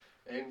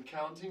in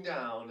counting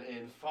down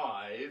in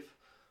 5,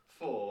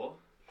 4,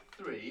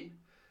 3,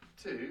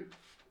 2,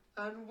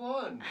 and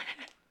 1.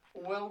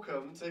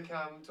 Welcome to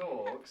Cam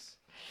Talks,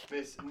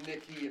 Miss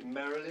Nikki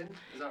Marilyn.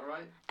 Is that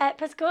right?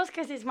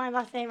 Paskorskas is my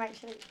last name,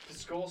 actually.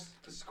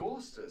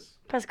 Paskorskas?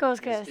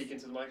 Paskorskas. Speak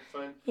into the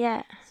microphone?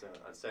 Yeah. So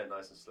I'd say it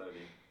nice and slowly.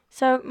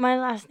 So my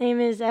last name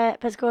is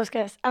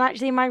Paskorskas, and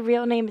actually my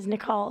real name is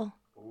Nicole.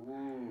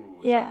 Ooh.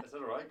 Yeah. Is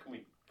that alright? Can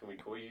we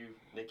call you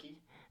Nikki?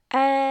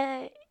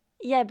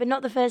 Yeah, but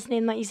not the first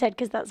name that you said,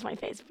 because that's my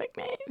Facebook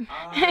name.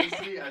 I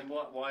see. And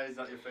why is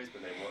that your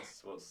Facebook name?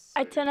 What's?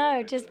 I don't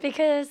know, just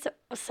because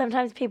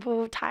sometimes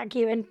people tag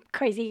you in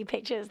crazy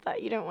pictures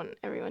that you don't want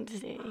everyone to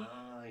see.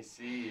 I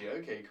see.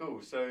 Okay,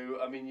 cool. So,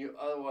 I mean, you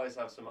otherwise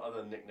have some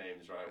other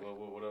nicknames, right?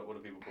 What do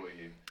people call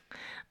you?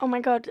 Oh my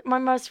god, my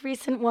most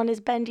recent one is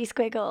Bendy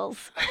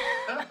Squiggles.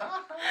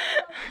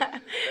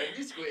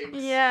 Bendy Squigs.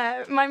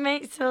 Yeah, my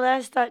mate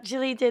Celeste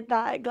actually did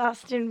that at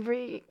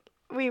Glastonbury.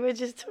 We were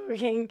just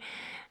talking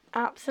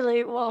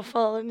absolute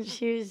waffle, and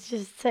she was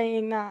just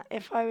saying that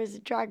if I was a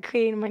drag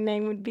queen, my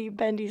name would be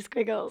Bendy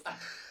Squiggles.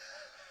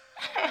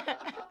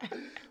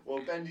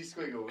 Well, Bendy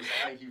Squiggles,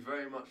 thank you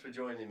very much for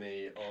joining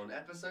me on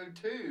episode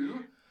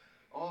 2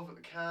 of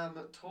Cam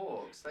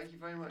Talks. Thank you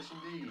very much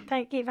indeed.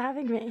 Thank you for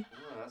having me.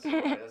 Oh,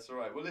 that's all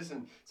right. Well,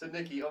 listen, so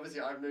Nikki,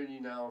 obviously I've known you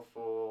now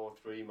for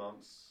 3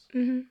 months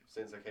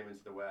since I came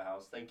into the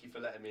warehouse. Thank you for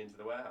letting me into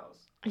the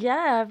warehouse.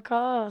 Yeah, of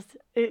course.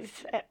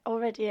 It's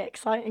already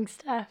exciting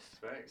stuff. It's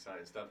very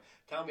exciting stuff.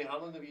 Tell me, how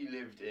long have you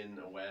lived in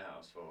a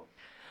warehouse for?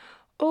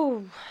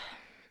 Oh,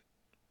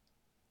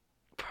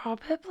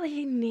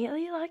 probably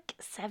nearly like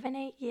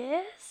 7-8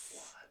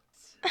 years.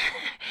 What?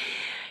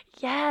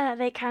 Yeah,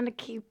 they kind of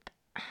keep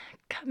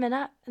coming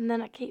up, and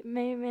then I keep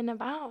moving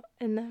about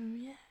in them.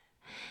 Yeah,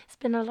 it's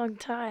been a long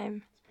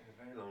time. It's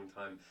been a very long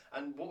time.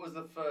 And what was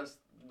the first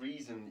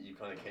reason you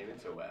kind of came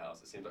into a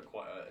warehouse? It seems like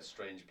quite a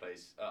strange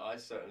place. I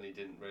certainly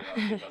didn't realise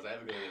I was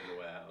ever going to live in a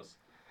warehouse.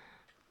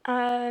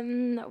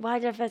 Why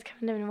did I first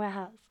come into a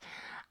warehouse?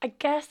 I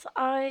guess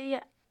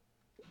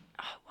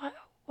what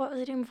was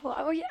I doing before?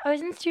 Oh, yeah, I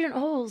was in student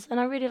halls, and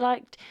I really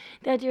liked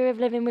the idea of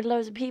living with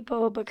loads of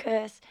people,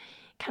 because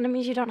it kind of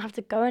means you don't have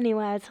to go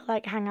anywhere to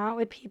like hang out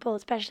with people,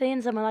 especially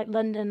in somewhere like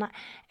London. Like,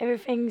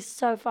 everything's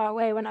so far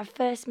away. When I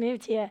first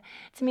moved here,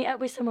 to meet up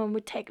with someone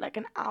would take like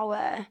an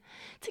hour.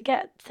 To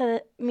get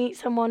to meet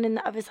someone in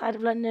the other side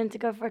of London to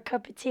go for a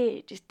cup of tea,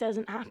 it just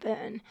doesn't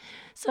happen.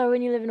 So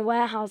when you live in a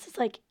warehouse, it's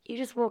like you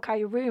just walk out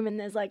your room and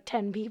there's like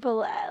 10 people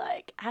there.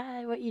 Like,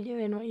 hi, what you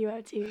doing? What you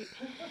up to?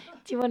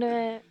 Do you want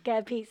to get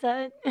a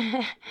pizza?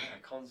 Yeah,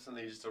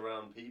 constantly just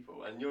around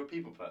people. And you're a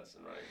people person,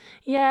 right?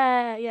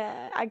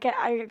 Yeah.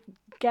 I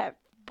get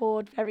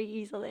bored very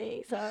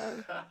easily,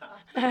 so.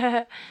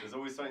 There's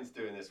always something to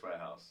do in this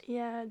warehouse.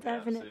 Yeah,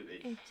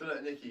 definitely. Yeah, absolutely. So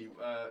look, Nikki,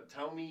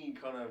 tell me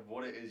kind of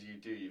what it is you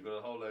do. You've got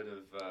a whole load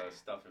of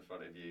stuff in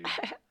front of you.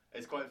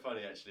 It's quite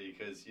funny actually,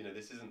 because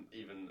this isn't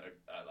even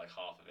like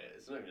half of it.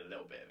 It's not even a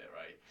little bit of it,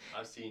 right?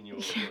 I've seen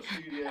your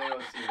studio,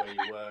 I've seen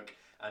where you work,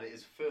 and it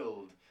is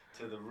filled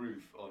to the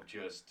roof of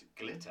just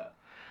glitter.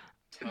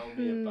 Tell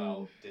me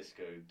about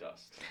Disco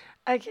Dust.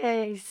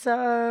 Okay,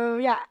 so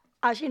yeah,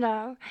 as you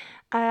know,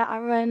 I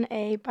run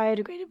a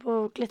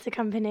biodegradable glitter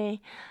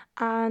company,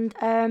 and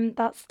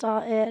that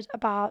started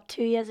about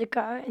 2 years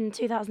ago in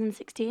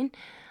 2016.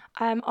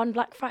 On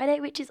Black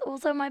Friday, which is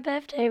also my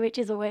birthday, which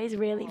is always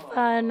really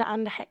fun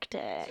and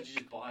hectic. So did you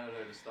just buy a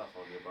load of stuff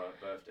on your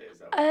birthday? Is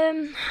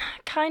that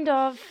kind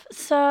of.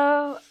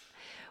 So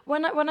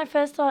when I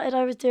first started,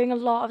 I was doing a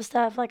lot of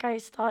stuff. Like, I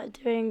started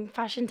doing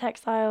fashion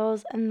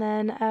textiles, and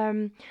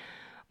then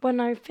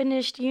when I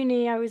finished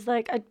uni, I was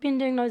like, I'd been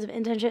doing loads of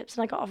internships,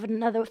 and I got offered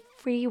another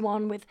free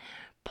one with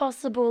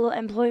possible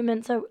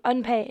employment, so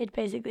unpaid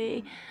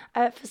basically,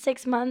 for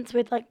 6 months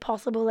with like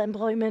possible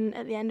employment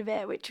at the end of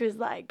it, which was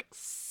like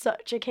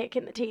such a kick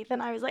in the teeth.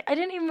 And I was like, I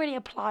didn't even really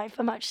apply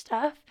for much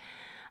stuff,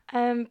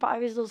 but I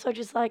was also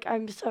just like,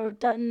 I'm so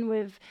done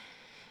with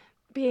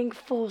being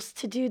forced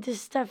to do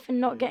this stuff and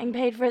not getting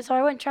paid for it. So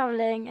I went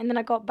traveling, and then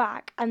I got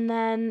back, and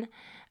then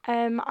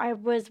I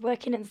was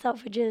working in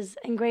Selfridges,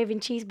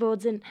 engraving cheese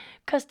boards and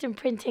custom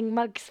printing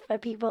mugs for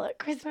people at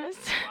Christmas.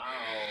 Wow,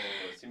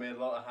 so you made a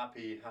lot of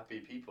happy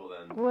people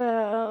then.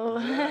 Well,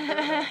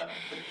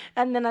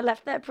 and then I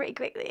left there pretty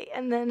quickly.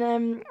 And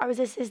then I was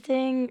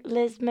assisting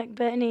Liz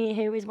McBurney,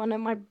 who is one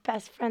of my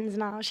best friends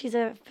now. She's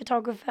a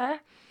photographer,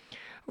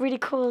 really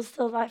cool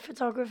still life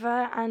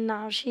photographer, and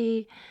now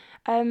she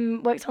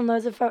works on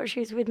loads of photo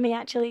shoots with me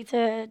actually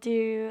to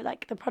do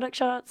like the product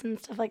shots and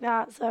stuff like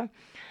that. So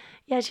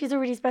yeah, she's a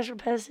really special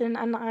person,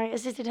 and I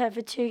assisted her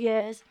for 2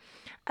 years,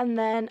 and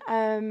then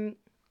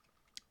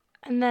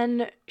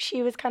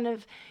she was kind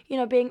of,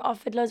 being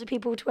offered loads of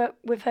people to work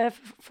with her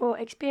for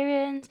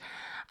experience,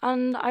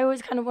 and I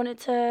always kind of wanted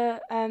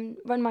to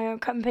run my own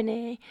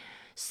company,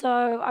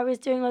 so I was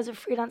doing loads of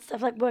freelance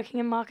stuff, like working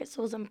in market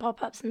stalls and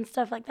pop-ups and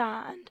stuff like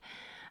that,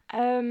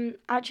 and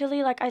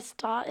actually, like, I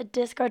started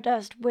Disco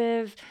Dust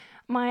with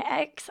my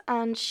ex,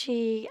 and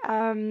she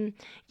kind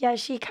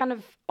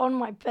of, on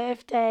my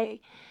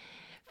birthday,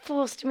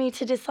 forced me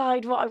to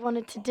decide what I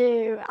wanted to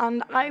do.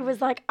 And I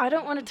was like, I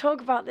don't want to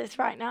talk about this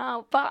right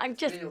now, but I'm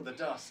just, Feel the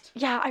dust.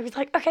 yeah, I was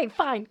like, okay,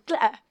 fine,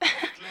 glitter. Glitter.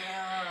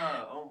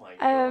 Oh my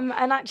god.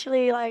 And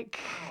actually, like,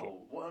 Wow,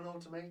 what an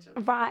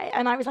ultimatum. right.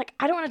 And I was like,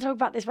 I don't want to talk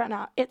about this right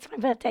now. It's my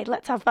birthday.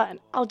 Let's have fun.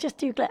 I'll just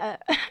do glitter.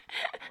 Oh my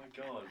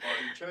god. Well,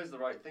 you chose the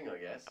right thing, I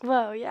guess.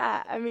 Well,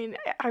 yeah. I mean,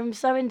 I'm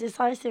so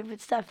indecisive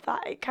with stuff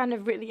that it kind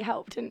of really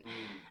helped. And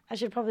I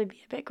should probably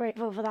be a bit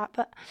grateful for that.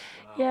 But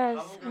Wow. yes.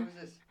 How long ago was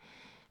this?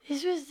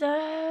 This was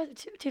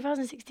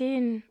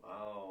 2016.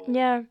 Wow.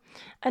 Yeah.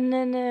 And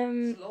then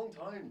It's a long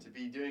time to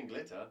be doing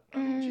glitter. I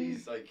mean,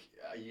 geez, like,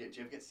 do you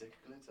ever get sick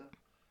of glitter?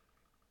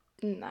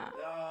 nah.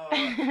 Oh, do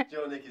you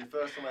know, Nikki, the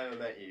first time I ever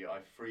met you, I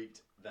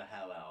freaked the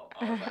hell out.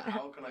 I was like,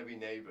 how can I be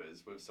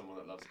neighbours with someone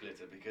that loves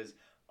glitter? Because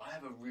I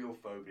have a real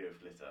phobia of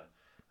glitter.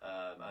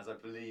 As I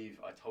believe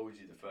I told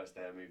you the first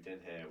day I moved in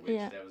here,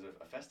 which there was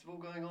a festival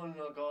going on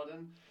in our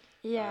garden.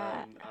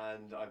 Yeah.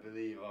 And I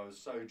believe I was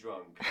so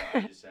drunk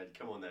that I just said,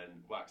 come on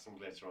then, whack some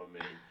glitter on me.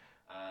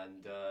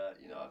 And,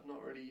 you know, I've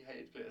not really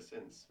hated glitter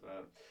since.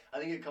 I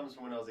think it comes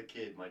from when I was a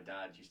kid. My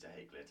dad used to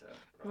hate glitter.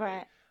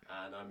 Right.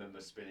 And I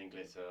remember spilling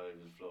glitter over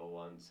the floor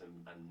once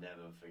and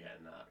never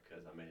forgetting that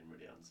because I made him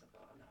really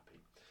unhappy.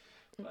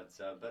 But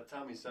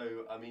tell me, so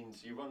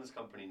you run this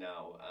company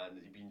now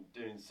and you've been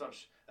doing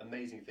such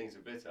amazing things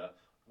with glitter.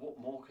 What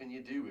more can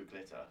you do with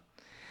glitter?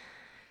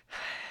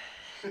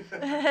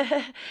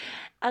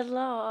 A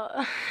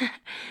lot.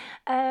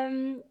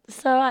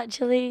 So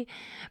actually,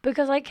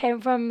 because I came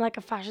from like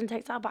a fashion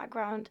textile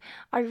background,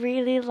 I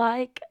really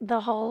like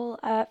the whole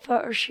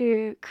photo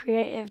shoot,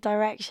 creative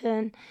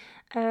direction,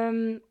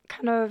 kind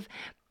of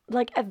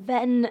like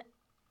event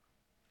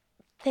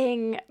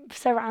thing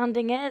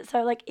surrounding it.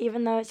 So like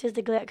even though it's just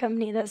a glitter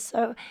company, there's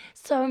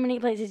so many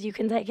places you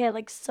can take it,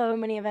 like so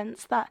many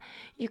events that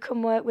you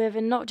can work with,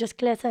 and not just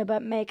glitter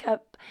but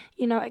makeup,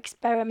 you know,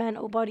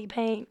 experimental body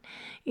paint,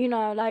 you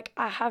know, like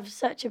I have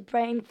such a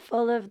brain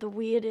full of the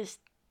weirdest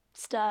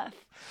stuff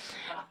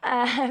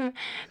that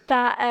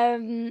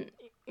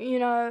you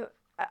know,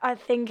 I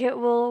think it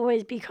will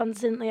always be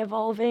constantly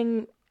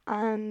evolving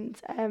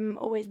and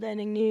always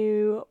learning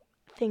new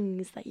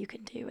things that you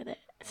can do with it.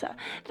 So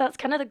that's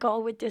kind of the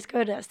goal with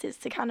Disco Dust, is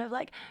to kind of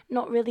like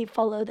not really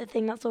follow the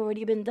thing that's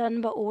already been done,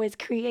 but always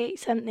create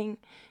something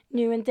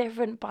new and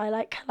different by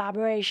like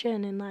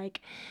collaboration and like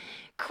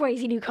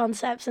crazy new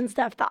concepts and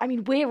stuff that, I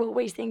mean, we're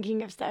always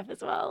thinking of stuff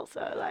as well.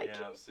 So like,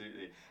 yeah,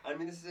 absolutely. I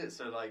mean, this is it.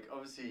 So like,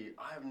 obviously,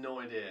 I have no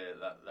idea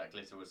that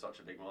glitter was such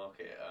a big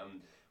market.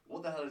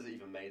 What the hell is it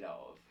even made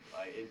out of?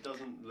 Like, it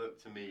doesn't look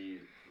to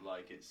me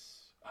like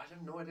it's. I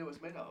have no idea what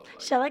it's made out of. Like,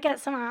 shall I get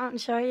some out and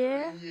show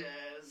you?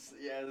 Yes.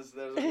 There's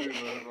a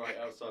rumour right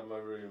outside my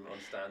room on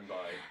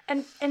standby.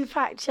 And in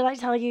fact, shall I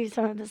tell you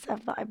some of the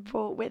stuff that I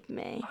brought with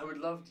me? I would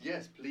love.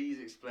 Yes, please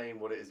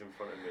explain what it is in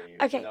front of me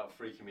without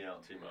freaking me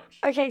out too much.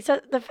 Okay, so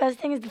the first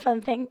thing is the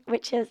fun thing,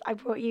 which is I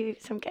brought you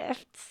some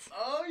gifts.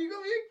 Oh, you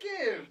got me a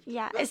gift.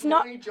 Yeah, that's it's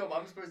not my job.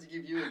 I'm supposed to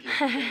give you a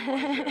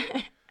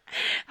gift.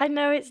 I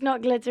know it's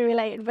not glitter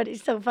related, but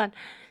it's still fun.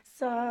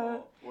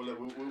 So. Well, look,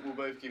 we'll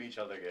both give each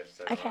other gifts.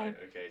 So okay. Right.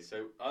 Okay.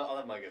 So I'll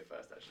have my gift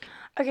first, actually.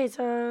 Okay.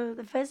 So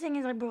the first thing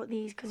is I brought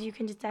these because you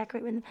can just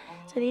decorate with them.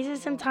 So these are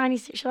some tiny.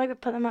 Shall I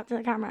put them up to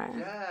the camera?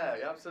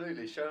 Yeah,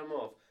 absolutely. Show them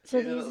off. So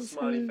these are little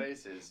smiley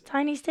faces.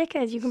 Tiny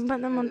stickers. You can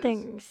put them on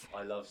things.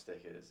 I love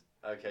stickers.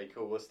 Okay,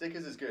 cool. Well,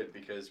 stickers is good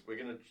because we're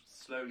gonna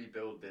slowly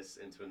build this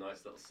into a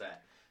nice little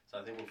set. So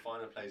I think we'll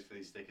find a place for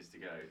these stickers to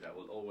go that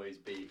will always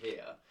be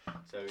here.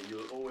 So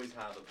you'll always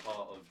have a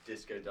part of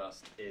Disco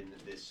Dust in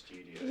this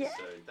studio. Yeah.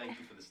 So thank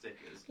you for the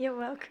stickers. You're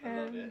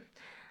welcome.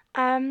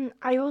 I love it.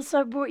 I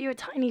also brought you a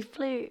tiny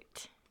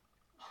flute.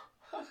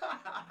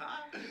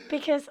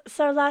 Because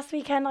last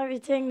weekend I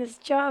was doing this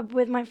job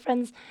with my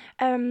friends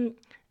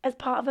as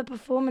part of a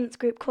performance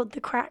group called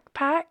the Crack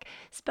Pack,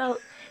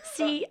 spelled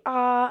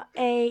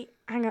CRAIC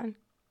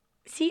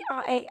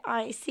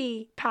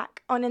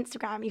Pack on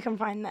Instagram. You can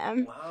find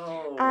them.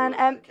 Wow. And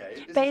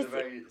okay. This is a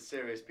very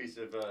serious piece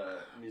of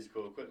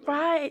musical equipment.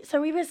 Right.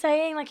 So we were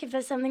saying, like, if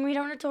there's something we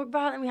don't want to talk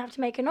about, then we have to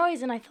make a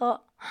noise. And I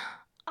thought,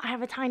 I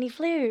have a tiny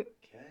flute.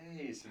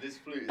 Okay. So this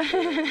flute is can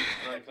I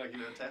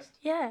give it a test?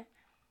 Yeah.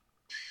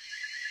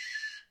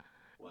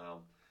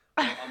 Wow.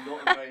 I'm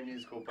not a very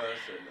musical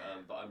person,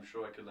 but I'm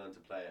sure I could learn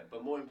to play it.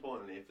 But more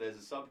importantly, if there's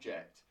a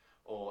subject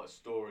or a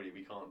story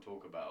we can't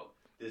talk about,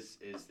 this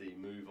is the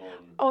move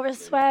on. Or a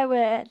swear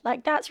word.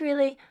 Like, that's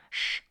really...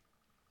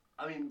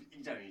 I mean,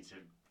 you don't need to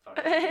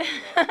fucking this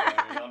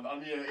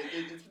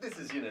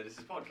is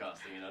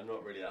podcasting, and I'm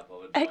not really that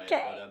bothered by it.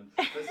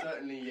 But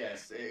certainly,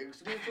 yes.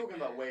 We're talking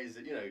about ways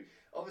that,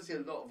 obviously a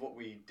lot of what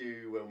we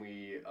do when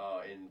we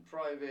are in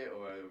private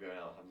or we're going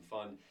out having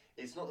fun,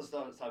 it's not the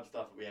type of stuff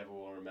that we ever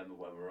want to remember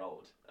when we're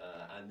old.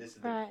 And this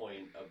is the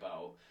point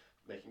about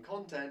making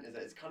content, is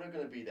that it's kind of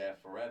going to be there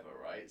forever,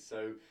 right?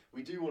 So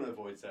we do want to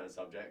avoid certain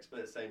subjects, but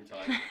at the same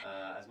time,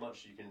 as much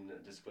as you can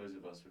disclose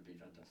with us would be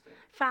fantastic.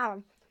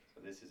 Fab. So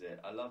this is it.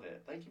 I love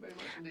it. Thank you very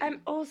much indeed.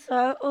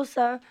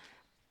 Also,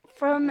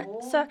 From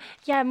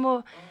More?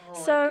 more.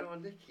 Oh So my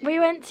God, Nikki, we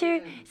went to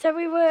brilliant. so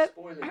we were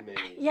Spoiling me.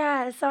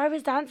 yeah. So I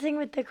was dancing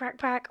with the Crack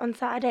Pack on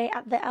Saturday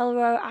at the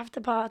Elro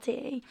after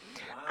party.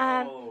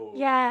 Wow.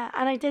 Yeah,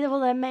 and I did all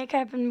their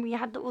makeup, and we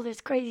had all this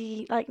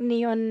crazy like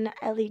neon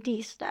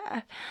LED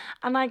stuff.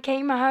 And I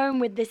came home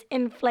with this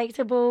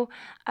inflatable,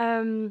 I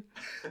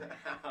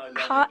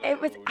love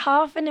it was inflatables.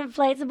 half an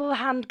inflatable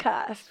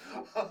handcuff,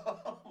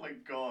 Oh my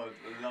God,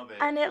 I love it.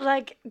 and it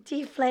like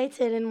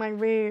deflated in my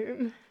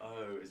room.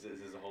 Oh,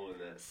 there's a hole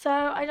in it. So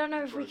I don't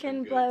know if we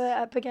Broken can blow goods. it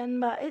up again,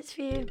 but it's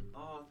for you.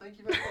 Oh, thank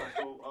you very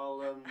much.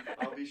 Well,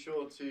 I'll be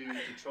sure to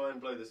try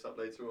and blow this up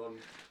later on.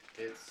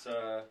 It's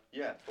for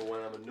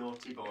when I'm a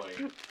naughty boy.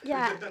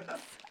 Yeah.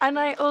 And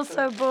I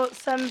also bought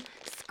some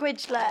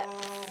squidglets.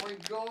 Oh my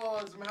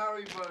God, some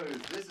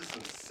Haribos. This is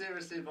some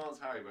seriously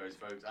advanced Haribos,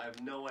 folks. I have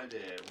no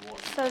idea what.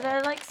 So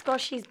they're like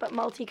squashies but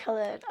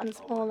multicolored and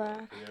Oh my smaller.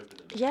 God, can we open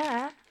them?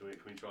 Yeah. Can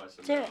we try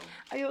some Do now? it.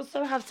 I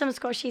also have some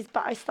squashies,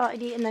 but I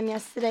started eating them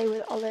yesterday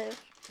with Olive.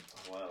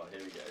 Oh, wow, here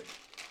we go.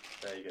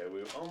 There you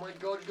go. Oh my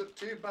God, you got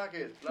 2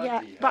 packets. Yeah,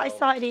 Bloody but I hell.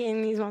 started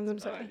eating these ones. I'm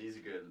sorry. Alright, these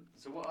are good.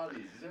 So what are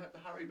these? Is it the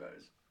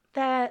Haribos?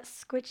 They're Oh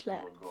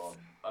squidglets. my God.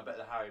 I bet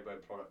the Haribo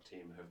product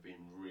team have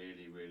been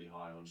really, really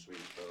high on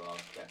sweets for the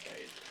last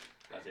decade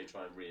as they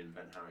try and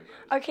reinvent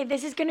Haribos. Okay,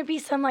 this is gonna be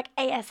some like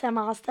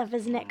ASMR stuff,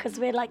 isn't it? Because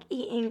we're like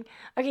eating.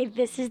 Okay,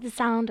 this is the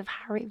sound of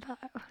Haribo.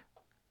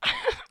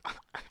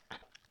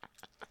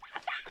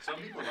 Some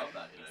people love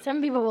that, you know.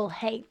 Some people will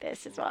hate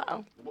this as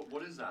well.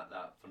 What is that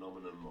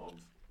phenomenon of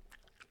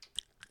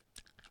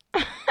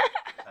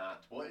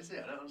what is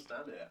it? I don't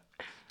understand it.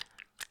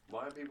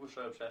 Why are people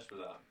so obsessed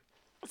with that?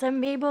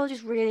 Some people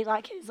just really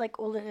like it. It's like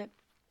all the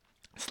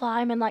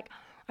slime and like.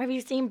 Have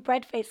you seen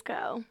Breadface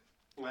Girl?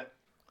 I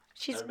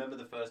She's remember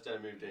the first day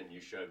I moved in, you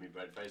showed me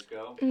Breadface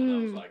Girl, and I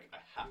was like, I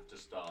have to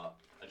start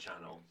a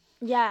channel.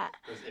 yeah.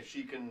 Because if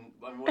she can,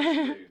 I mean, what does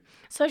she do?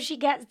 So she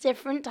gets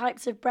different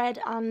types of bread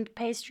and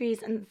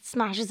pastries and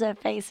smashes her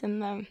face in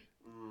them.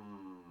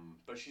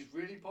 But she's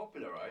really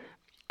popular, right?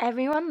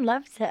 Everyone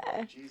loves her.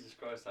 Jesus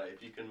Christ, like,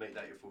 if you can make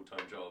that your full-time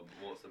job,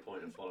 what's the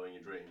point of following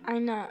your dream? I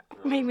know.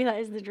 Maybe that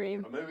is the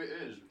dream. Or maybe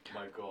it is.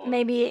 My God.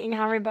 Maybe eating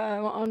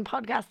Haribo on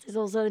podcast is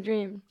also the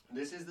dream.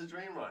 This is the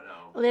dream right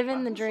now.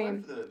 Living the I feel sorry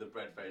dream. for the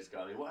bread-faced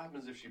girl. I mean, what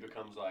happens if she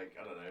becomes like,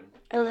 I don't know.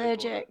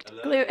 Allergic.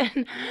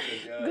 Gluten.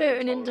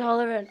 Gluten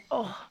intolerant.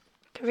 Oh,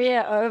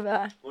 career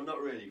over. Well, not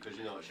really, because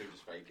you know what, she'll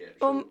just fake it.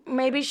 Or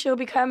maybe she'll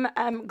become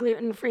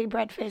gluten-free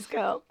bread-faced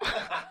girl.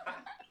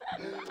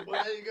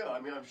 Well, there you go.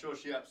 I mean, I'm sure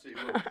she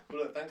absolutely will.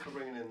 Well, look, thanks for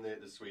bringing in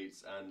the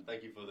sweets, and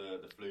thank you for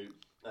the flute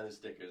and the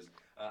stickers.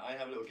 I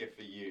have a little gift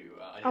for you.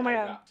 Oh my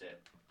God. wrapped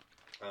it.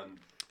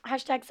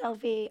 Hashtag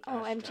selfie.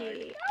 Hashtag,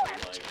 OMG. oh my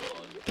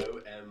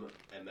God.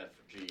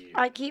 OMMFG.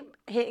 I keep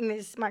hitting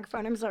this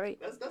microphone. I'm sorry.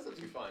 That's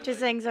absolutely fine. Just like,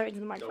 saying sorry to the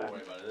Don't microphone.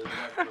 worry about it. The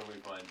microphone will be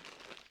fine.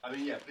 I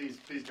mean, yeah, please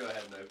go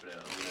ahead and open it.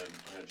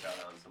 I'm gonna chow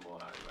down some more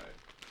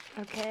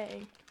Haribo.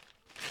 Okay.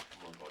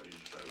 Oh my God, these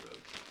are so good.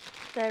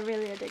 They're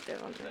really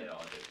addictive, aren't They they? are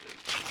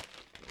addictive.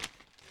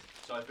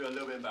 So I feel a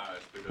little bit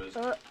embarrassed because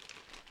Oh,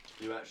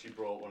 you actually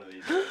brought one of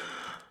these. This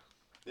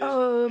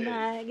oh is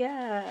my a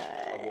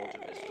water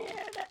pistol.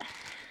 God.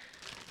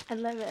 I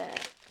love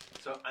it.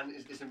 So, and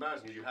it's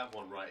embarrassing because you have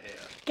one right here.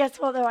 Guess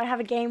what though? I have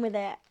a game with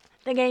it.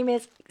 The game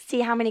is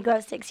see how many glow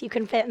sticks you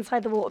can fit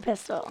inside the water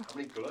pistol. How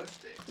many glow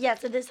sticks? Yeah,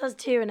 so this has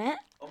 2 in it.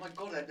 Oh my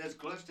God, there's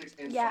glow sticks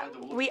inside Yeah, the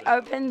water we pistol.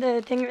 opened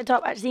the thing at the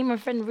top. Actually, my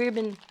friend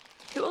Ruben,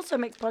 who also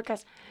makes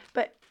podcasts,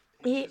 but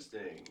he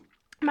Interesting.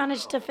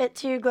 managed to fit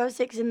 2 glow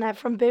sticks in there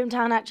from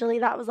Boomtown. Actually,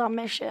 that was our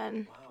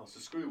mission. Wow, so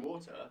screw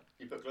water.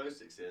 You put glow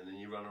sticks in and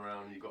you run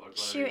around and you've got a glow.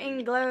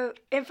 Shooting glow.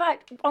 In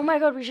fact, oh my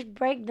God, we should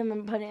break them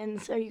and put it in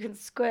so you can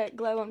squirt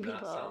glow on That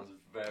people. sounds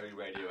very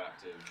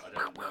radioactive. I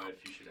don't know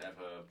if you should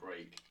ever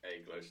break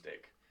a glow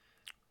stick.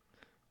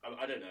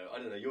 I don't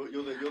know. You're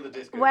the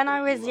disco. When queen, I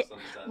you was must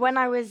understand when this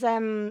I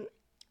stuff. was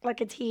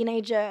like a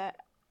teenager,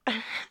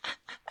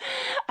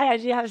 I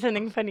actually have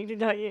something funny to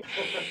tell you.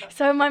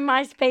 So my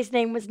MySpace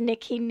name was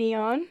Nikki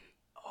Neon,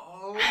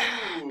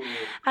 Oh.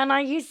 and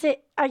I used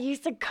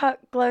to cut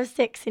glow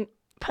sticks and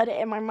put it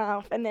in my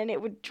mouth, and then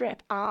it would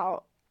drip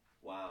out.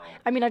 Wow.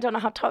 I mean, I don't know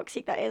how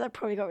toxic that is. I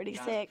probably got really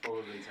That's sick.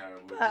 probably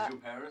terrible. But- Did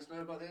your parents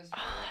know about this? Oh,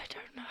 I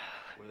don't know.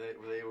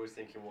 Were they always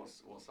thinking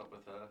what's up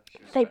with her?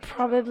 She was They special.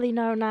 probably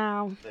know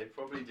now. They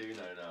probably do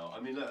know now. I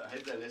mean, look, I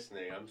hope they're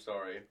listening. I'm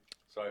sorry.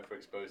 Sorry for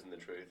exposing the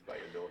truth about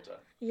your daughter.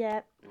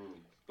 Yeah.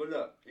 But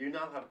look, you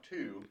now have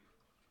 2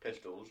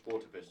 pistols,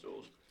 water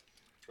pistols.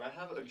 I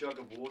have a jug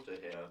of water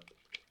here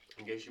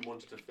in case you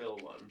wanted to fill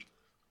one.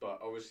 But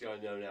obviously I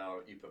know now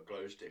you put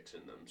glow sticks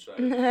in them. So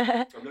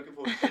I'm looking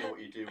forward to seeing what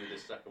you do with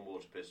this second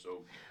water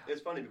pistol.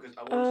 It's funny because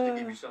I wanted to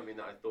give you something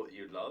that I thought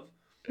you'd love.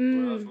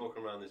 When I was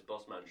walking around this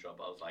Bossman shop,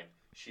 I was like,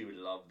 she would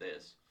love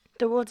this.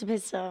 The water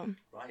pistol.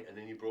 Right, and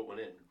then you brought one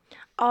in.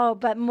 Oh,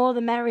 but more the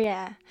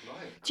merrier.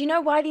 Right. Do you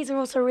know why these are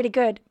also really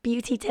good?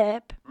 Beauty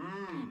tip.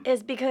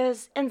 Is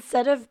because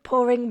instead of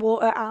pouring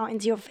water out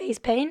into your face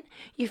paint,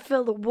 you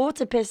fill the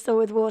water pistol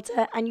with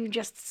water and you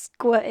just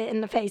squirt it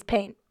in the face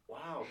paint.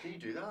 Wow. Wow, can you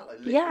do that? Like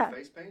liquid Yeah.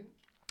 face paint?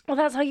 Well,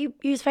 that's how you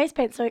use face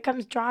paint. So it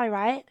comes dry,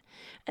 right?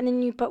 And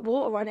then you put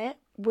water on it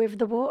with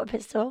the water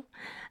pistol,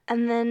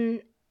 and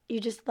then you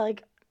just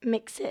like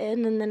mix it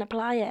in and then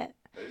apply it.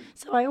 Boom.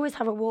 So I always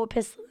have a water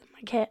pistol in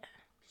my kit.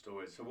 Just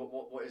always. So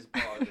what is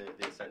part of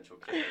the essential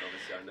kit? And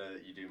obviously, I know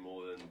that you do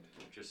more than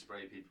just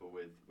spray people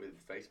with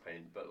face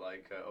paint, but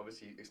like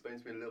obviously, explain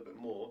to me a little bit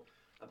more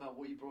about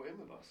what you brought in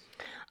with us.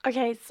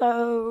 Okay,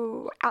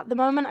 so at the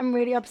moment I'm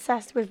really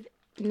obsessed with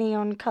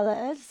neon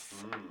colours.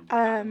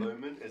 At the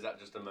moment, is that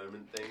just a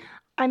moment thing?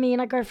 I mean,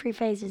 I go through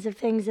phases of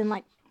things and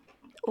like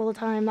all the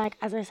time. Like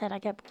as I said, I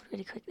get bored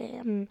really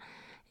quickly.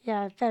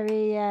 Yeah,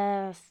 very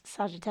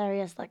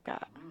Sagittarius like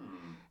that.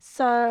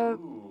 So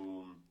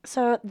Ooh.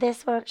 so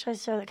this one, should I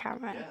show the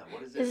camera? Yeah.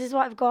 What is This this? is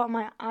what I've got on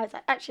my eyes.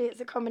 Actually,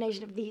 it's a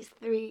combination of these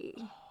three.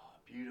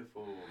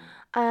 Beautiful.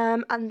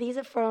 And these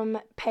are from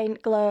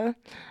Paint Glow,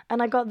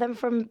 and I got them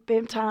from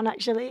Boomtown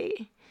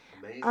actually.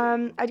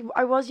 Amazing.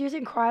 I was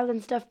using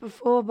Krylon stuff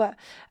before, but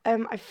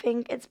I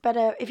think it's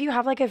better if you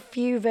have like a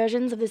few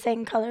versions of the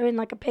same color in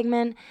like a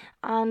pigment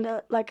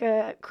and like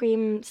a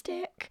cream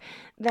stick,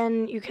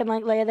 then you can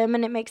like layer them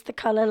and it makes the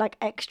color like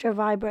extra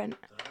vibrant.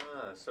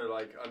 So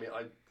like, I mean,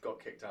 I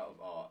got kicked out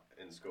of art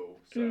in school,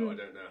 so I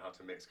don't know how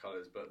to mix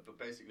colors. But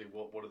basically,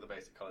 what are the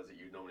basic colors that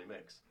you normally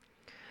mix?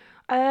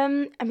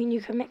 I mean, you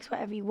can mix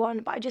whatever you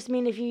want, but I just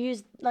mean if you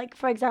use, like,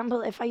 for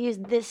example, if I use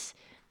this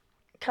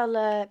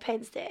color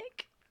paint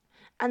stick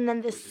and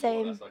then the Which is what,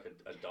 same. that's like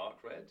a dark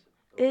red.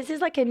 This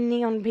is like a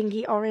neon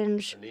pinky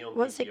orange. A neon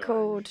What's pinky it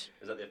called? orange.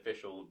 Is that the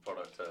official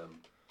product term?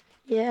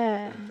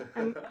 Yeah.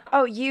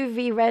 Oh,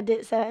 UV red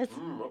it says.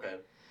 Okay.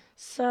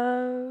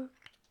 So,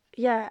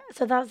 yeah.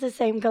 So that's the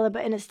same color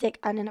but in a stick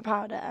and in a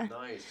powder.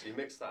 Nice. So you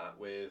mix that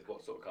with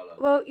what sort of color?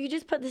 Well, you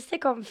just put the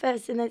stick on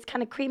first and then it's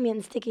kind of creamy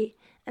and sticky.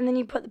 And then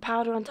you put the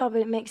powder on top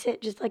and it makes it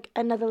just like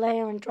another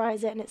layer and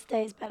dries it and it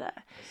stays better.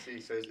 I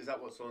see. So is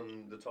that what's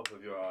on the top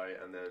of your eye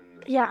and then?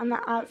 Yeah, on the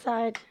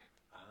outside.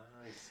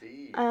 I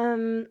see.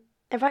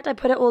 In fact, I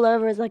put it all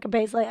over as like a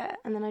base layer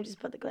and then I just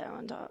put the glitter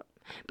on top.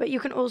 But you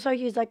can also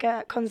use like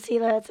a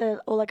concealer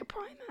or like a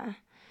primer.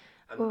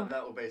 And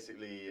that will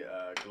basically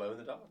glow in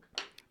the dark?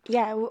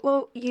 Yeah,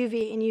 well,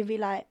 UV and UV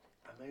light.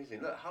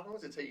 Amazing. Look, how long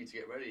does it take you to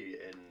get ready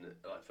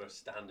for a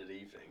standard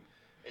evening?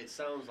 It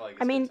sounds like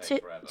it's I mean, going to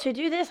take forever. to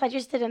do this, I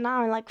just did it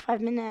now in like 5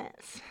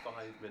 minutes. 5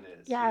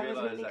 minutes. Yeah, you it was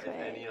realise really that quick.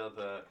 if any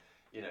other,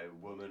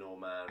 woman or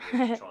man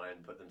was to try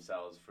and put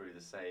themselves through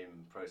the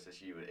same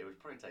process you would, it would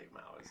probably take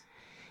them hours.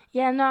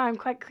 Yeah, no, I'm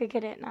quite quick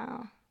at it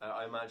now.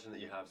 I imagine that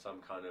you have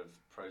some kind of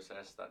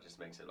process that just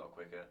makes it a lot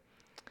quicker.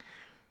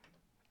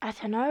 I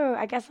don't know.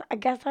 I guess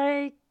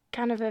I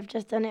kind of have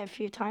just done it a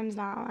few times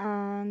now,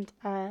 and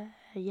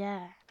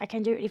yeah, I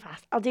can do it really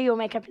fast. I'll do your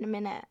makeup in a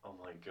minute. Oh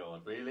my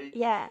god, really?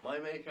 Yeah. My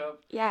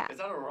makeup? Yeah. Is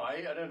that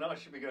alright? I don't know, I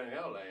should be going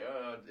out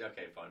later.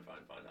 Okay, fine.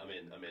 I'm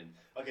in.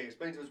 Okay,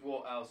 explain to us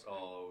what else.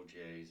 Oh,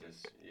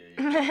 Jesus. Yeah,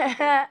 you got a big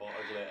pot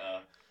of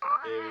glitter.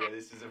 Here we go.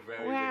 This is a very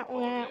big pot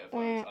of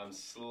glitter, folks. I'm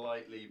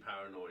slightly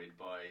paranoid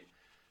by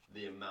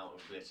the amount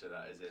of glitter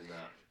that is in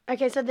that.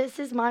 Okay, so this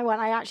is my one.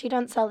 I actually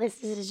don't sell this.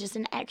 This is just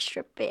an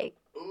extra big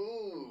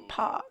Ooh.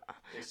 pot.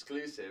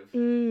 Exclusive.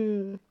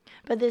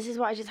 But this is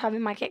what I just have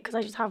in my kit because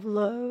I just have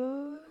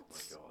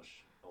loads.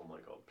 Oh my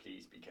god,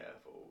 please be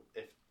careful.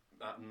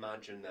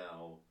 Imagine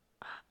now.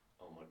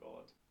 Oh my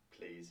god,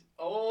 please.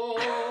 Oh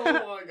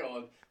my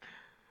god.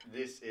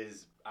 This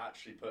is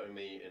actually putting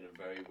me in a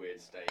very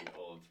weird state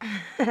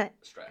of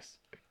stress.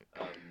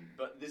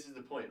 But this is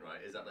the point, right?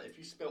 Is that like, if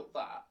you spilt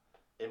that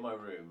in my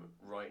room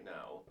right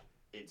now,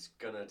 it's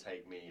gonna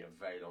take me a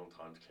very long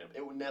time to clean up.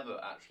 It will never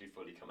actually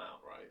fully come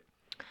out, right?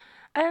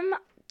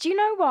 Do you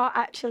know what,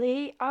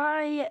 actually?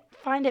 I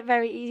find it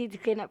very easy to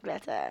clean up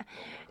glitter.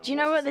 Do you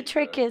know what the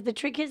trick is? The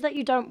trick is that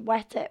you don't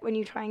wet it when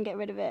you try and get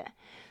rid of it.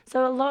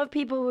 So a lot of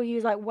people will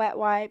use like wet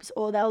wipes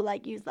or they'll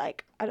like use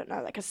like, I don't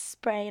know, like a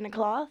spray and a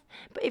cloth.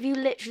 But if you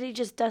literally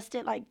just dust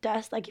it like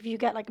dust, like if you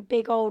get like a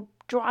big old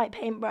dry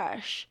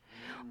paintbrush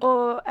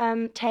or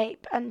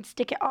tape and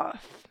stick it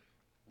off.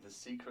 The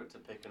secret to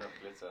picking up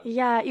glitter.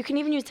 Yeah, you can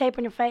even use tape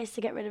on your face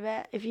to get rid of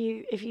it if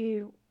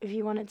you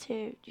wanted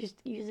to. Just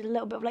use a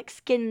little bit of like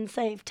skin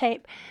safe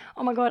tape.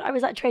 Oh my god, I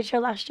was at a trade show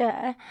last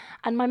year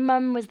and my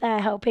mum was there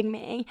helping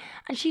me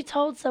and she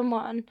told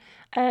someone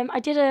I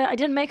did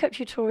a makeup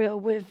tutorial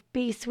with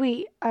Be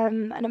Sweet,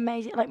 an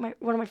amazing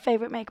one of my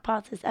favorite makeup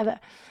artists ever.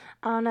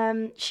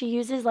 And she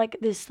uses like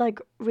this like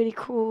really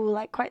cool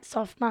like quite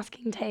soft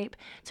masking tape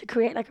to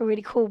create like a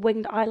really cool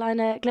winged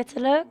eyeliner glitter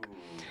look.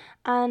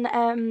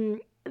 And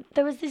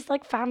there was this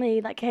like family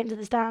that came to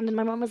the stand and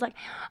my mum was like,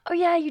 oh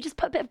yeah, you just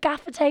put a bit of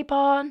gaffer tape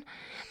on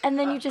and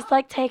then you just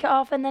like take it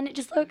off and then it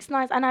just looks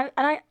nice. And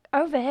I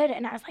overheard it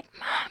and I was like,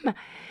 Mum,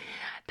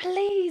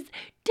 please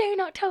do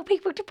not tell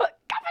people to put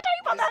gaffer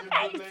tape on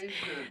their face.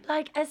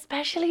 Like,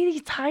 especially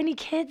these tiny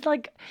kids,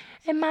 like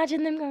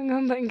imagine them going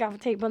home putting gaffer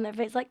tape on their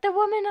face. Like, the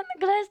woman at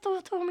the glass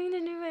store told me to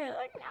do it.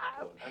 Like,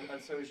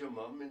 And so is your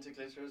mum into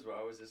glitter as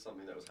well? Is this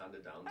something that was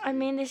handed down to I you?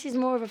 mean, this is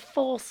more of a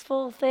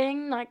forceful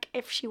thing. Like,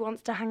 if she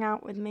wants to hang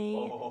out with me,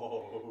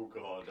 Oh,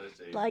 God, I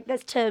see. like,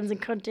 there's terms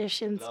and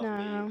conditions Love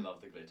now. me,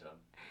 love the glitter.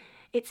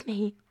 It's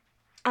me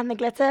and the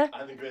glitter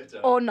And the glitter.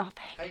 or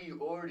nothing. Hey, you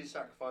already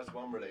sacrificed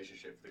one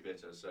relationship for the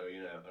glitter, so,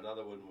 you know,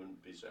 another one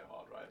wouldn't be so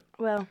hard, right?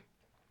 Well,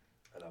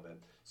 I love it.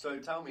 So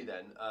tell me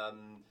then,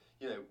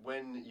 you know,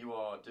 when you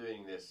are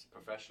doing this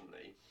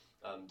professionally,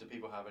 do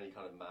people have any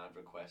kind of mad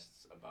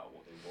requests about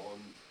what they want?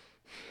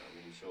 You know, I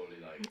mean, surely,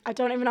 like... I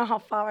don't even know how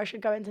far I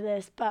should go into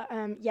this, but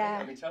yeah.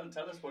 I mean, tell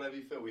us whatever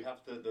you feel. We have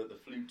the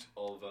flute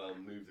of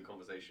move the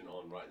conversation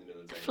on right in the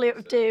middle of the table. Flute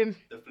of doom.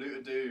 The flute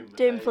of doom.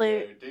 Doom There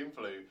flute. you go, doom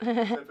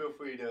flute. So feel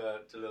free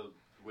to little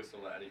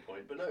whistle at any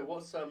point. But no,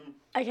 what's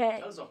Okay.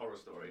 tell us a horror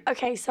story.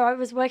 Okay, so I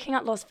was working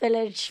at Lost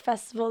Village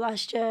Festival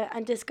last year,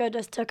 and Disco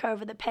Dust took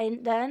over the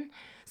paint then.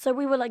 So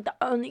we were like the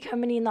only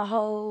company in the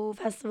whole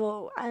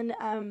festival, and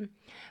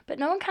but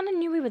no one kind of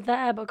knew we were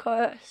there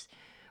because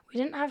we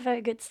didn't have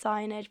very good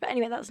signage. But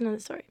anyway, that's another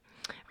story.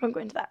 I won't go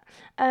into that.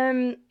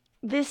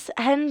 This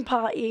hen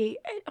party.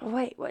 Oh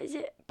wait, what is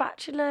it?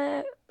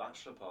 Bachelor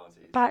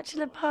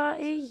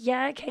party.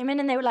 Yeah, came in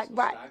and they were like,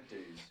 right.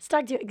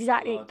 Stag do,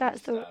 exactly. Bloody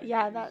That's the stag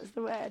yeah, do's. that's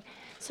the word.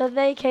 So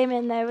they came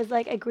in. There was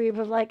like a group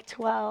of like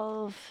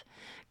 12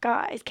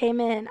 guys came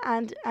in,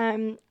 and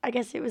I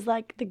guess it was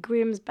like the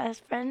groom's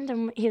best friend,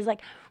 and he was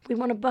like, we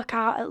want to book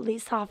out at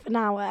least half an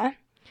hour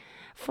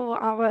for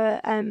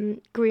our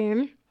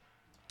groom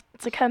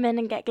to come in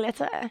and get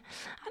glitter. And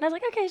I was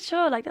like, okay,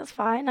 sure, like that's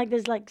fine. Like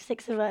there's like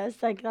 6 of us,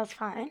 like that's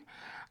fine.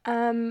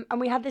 And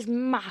we had this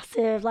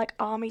massive like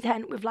army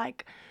tent with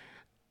like,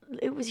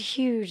 it was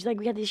huge. Like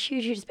we had this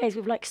huge space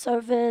with like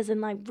sofas and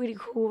like really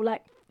cool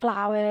like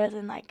flowers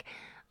and like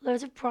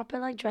loads of proper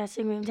like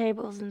dressing room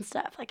tables and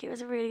stuff. Like it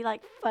was a really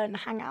like fun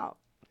hangout,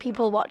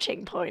 people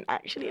watching point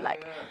actually.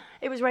 Like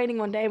it was raining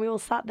one day and we all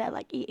sat there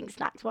like eating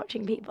snacks,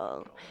 watching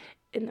people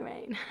in the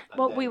rain. And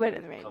Well, then we weren't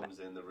in the rain. Comes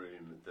in the room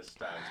the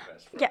stag's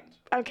best friend.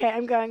 Yeah. Okay,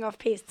 I'm going off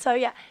piece. So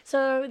yeah,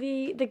 so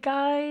the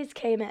guys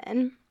came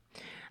in,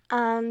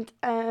 and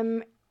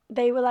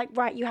they were like,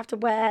 right, you have to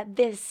wear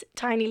this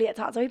tiny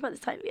leotard. So we put this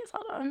tiny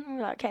leotard on. And we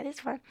were like, okay, this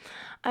is fine.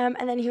 And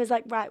then he was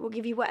like, right, we'll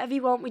give you whatever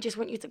you want. We just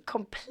want you to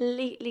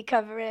completely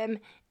cover him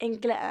in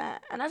glitter.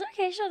 And I was like,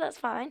 okay, sure, that's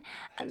fine.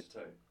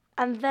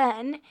 And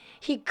then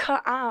he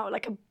cut out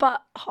like a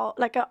butt hole,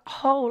 like a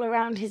hole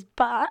around his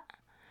butt.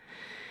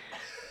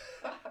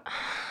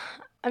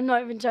 I'm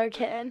not even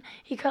joking.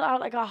 He cut out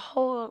like a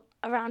hole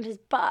around his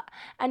butt,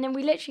 and then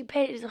we literally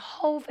painted his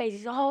whole face,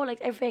 his whole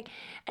legs, everything.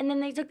 And then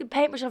they took the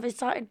paintbrush off and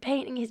started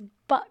painting his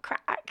butt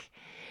crack,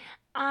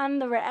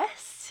 and the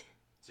rest.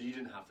 So you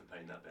didn't have to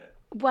paint that bit.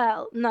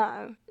 Well,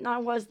 no, I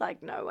was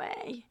like, no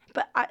way.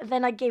 But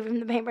then I gave him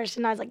the paintbrush,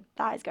 and I was like,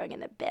 that is going in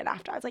the bin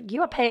after. I was like,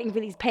 you are paying for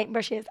these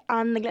paintbrushes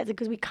and the glitter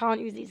because we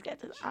can't use these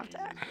glitters after.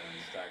 Jesus, man,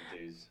 stag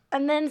do's.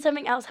 And then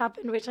something else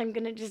happened, which I'm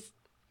gonna just.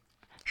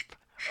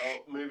 Oh,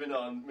 moving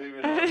on.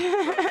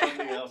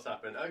 Something else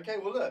happened. Okay,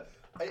 well look,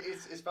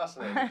 it's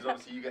fascinating because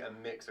obviously you get a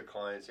mix of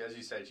clients. As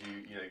you said,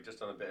 you know just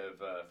done a bit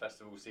of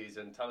festival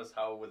season. Tell us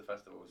how were the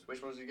festivals?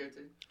 Which ones did you go to?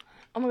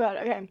 Oh my god,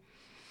 okay.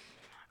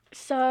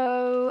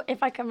 So,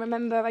 if I can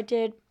remember, I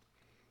did.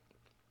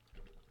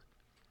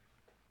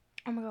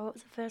 Oh my god, what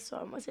was the first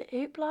one? Was it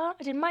Hoopla?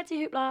 I did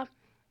Mighty Hoopla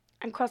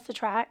and Cross the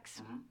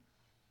Tracks. Mm-hmm.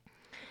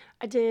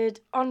 I did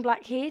On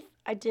Blackheath.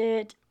 I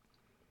did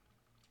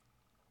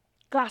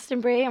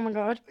Glastonbury. Oh my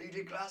god. Oh, you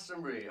did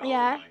Glastonbury. Oh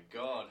Yeah. my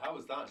god, how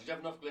was that? Did you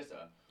have enough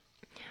glitter?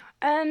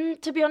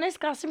 To be honest,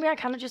 Glastonbury, I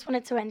kind of just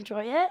wanted to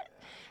enjoy it.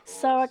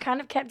 So I kind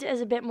of kept it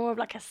as a bit more of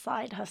like a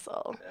side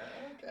hustle.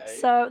 Yeah, okay.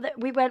 So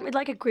we went with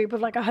like a group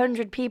of like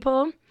 100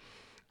 people.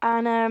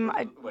 And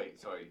Wait,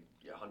 sorry,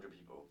 100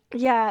 people.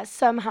 yeah,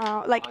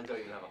 somehow like. I don't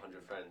even have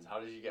 100 friends. How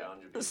did you get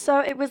 100 people? So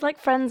it was like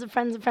friends and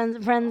friends and friends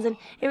and friends, and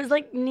it was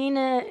like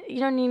Nina,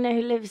 you know Nina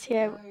who lives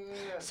here.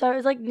 Yeah. So it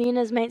was like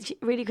Nina's mates,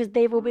 really, because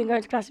they've all been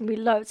going to Glastonbury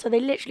loads. So they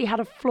literally had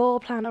a floor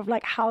plan of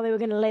like how they were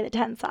going to lay the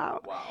tents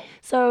out. Wow.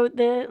 So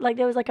there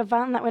was like a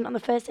van that went on the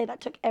first day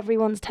that took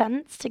everyone's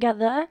tents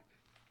together.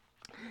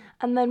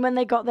 And then when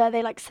they got there,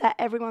 they like set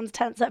everyone's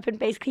tents up and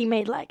basically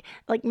made like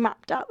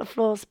mapped out the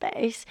floor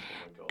space. Oh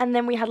my god. And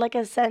then we had like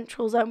a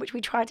central zone, which we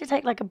tried to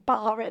take like a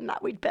bar in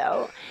that we'd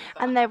built.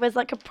 And there was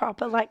like a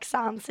proper like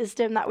sound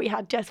system that we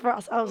had just for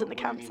ourselves in the What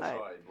do you mean campsite.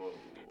 tried? What?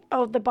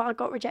 Oh, the bar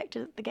got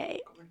rejected at the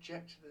gate. Got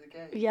rejected at the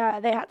gate? Yeah,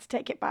 they had to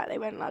take it back. They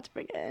weren't allowed to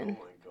bring it Oh in. my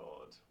god.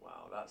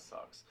 Wow, that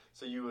sucks.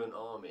 So you were an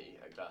army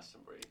at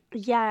Glastonbury?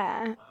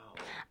 Yeah. Wow.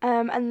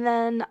 And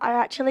then I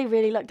actually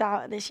really looked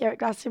out this year at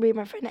Glastonbury.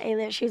 My friend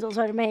Ayla, she's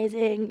also an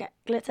amazing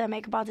glitter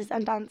makeup artist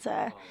and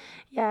dancer. Oh.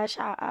 Yeah,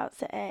 shout out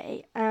to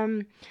A.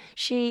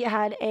 She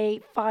had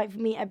a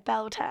 5-meter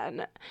bell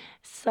tent.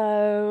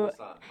 So What's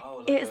that?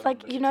 Oh, it's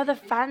like, you know, the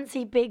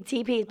fancy big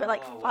teepees, but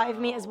like Oh, 5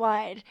 meters wow.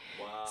 wide.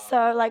 Wow.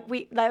 So like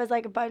there was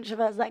like a bunch of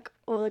us, like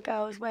all the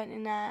girls went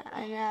in there,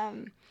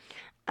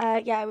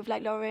 Yeah, with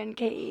like Lauren,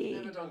 Katie.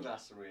 I've never done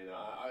Glastonbury. No.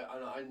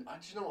 I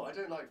do you know what? I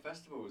don't like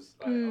festivals.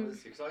 Like, Mm.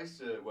 honestly, because I used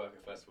to work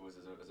at festivals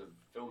as a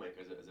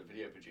filmmaker, as a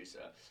video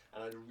producer,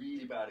 and I had a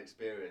really bad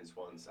experience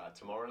once at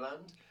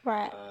Tomorrowland.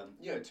 Right.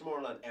 You know,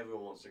 Tomorrowland,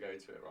 everyone wants to go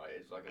to it, right?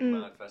 It's like a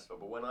Mm. mad festival.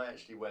 But when I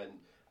actually went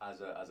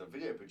as a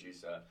video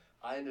producer,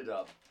 I ended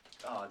up.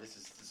 This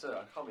is so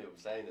I can't believe I'm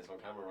saying this on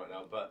camera right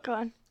now, but Go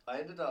on. I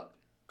ended up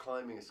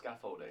climbing a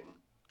scaffolding,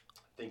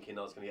 thinking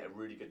I was going to get a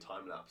really good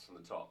time lapse from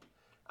the top.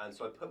 And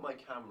so I put my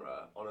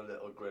camera on a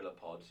little gorilla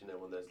pod, you know,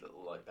 one of those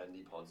little like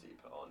bendy pods that you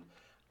put on.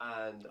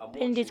 And I'm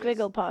Bendy watching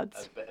squiggle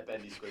pods. a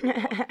bendy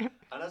squiggle pod.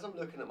 And as I'm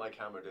looking at my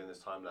camera doing this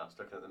time lapse,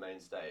 looking at the main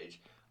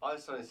stage, I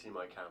suddenly see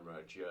my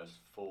camera just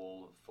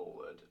fall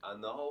forward,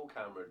 and the whole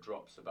camera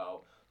drops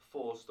about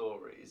 4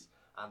 stories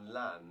and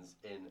lands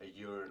in a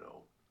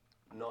urinal.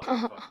 Not in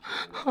a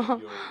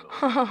fucking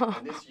urinal.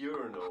 And this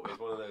urinal is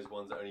one of those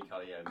ones that only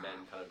kind of, you know,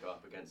 men kind of go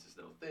up against this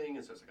little thing,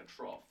 and so it's like a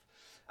trough.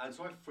 And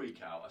so I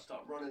freak out. I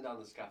start running down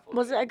the scaffold.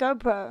 Was it a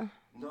GoPro?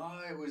 No,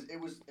 it was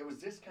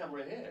this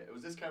camera here. It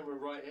was this camera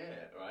right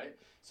here, right?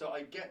 So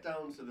I get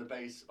down to the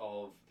base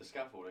of the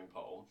scaffolding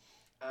pole,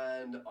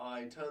 and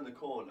I turn the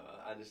corner,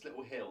 and this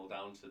little hill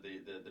down to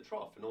the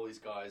trough, and all these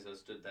guys are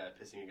stood there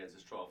pissing against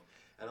this trough,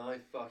 and I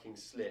fucking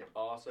slip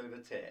arse over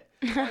tit.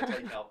 I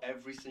take out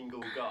every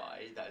single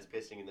guy that is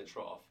pissing in the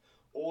trough.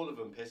 All of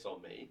them piss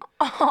on me.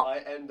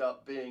 I end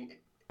up being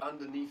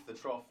underneath the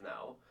trough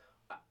now,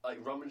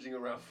 like rummaging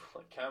around for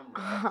my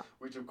camera,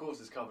 which of course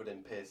is covered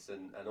in piss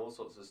and all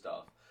sorts of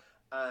stuff,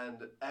 and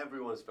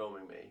everyone's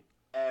filming me.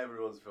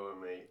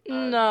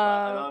 And, No.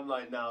 and I'm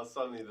like now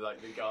suddenly like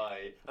the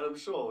guy, and I'm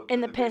sure In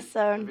the piss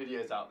zone. The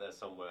video's out there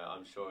somewhere,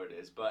 I'm sure it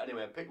is. But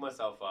anyway, I picked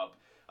myself up,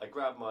 I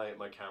grabbed my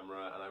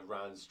camera, and I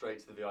ran straight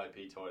to the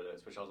VIP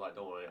toilets, which I was like,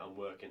 don't worry, I'm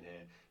working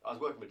here. I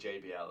was working with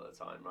JBL at the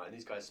time, right? And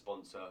these guys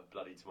sponsor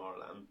bloody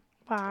Tomorrowland.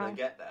 Wow. And I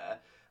get there,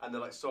 and they're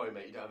like, sorry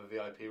mate, you don't have a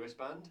VIP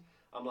wristband?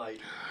 I'm like,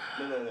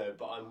 no,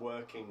 but I'm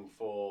working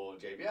for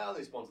JBL,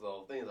 they sponsor the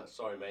whole thing. I was like,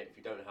 sorry mate, if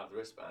you don't have the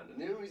wristband.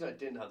 And the only reason I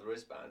didn't have the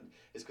wristband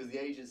is because the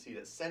agency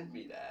that sent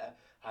me there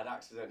had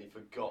accidentally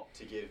forgot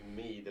to give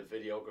me, the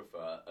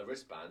videographer, a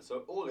wristband.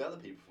 So all the other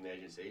people from the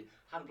agency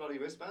had a bloody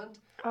wristband.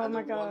 Oh and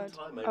my the God. one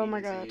time Oh I my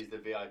needed God. to use the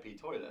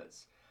VIP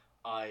toilets,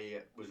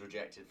 I was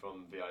rejected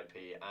from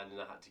VIP, and then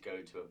I had to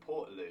go to a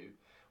Portaloo,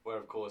 where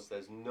of course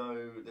there's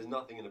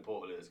nothing in the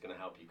Portaloo that's going to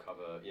help you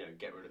cover, you know,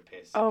 get rid of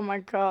piss Oh my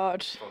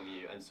God. from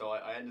you. And so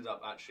I ended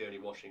up actually only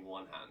washing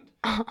one hand,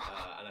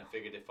 and I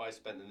figured if I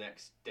spent the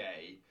next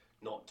day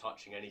not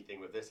touching anything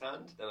with this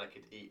hand, then I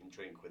could eat and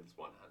drink with this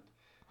one hand.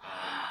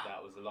 And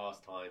that was the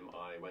last time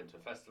I went to a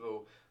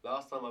festival.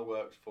 Last time I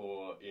worked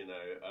for, you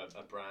know,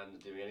 a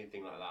brand doing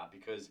anything like that,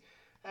 because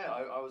hey,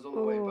 I was on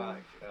the way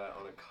back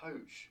on a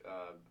coach,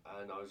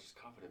 and I was just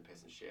covered in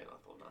piss and shit, and I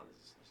thought, nah,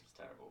 this is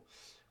terrible.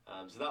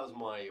 So that was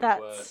my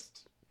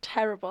worst.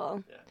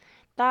 Terrible. Yeah.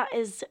 That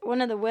is one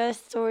of the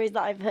worst stories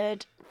that I've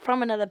heard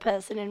from another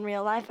person in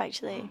real life,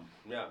 actually.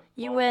 Yeah.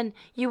 You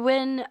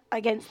win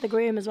against the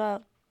groom as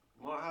well.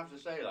 Well, I have to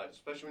say, like,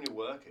 especially when you're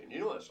working, you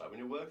know what it's like, when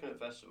you're working at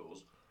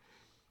festivals,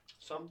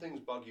 some things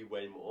bug you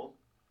way more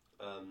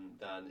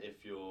than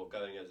if you're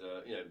going as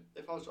a, you know,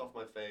 if I was off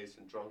my face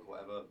and drunk or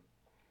whatever,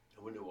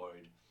 I wouldn't have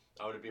worried.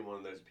 I would have been one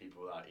of those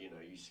people that, you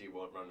know, you see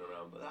one running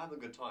around, but they're having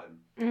a good time.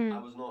 I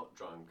was not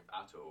drunk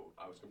at all.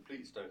 I was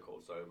completely stone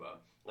cold sober,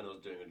 and I was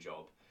doing a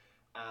job.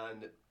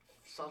 And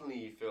suddenly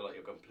you feel like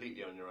you're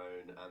completely on your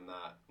own, and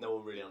that no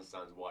one really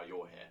understands why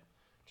you're here.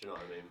 Do you know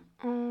what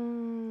I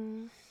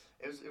mean?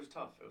 It was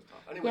tough. It was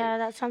tough. Anyway. Yeah,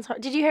 that sounds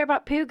hard. Did you hear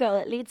about Pooh Girl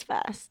at Leeds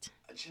Fest?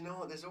 Do you know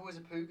what? There's always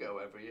a poo girl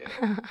every year.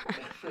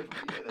 Every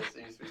year there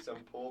seems to be some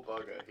poor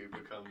bugger who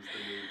becomes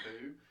the new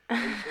poo.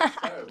 It's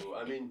terrible.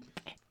 I mean,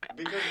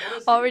 because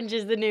honestly, Orange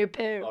is the new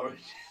Pooh. Orange.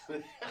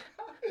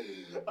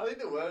 I think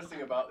the worst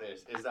thing about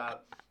this is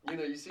that, you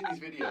know, you see these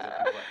videos of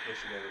people like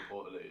pushing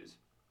over Portaloos,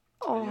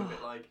 and you're a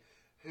bit like,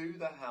 who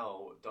the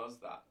hell does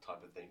that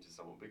type of thing to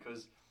someone?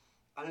 Because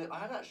I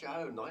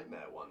had a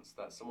nightmare once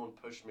that someone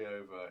pushed me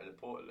over in a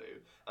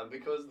Portaloo, and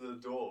because the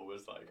door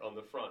was like on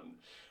the front,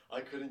 I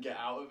couldn't get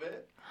out of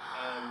it.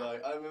 And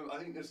like I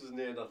think this was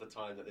near enough the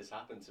time that this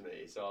happened to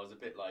me, so I was a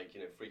bit like, you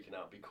know, freaking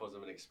out because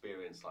of an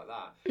experience like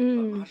that. But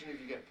imagine if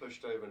you get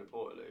pushed over in a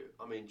Portaloo.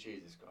 I mean,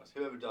 Jesus Christ,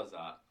 whoever does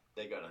that,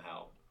 they're going to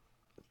hell.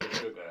 They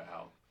should go to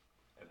hell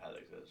if hell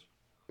exists.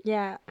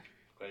 Yeah.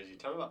 Crazy.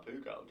 Tell me about Pooh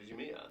Girl. Did you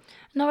meet her?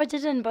 No, I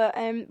didn't, but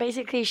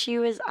basically she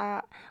was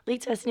at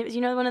Leeds Fest, and it was, you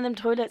know, one of them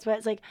toilets where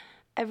it's like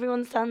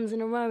everyone stands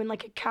in a row in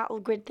like a cattle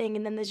grid thing,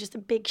 and then there's just a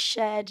big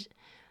shed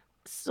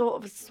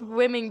sort of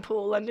swimming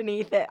pool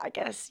underneath it, I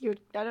guess.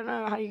 I don't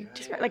know how you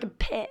describe it, like a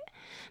pit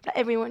that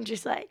everyone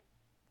just like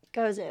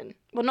goes in.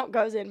 Well, not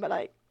goes in, but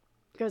like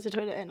goes to the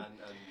toilet in. And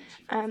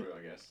she fell through,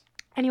 I guess.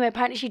 Anyway,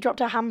 apparently she dropped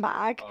her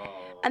handbag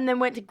and then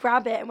went to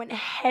grab it and went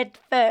head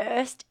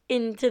first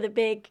into the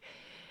big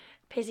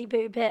pissy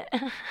poo pit.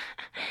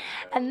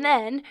 And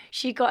then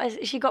she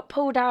got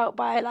pulled out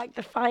by like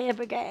the fire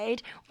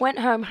brigade, went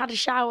home, had a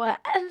shower,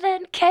 and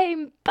then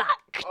came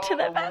back to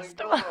the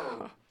festival.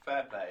 God.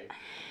 Fair play.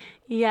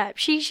 Yeah,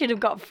 she should have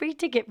got a free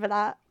ticket for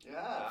that.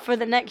 Yeah. For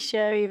the next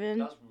show, even.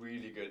 That's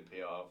really good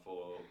PR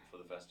for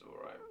the festival,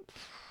 right?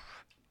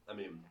 I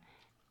mean,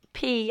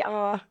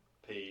 PR.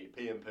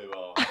 P and poo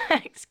are.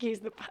 Excuse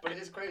the pun. But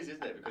it's crazy,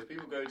 isn't it? Because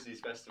people go to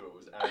these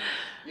festivals and,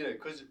 you know,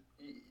 because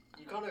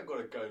you kind of got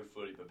to go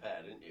fully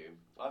prepared, didn't you?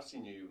 I've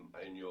seen you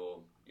in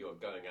your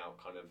going out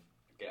kind of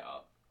get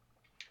up.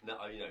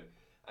 Now, you know,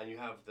 and you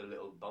have the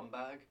little bum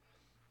bag,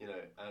 you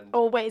know, and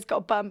Always got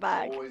a bum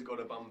bag. always got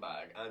a bum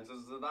bag, and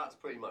so that's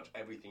pretty much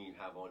everything you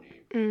have on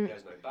you.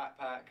 There's no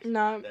backpack.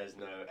 No. There's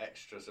no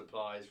extra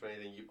supplies for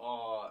anything. You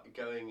are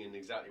going in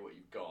exactly what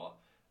you've got,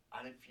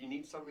 and if you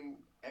need something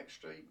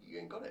extra, you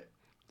ain't got it.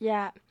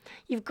 Yeah,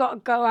 you've got to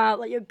go out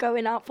like you're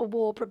going out for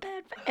war,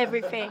 prepared for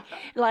everything.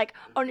 Like,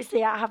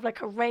 honestly, I have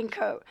like a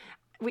raincoat,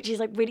 which is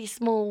like really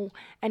small,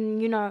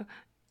 and you know,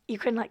 you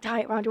can like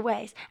tie it around your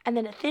waist, and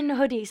then a thin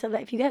hoodie so that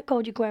if you get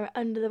cold, you can wear it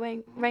under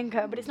the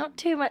raincoat, but it's not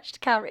too much to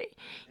carry.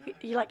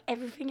 You like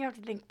everything you have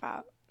to think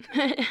about.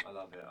 I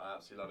love it. I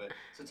absolutely love it.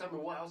 So tell me,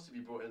 what else have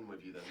you brought in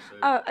with you then? So,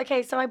 Oh,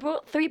 okay, so I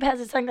brought 3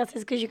 pairs of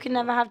sunglasses because you can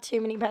never have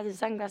too many pairs of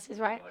sunglasses,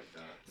 right? I like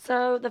that.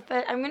 So the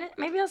first,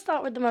 maybe I'll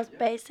start with the most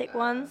basic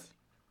ones.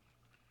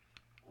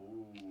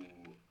 Ooh,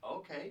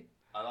 okay.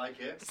 I like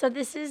it. So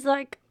this is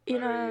like, you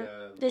know,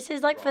 this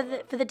is like for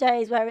the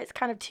days where it's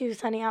kind of too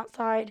sunny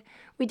outside.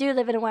 We do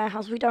live in a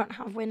warehouse. We don't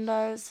have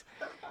windows.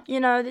 You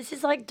know, this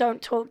is like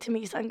don't talk to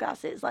me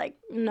sunglasses. Like,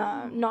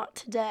 no, not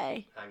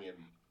today.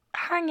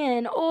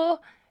 Hanging or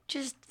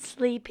just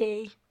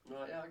sleepy.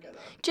 Right, yeah, I get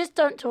that. Just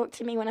don't talk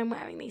to me when I'm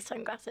wearing these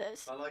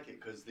sunglasses. I like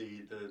it because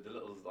the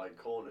little like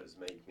corners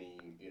make me,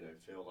 you know,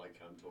 feel like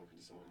I'm talking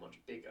to someone much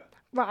bigger.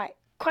 Right,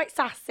 quite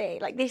sassy.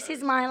 Like this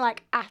is my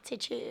like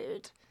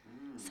attitude.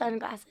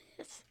 Sunglasses.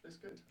 That's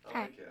good.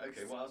 I like it.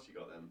 Okay, what else you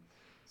got then?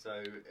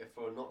 So if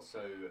for a not so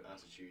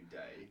attitude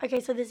day.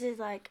 Okay, so this is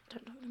like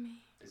don't talk to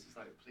me. This is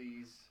like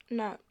please.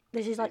 No,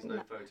 this is like no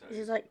no. photos. This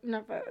is like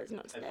no photos,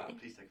 not today. In fact,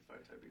 please take a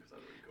photo because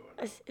that's really cool.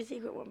 A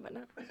secret one, but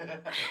no.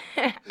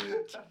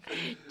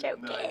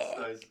 Joking.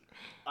 Nice.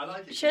 I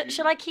like it.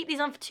 Should I keep these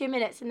on for 2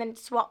 minutes and then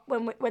swap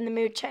when the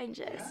mood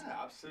changes?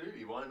 Yeah,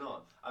 absolutely. Why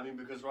not? I mean,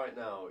 because right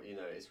now, you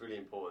know, it's really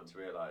important to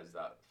realise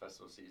that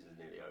festival season is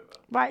nearly over.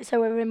 Right, so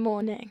we're in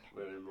mourning.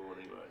 We're in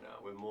mourning right now.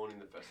 We're mourning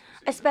the festival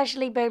season.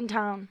 Especially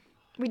Boomtown.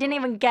 We didn't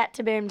even get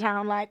to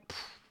Boomtown. Like,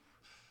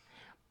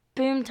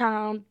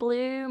 Boomtown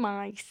blew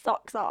my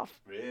socks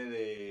off.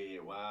 Really?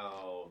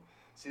 Wow.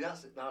 See,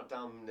 that's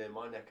down near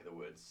my neck of the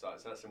woods. So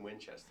that's in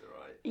Winchester,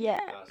 right? Yeah.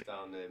 That's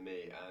down near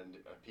me, and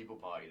people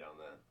party down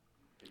there.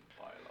 People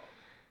party a lot.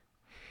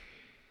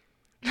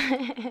 We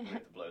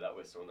have to blow that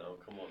whistle now.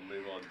 Come on,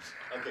 move on.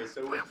 Okay,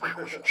 so is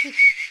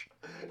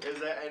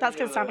there any That's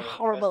gonna sound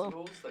horrible.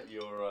 festivals that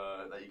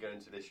you're going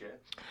to this year?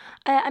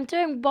 I'm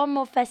doing one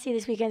more festy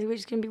this weekend, which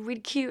is going to be really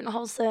cute and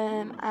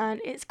wholesome,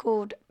 and it's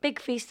called Big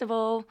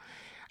Festival.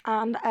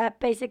 And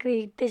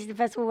basically, this is the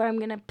festival where I'm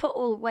going to put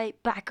all the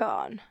weight back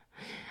on.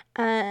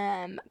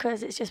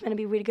 Because it's just going to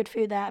be really good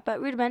food there. But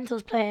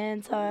Rudimental's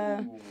playing, so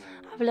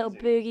I have a little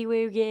boogie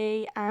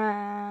woogie,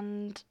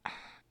 and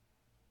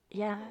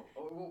yeah.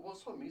 What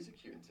sort of music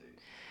are you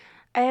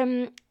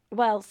into?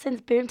 Well,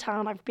 since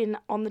Boomtown, I've been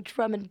on the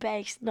drum and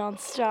bass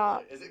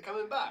non-stop. Is it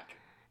coming back?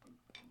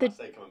 The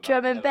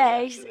drum and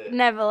bass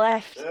never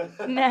left.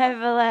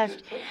 Never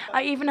left.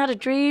 I even had a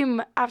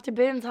dream after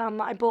Boomtown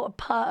that I bought a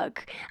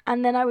pug,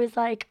 and then I was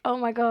like, oh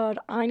my god,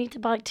 I need to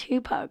buy 2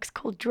 pugs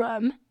called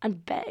Drum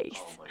and Bass.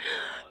 Oh my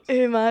god.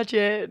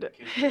 Imagine.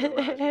 Can you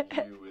imagine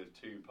you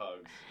with 2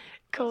 pugs?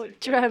 Called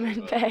Drum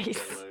and Bass.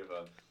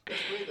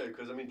 It's weird though,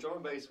 because I mean, drum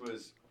and bass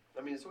was,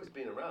 I mean, it's always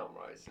been around,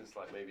 right? Since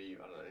like maybe,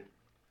 I don't know.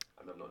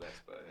 I'm not an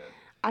expert here.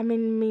 I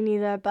mean, me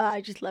neither, but I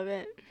just love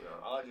it. Yeah,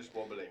 I like just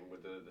wobbling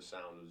with the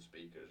sound of the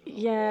speakers.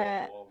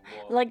 Yeah.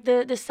 What. Like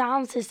the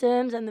sound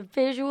systems and the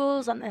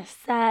visuals and the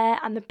set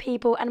and the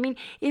people. And I mean,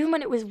 even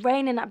when it was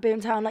raining at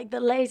Boomtown, like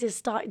the lasers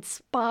started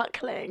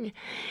sparkling.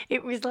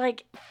 It was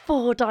like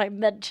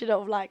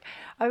 4-dimensional. Like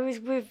I was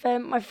with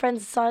my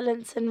friends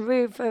Silence and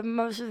Rue for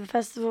most of the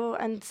festival,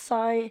 and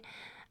Sai.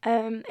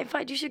 In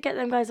fact, you should get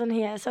them guys on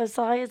here. So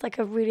Sai is like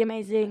a really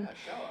amazing.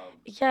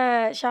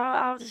 Yeah, shout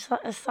out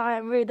to Sai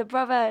and Rue, the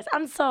brothers,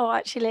 and Sol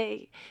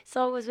actually.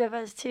 Sol was with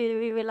us too.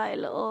 We were like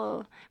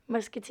little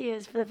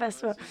musketeers for the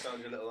festival. You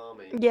sound your little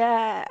army.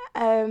 Yeah.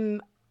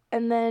 And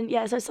then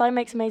so Sai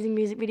makes amazing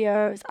music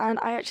videos, and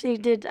I actually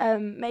did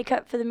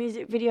makeup for the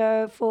music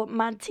video for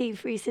Mad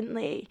Teeth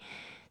recently.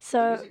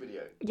 So music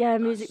video. Yeah,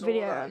 music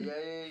video. That.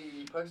 Yeah,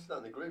 you posted that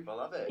in the group. I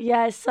love it.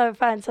 Yeah, it's so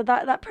fun. So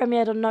that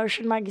premiered on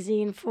Notion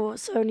magazine for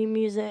Sony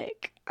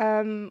Music,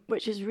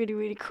 which is really,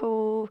 really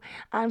cool.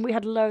 And we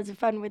had loads of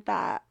fun with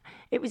that.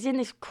 It was in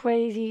this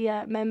crazy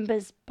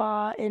members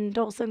bar in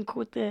Dalston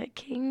called the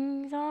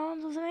King's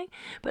Arms or something.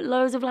 But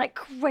loads of like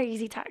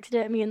crazy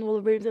taxidermy in all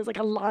the rooms. There was like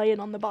a lion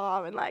on the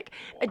bar and like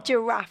a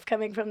giraffe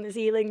coming from the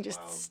ceiling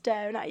just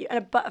staring at you. And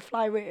a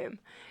butterfly room.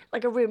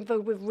 like a room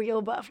filled with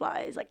real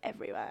butterflies, like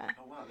everywhere.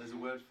 Oh wow, there's a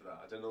word for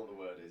that. I don't know what the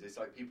word is. It's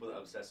like people that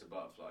are obsessed with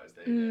butterflies.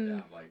 They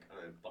have like I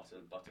don't know butterfly.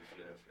 I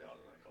don't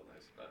know, I call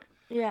those. But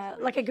Yeah,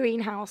 like a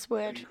greenhouse like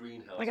word, a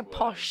greenhouse like a word.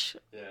 posh.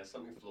 Yeah,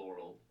 something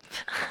floral.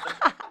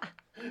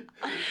 Something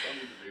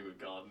to do with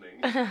gardening.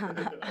 I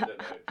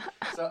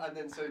don't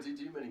know. So do you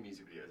do many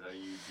music videos? Do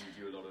you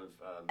do a lot of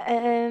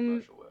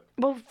commercial work?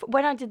 Well,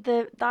 when I did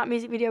that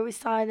music video with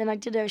Sai, then I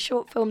did a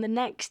short film the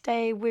next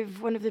day with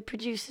one of the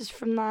producers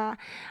from that,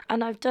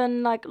 and I've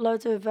done like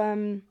loads of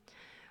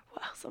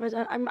what else have I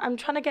done? I'm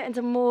trying to get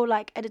into more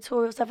like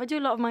editorial stuff. I do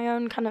a lot of my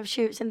own kind of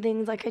shoots and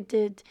things. Like I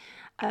did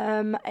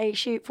a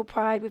shoot for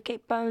Pride with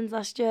Kate Bones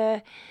last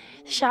year.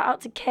 Shout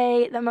out to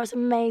Kate, the most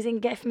amazing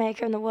gift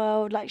maker in the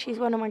world. Like she's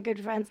one of my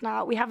good friends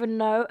now. We have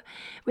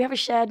a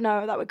shared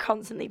note that we're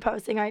constantly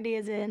posting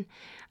ideas in.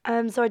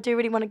 So I do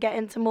really want to get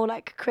into more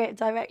like creative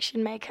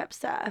direction, makeup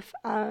stuff.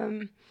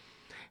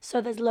 So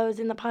there's loads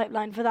in the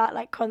pipeline for that.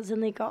 Like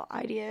constantly got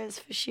ideas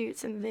for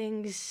shoots and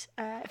things.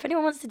 If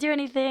anyone wants to do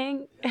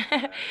anything,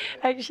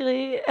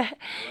 actually, I love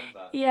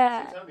that.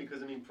 yeah. So tell me,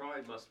 because I mean,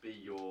 Pride must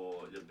be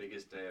the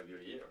biggest day of your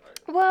year,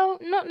 right? Well,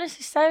 not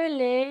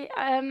necessarily.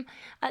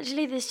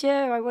 Actually, this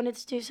year I wanted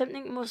to do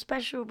something more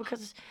special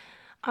because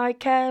I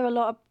care a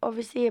lot,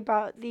 obviously,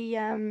 about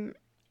the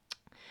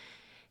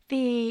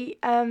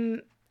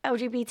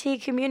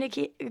LGBT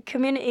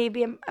community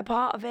being a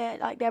part of it.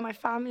 Like they're my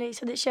family.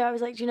 So this year I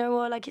was like, do you know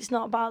what? Like it's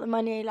not about the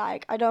money.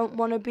 Like I don't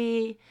want to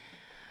be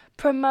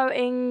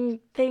promoting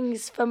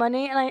things for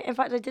money. And in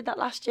fact, I did that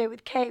last year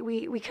with Kate.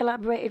 We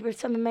collaborated with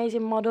some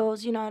amazing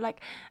models. You know,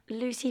 like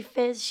Lucy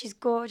Fizz, she's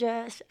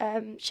gorgeous.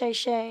 Shay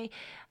Shay,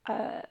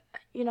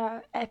 you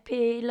know,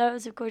 Epi,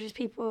 loads of gorgeous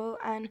people,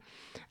 and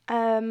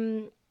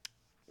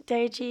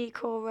Deji,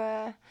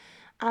 Cora.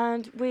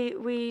 And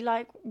we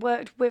like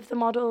worked with the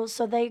models,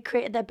 so they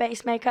created their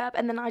base makeup,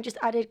 and then I just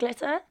added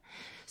glitter.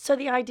 So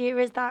the idea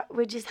is that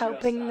we're just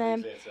helping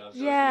them. Glitter. I'm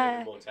sure Yeah.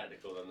 it's more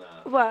technical than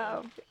that.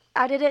 Well,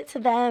 added it to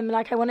them.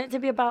 Like I want it to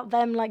be about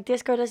them. Like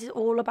Disco Dust is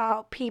all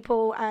about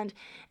people and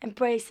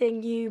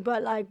embracing you,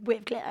 but like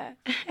with glitter.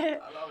 I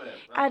love it.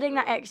 Adding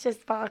that extra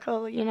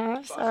sparkle, you know.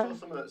 But So I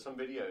saw some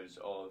videos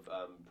of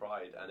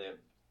Pride, and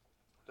it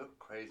looked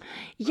crazy.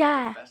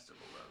 yeah. Like a festival,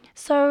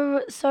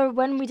 man. So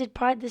when we did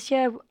Pride this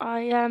year,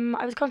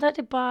 I was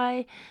contacted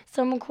by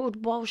someone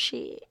called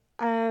Walshy.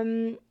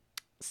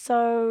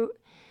 So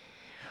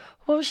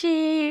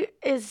Walshy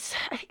is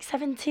I think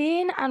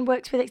 17 and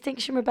works with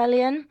Extinction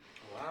Rebellion.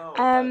 Wow, the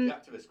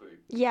activist group.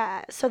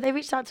 Yeah, so they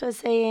reached out to us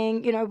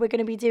saying, you know, we're going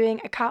to be doing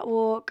a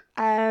catwalk.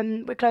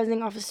 We're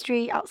closing off a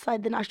street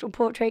outside the National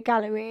Portrait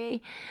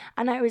Gallery.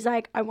 And I was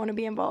like, I want to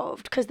be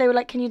involved. Because they were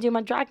like, can you do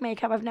my drag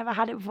makeup? I've never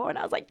had it before. And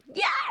I was like,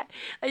 yeah.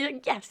 I was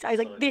like, yes. I was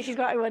like, this is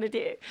what I want to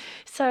do.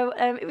 So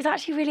it was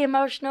actually really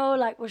emotional.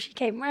 Like, well, she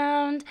came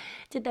round,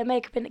 did their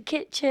makeup in the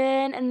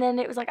kitchen. And then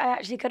it was like, I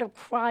actually could have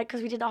cried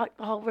because we did the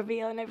whole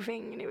reveal and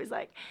everything. And it was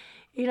like,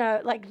 you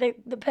know, like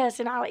the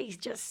personalities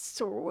just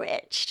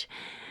switched.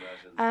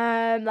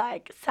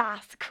 Like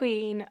sass,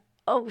 queen,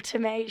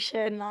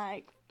 ultimation,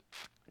 like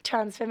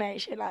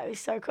transformation. Like it was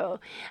so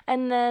cool.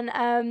 And then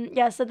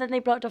so then they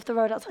blocked off the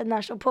road outside the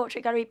National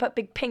Portrait Gallery, put a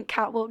big pink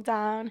catwalk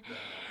down,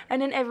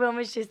 and then everyone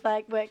was just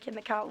like working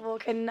the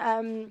catwalk.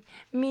 And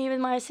me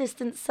and my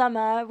assistant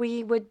Summer,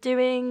 we were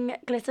doing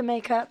glitter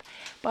makeup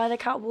by the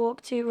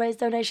catwalk to raise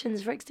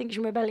donations for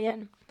Extinction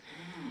Rebellion.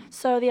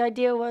 So the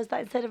idea was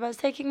that instead of us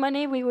taking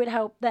money, we would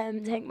help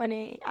them take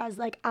money as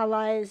like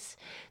allies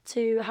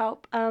to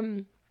help,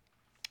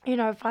 you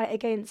know, fight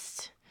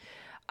against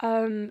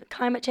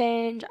climate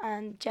change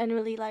and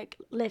generally like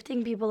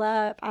lifting people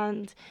up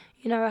and,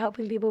 you know,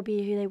 helping people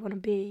be who they want to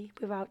be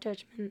without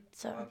judgment.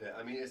 So I love it.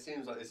 I mean, it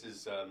seems like this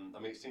is,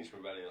 Extinction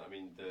Rebellion, I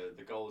mean,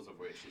 the goals of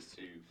which is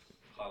to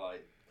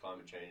highlight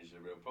climate change is a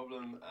real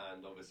problem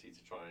and obviously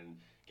to try and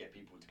get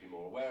people to be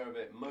more aware of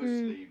it,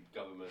 mostly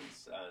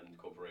governments and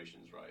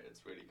corporations, right?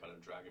 It's really kind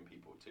of dragging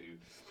people to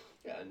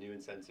a new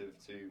incentive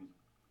to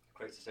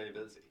create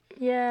sustainability.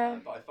 Yeah.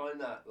 But I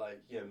find that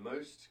like, you know,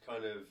 most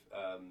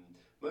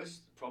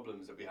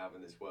problems that we have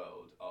in this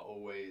world are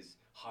always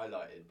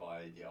highlighted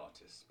by the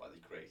artists, by the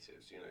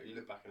creatives. You know, you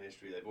look back in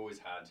history, they've always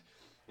had,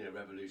 you know,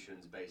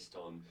 revolutions based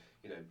on,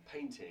 you know,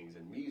 paintings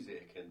and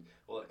music and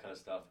all that kind of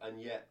stuff.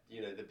 And yet,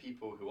 you know, the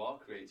people who are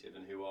creative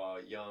and who are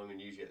young and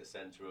usually at the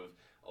centre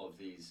of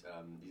these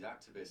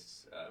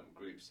activists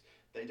groups,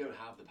 they don't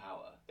have the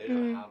power. They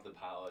don't have the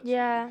power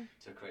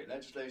to create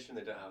legislation.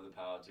 They don't have the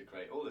power to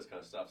create all this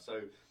kind of stuff.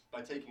 So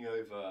by taking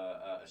over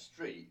a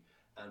street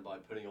and by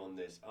putting on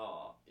this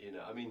art, you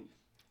know, I mean,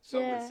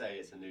 some would say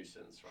it's a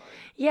nuisance, right?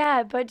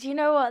 Yeah, but do you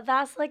know what?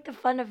 That's like the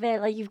fun of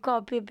it. Like you've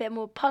got to be a bit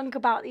more punk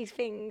about these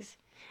things.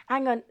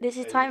 Hang on, this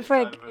is time for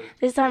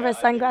a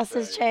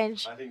sunglasses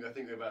change. I think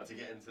we're about to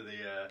get into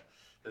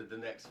the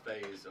next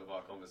phase of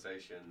our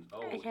conversation.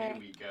 Oh, okay. Here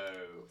we go.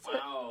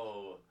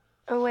 Wow.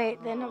 Oh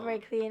wait, they're not very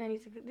clean. I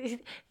need to.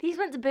 These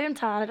went to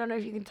Boomtown. I don't know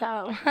if you can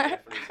tell. I can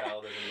definitely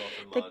tell there's a lot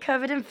of mud. They're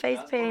covered in face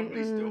paint.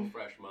 Probably still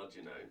fresh mud,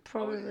 you know.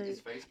 Probably.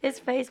 It's face paint. It's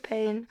face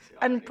paint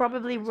and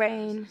probably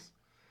rain.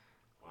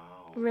 Wow.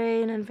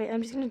 rain and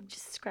I'm just gonna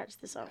scratch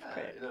this off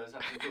quick. No, it's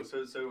actually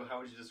cool. So how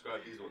would you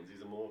describe these ones?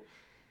 These are more.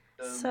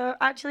 So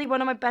actually, one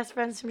of my best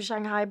friends from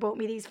Shanghai bought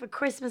me these for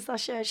Christmas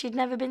last year. She'd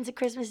never been to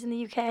Christmas in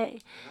the UK. Oh, yeah.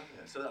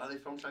 So are they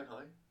from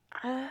Shanghai?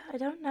 I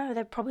don't know.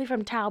 They're probably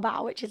from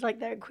Taobao, which is like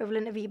their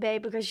equivalent of eBay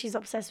because she's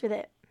obsessed with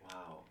it.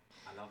 Wow,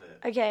 I love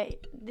it. Okay,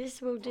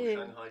 this will do.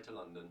 From Shanghai to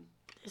London.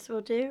 This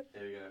will do.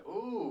 There we go.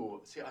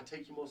 Ooh, see, I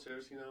take you more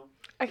seriously now.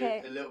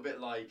 Okay. A little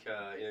bit like,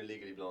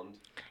 Legally Blonde.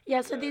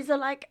 Yeah, so these are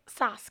like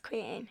Sass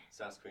Queen.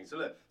 Sass Queen. So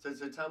look, so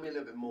tell me a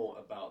little bit more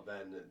about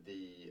then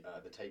the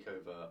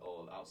takeover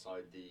of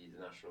outside the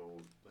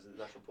National, was it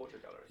the National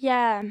Portrait Gallery?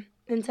 Yeah,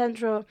 in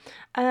Central.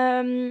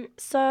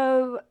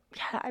 So,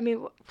 yeah, I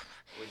mean...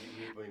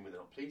 Were you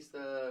not pleased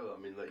there? I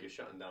mean, like, you're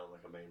shutting down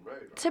like a main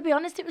road, right? To be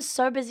honest, it was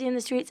so busy in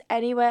the streets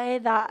anyway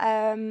that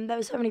there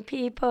were so many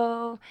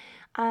people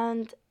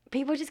and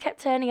people just kept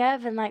turning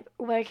up and like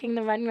working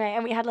the runway,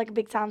 and we had like a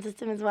big sound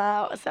system as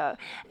well, so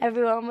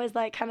everyone was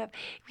like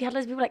we had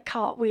loads of people like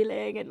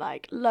cartwheeling and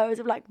like loads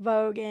of like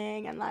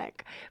voguing and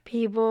like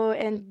people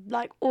in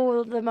like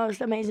all the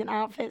most amazing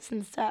outfits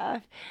and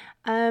stuff.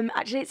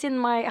 Actually, it's in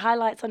my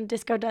highlights on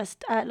Disco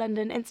Dust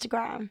London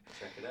Instagram.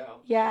 Check it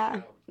out.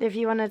 Yeah, if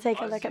you want to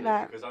take a look at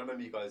that. Because I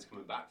remember you guys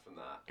coming back from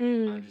that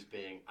and just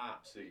being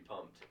absolutely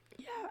pumped.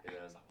 Yeah. You know,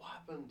 I was like, what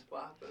happened?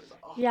 It's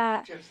like, oh,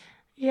 yeah.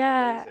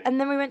 Yeah, amazing. And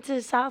then we went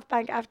to South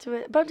Bank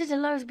afterwards. Bumped into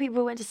loads of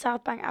people. Went to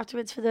South Bank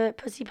afterwards for the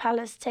Pussy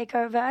Palace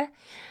takeover,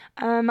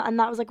 and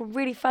that was like a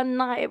really fun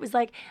night. It was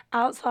like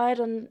outside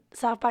on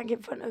South Bank in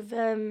front of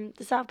the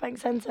South Bank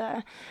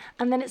Centre,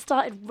 and then it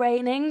started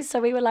raining, so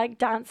we were like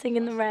dancing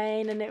in the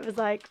rain, and it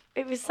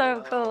was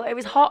so cool. It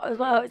was hot as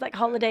well. It was like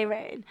holiday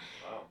rain.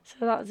 Wow.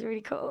 So that was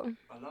really cool.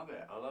 I love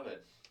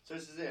it. So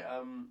this is it.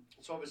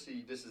 So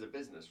obviously this is a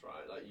business,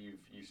 right? Like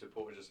you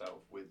supported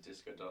yourself with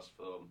Disco Dust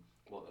for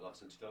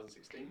since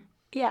 2016?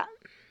 Yeah.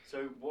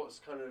 So what's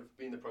kind of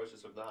been the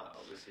process of that?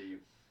 Obviously,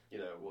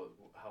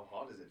 how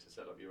hard is it to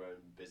set up your own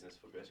business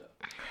for glitter?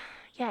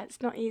 Yeah,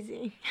 it's not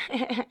easy.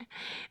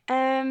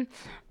 I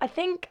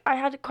think I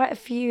had quite a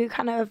few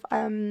kind of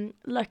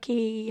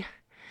lucky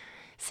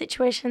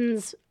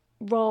situations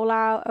roll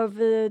out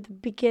over the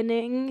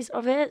beginnings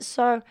of it.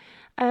 So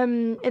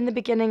in the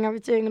beginning, I was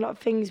doing a lot of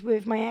things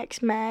with my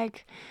ex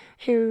Meg,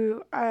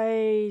 who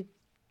I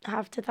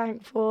have to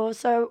thank for.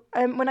 So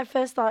when I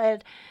first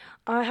started,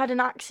 I had an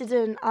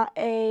accident at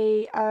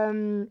a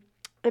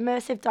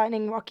immersive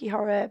dining Rocky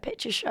Horror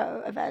picture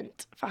show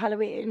event for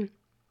Halloween.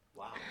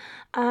 Wow.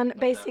 And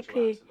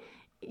basically,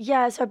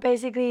 yeah, so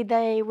basically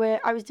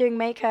I was doing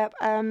makeup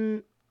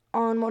on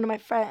one of my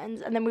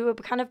friends, and then we were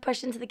kind of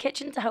pushed into the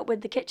kitchen to help with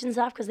the kitchen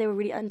staff because they were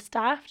really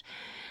understaffed.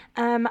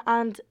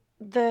 And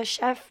the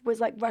chef was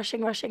like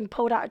rushing,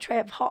 pulled out a tray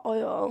of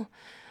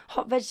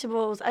hot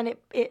vegetables, and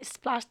it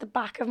splashed the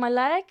back of my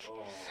leg.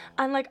 Oh.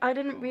 And like I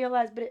didn't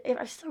realize, but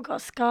I've still got a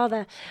scar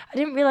there. I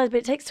didn't realize, but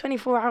it takes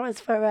 24 hours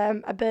for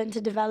a burn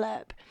to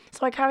develop.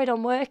 So I carried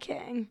on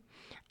working,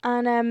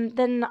 and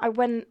then I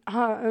went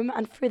home,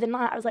 and through the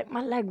night I was like,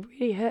 my leg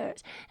really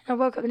hurts. And I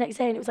woke up the next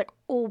day and it was like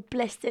all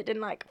blistered and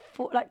like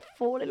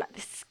falling, like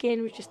the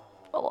skin was just.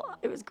 Oh,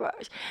 it was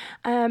gross.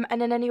 And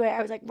then anyway,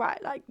 I was like,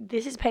 right, like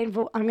this is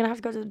painful. I'm gonna have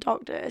to go to the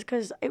doctors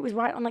because it was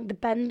right on like the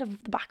bend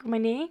of the back of my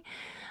knee.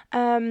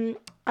 And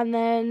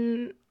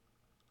then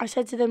I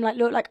said to them like,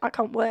 look, like I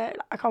can't work,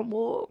 I can't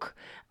walk.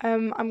 What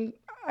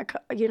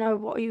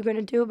are you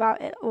gonna do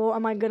about it? Or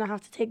am I gonna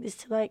have to take this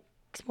to like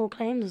small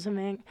claims or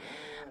something?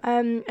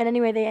 And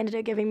anyway, they ended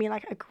up giving me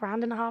like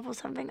 $1,500 or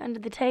something under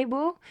the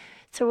table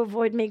to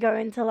avoid me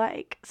going to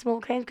like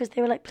small claims, because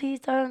they were like, please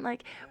don't,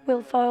 like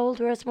we'll fold,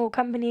 we're a small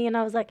company. And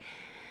I was like,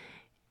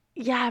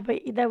 yeah,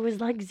 but there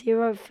was like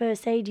zero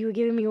first aid. You were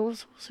giving me all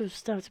sorts of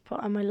stuff to put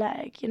on my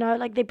leg,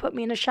 like they put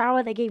me in a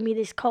shower, they gave me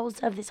this cold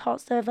stuff, this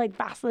hot stuff, like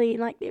Vaseline,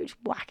 like they were just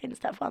whacking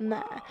stuff on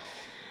there.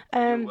 You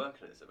were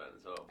working at this event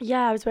as well?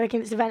 Yeah, I was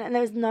working at this event, and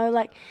there was no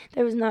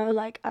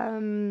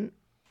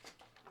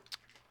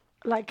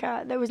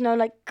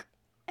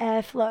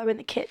airflow in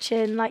the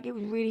kitchen. Like it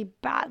was really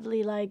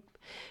badly, like,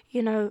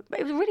 it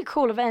was a really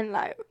cool event.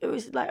 Like it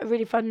was like a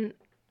really fun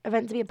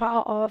event to be a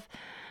part of.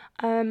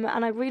 And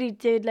I really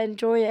did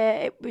enjoy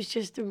it. It was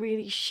just a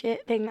really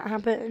shit thing that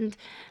happened.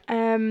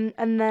 And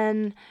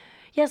then,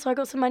 so I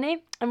got some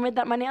money, and with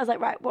that money I was like,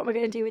 right, what am I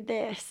going to do with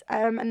this?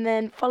 And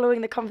then following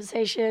the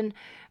conversation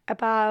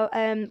about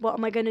what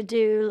am I going to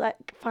do,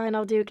 like, fine,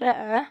 I'll do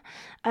glitter,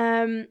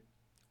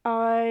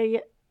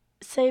 I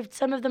saved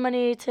some of the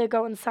money to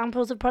go on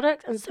samples of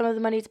product and some of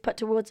the money to put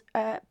towards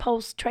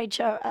Pulse trade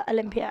show at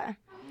Olympia.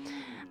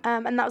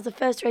 And that was the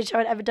first trade show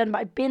I'd ever done, but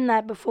I'd been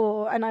there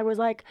before, and I was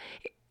like,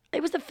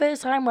 it was the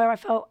first time where I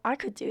felt I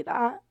could do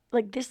that.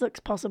 Like, this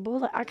looks possible.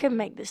 Like, I can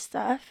make this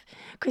stuff,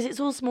 because it's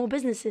all small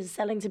businesses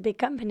selling to big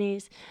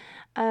companies.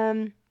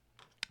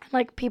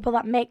 Like people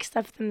that make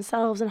stuff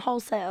themselves and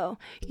wholesale.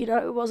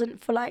 It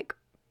wasn't for like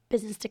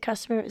business to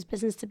customer, it was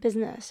business to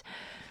business.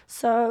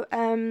 So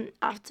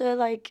after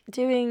like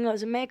doing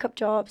loads of makeup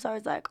jobs, I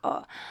was like,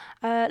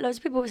 loads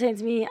of people were saying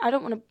to me, I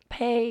don't want to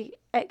pay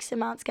X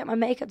amount to get my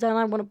makeup done.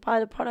 I want to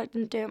buy the product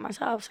and do it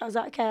myself. So I was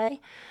like,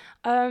 okay,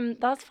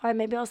 that's fine.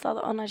 Maybe I'll start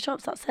the online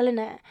shop, start selling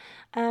it.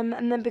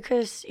 And then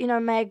because, you know,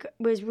 Meg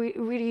was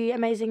really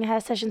amazing hair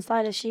session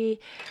stylist, she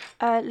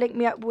linked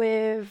me up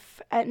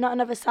with Not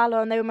Another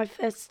Salon. They were my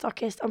first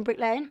stockist on Brick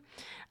Lane.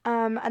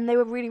 And they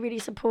were really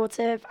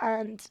supportive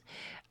and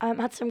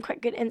had some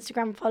quite good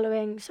Instagram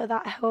following. So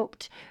that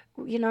helped,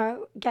 you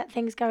know, get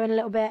things going a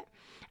little bit.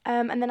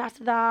 And then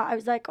after that, I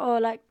was like, oh,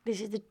 like,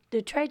 this is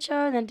the trade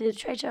show. And then did the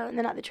trade show. And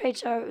then at the trade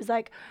show, it was,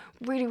 like,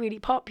 really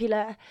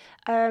popular.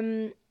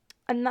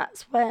 And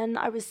that's when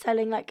I was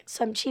selling, like,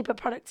 some cheaper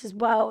products as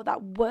well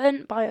that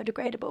weren't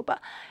biodegradable. But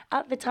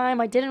at the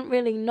time, I didn't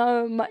really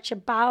know much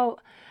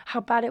about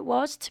how bad it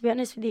was, to be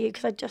honest with you,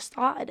 because I just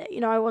started it. You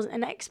know, I wasn't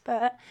an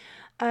expert.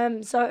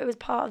 So it was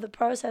part of the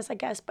process, I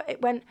guess. But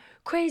it went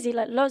crazy.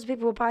 Like, loads of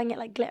people were buying it,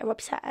 like, glitter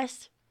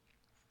obsessed.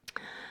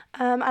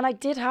 And I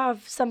did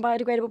have some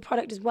biodegradable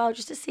product as well,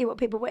 just to see what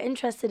people were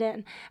interested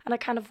in. And I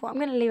kind of thought, I'm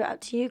going to leave it up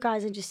to you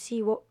guys and just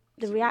see what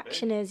the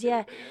reaction is.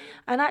 Yeah.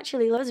 And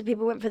actually, loads of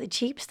people went for the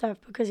cheap stuff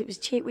because it was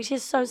cheap, which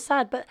is so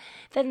sad. But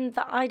then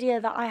the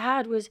idea that I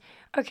had was,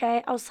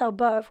 okay, I'll sell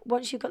both.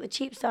 Once you've got the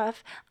cheap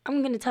stuff,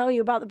 I'm going to tell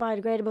you about the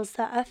biodegradable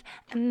stuff.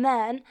 And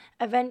then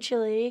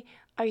eventually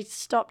I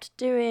stopped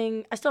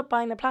buying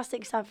the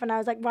plastic stuff, and I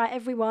was like, right,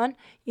 everyone,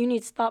 you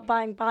need to start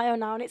buying bio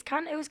now. And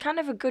it was kind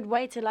of a good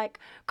way to like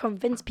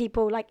convince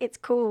people like it's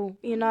cool,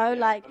 you know,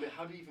 like. I mean,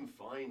 how do you even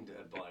find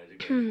a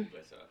biodegradable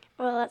glitter?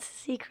 Well, that's a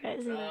secret,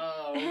 isn't it?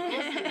 Oh, of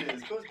course it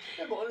is. Of course.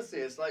 Yeah, but honestly,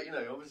 it's like, you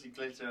know, obviously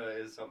glitter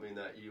is something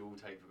that you all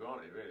take for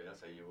granted, really. I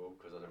say you all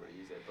because I don't really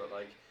use it. But,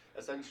 like,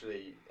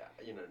 essentially,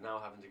 you know, now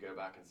having to go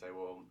back and say,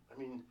 well, I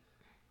mean,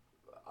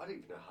 I don't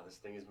even know how this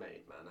thing is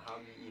made, man. How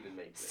do you even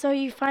make it? So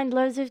you find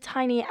loads of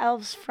tiny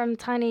elves from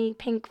tiny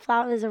pink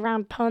flowers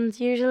around ponds,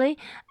 usually,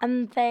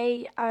 and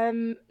they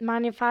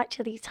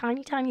manufacture these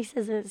tiny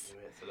scissors.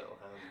 Yeah, it's a little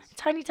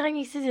hands.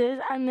 Tiny scissors,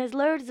 and there's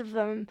loads of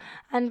them.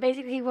 And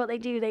basically what they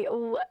do, they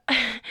all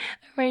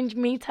arrange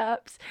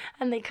meetups,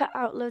 and they cut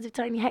out loads of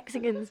tiny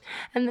hexagons,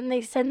 and then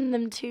they send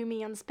them to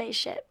me on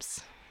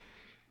spaceships.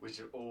 Which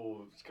are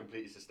all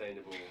completely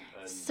sustainable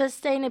and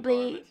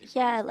sustainably,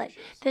 yeah, like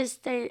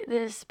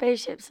the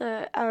spaceships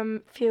are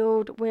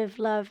fueled with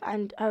love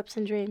and hopes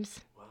and dreams.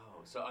 Wow.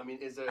 So I mean,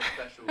 is there a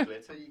special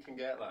glitter you can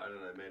get, like, I don't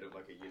know, made of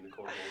like a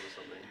unicorn horn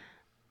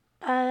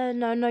or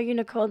something? No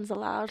unicorns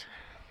allowed.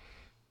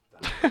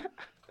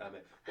 Damn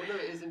it. Well, no,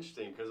 it is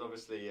interesting because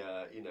obviously,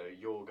 you know,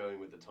 you're going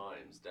with the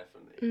times,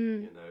 definitely.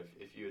 Mm. You know,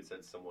 if you had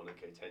said to someone,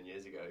 okay, 10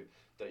 years ago,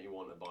 don't you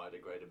want a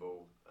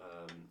biodegradable,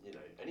 you know,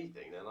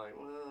 anything? They're like,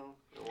 well,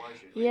 why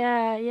should we?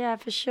 Yeah,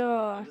 for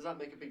sure. And does that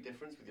make a big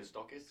difference with your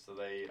stockists? Are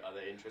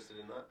they interested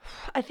in that?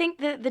 I think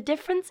the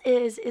difference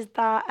is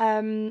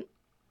that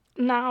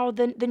now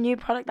the new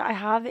product that I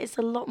have, it's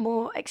a lot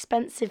more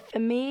expensive for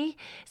me.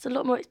 It's a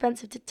lot more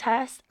expensive to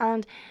test,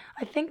 and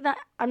I think that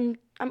I'm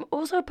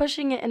also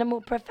pushing it in a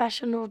more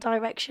professional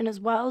direction as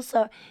well.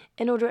 So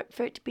in order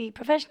for it to be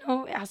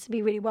professional, it has to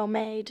be really well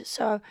made.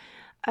 So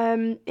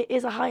it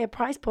is a higher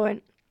price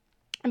point.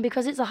 And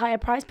because it's a higher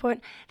price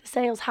point, the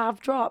sales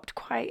have dropped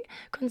quite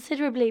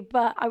considerably,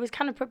 but I was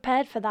kind of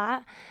prepared for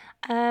that.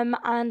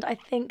 And I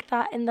think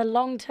that in the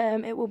long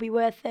term, it will be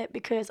worth it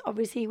because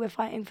obviously we're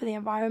fighting for the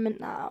environment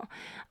now.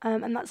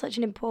 And that's such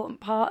an important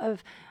part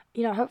of,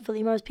 you know,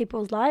 hopefully most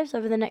people's lives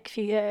over the next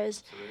few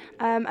years.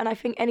 And I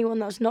think anyone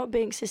that's not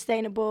being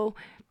sustainable,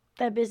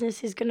 their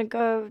business is going to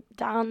go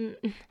down,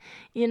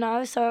 you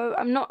know, so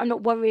I'm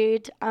not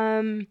worried.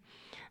 And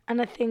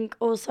I think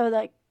also,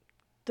 like,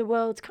 the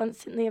world's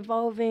constantly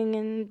evolving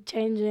and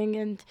changing,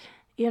 and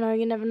you know,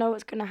 you never know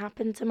what's going to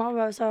happen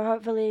tomorrow. So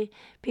hopefully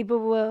people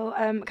will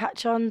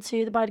catch on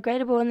to the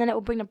biodegradable, and then it will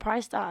bring the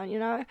price down, you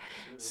know.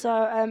 So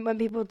when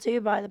people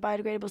do buy the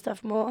biodegradable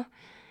stuff more,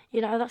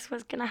 you know, that's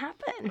what's going to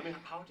happen. I mean,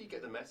 how do you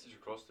get the message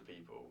across to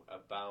people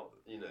about,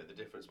 you know, the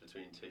difference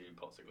between two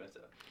pots of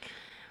glitter?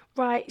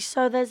 Right,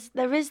 so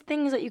there is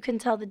things that you can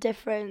tell the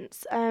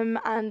difference, and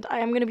I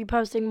am going to be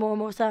posting more and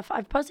more stuff.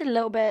 I've posted a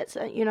little bit,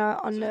 you know,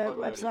 on the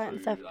website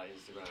and stuff. Like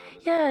Instagram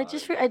and Yeah, stuff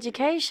just like for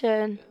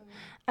education.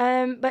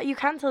 Yeah. But you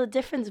can tell the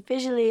difference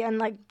visually and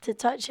like to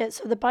touch it.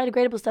 So the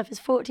biodegradable stuff is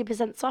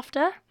 40%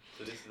 softer.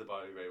 So this is the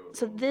biodegradable.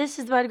 So this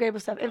is the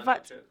biodegradable stuff. In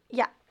fact,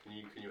 yeah. Can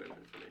you open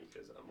it for me,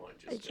 because I might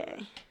just.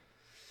 Okay.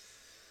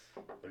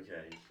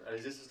 Okay. And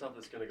is this the stuff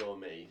that's going to go on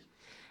me?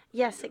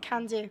 Yes, it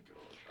can do.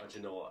 Do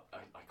you know what?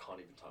 I can't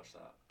even touch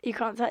that. You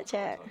can't touch I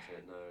it.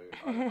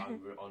 can't touch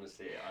it. No.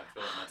 Honestly, I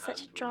feel like my Such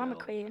hand a drama would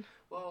melt. queen.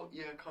 Well,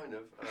 yeah, kind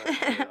of.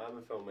 I'm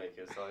a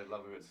filmmaker, so I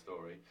love a good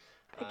story.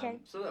 Okay.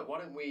 So look, why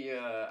don't we,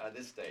 at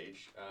this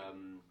stage,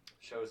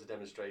 show us a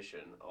demonstration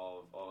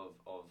of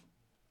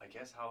I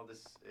guess, how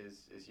this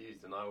is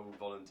used, and I will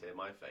volunteer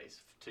my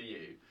face to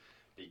you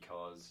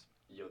because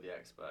you're the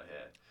expert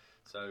here.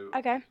 So,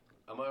 Okay.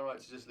 am I right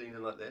to just lean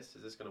in like this?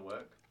 Is this going to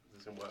work? Is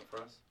this going to work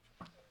for us?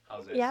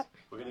 How's this? Yep.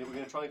 We're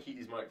gonna try and keep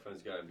these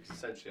microphones going because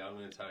essentially I'm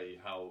gonna tell you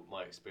how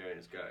my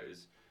experience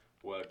goes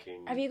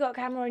working. Have you got a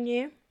camera on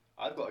you?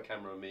 I've got a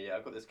camera on me. Yeah,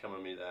 I've got this camera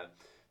on me there.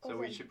 So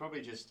we Awesome. should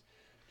probably just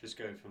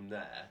go from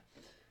there.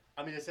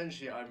 I mean,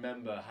 essentially, I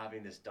remember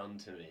having this done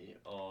to me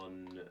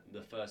on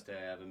the first day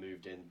I ever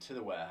moved into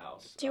the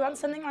warehouse. Do you want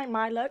something like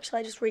my look? Shall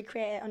I just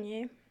recreate it on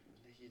you?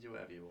 You do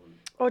whatever you want.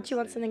 Or do you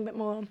want honestly. something a bit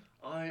more?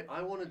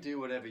 I want to do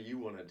whatever you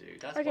want to do.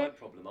 That's Okay. my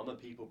problem. I'm a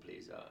people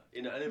pleaser.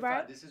 You know, and in Right.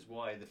 fact, this is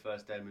why the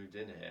first day I moved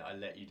in here, I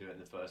let you do it in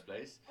the first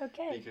place.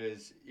 Okay.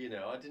 Because, you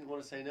know, I didn't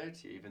want to say no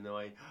to you, even though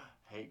I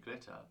hate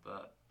glitter.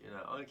 But, you know,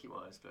 I'm going to keep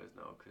my eyes closed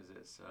now because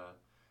it's,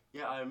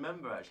 yeah, I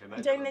remember actually.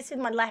 I'm doing this with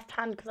my left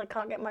hand because I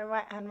can't get my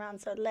right hand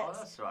round, so Oh, let's...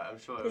 that's right. I'm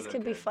sure it'll This look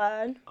could be good.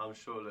 fun. I'm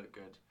sure it'll look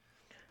good.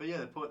 But yeah,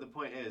 the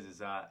point is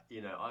that,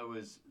 you know, I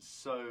was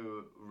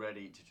so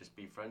ready to just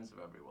be friends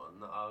with everyone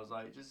that I was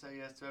like, just say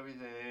yes to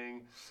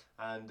everything.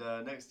 And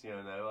next thing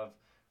I know, I've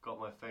got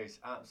my face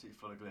absolutely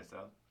full of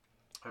glitter.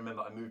 I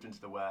remember I moved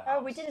into the warehouse.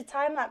 Oh, we did a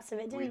time lapse of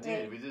it, didn't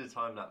we? We did a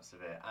time lapse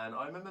of it. And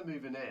I remember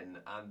moving in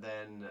and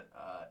then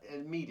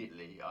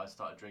immediately I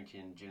started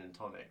drinking gin and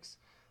tonics.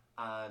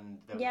 And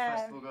there was Yeah. a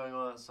festival going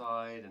on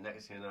outside, and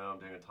next thing you know, I'm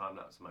doing a time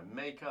lapse of my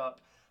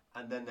makeup.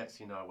 And then next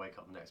thing you know, I wake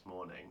up the next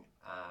morning,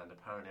 and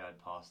apparently I'd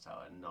passed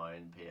out at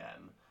 9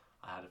 p.m.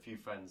 I had a few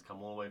friends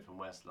come all the way from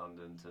West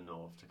London to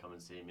North to come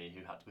and see me,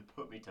 who had to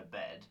put me to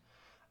bed,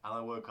 and I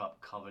woke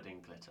up covered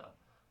in glitter.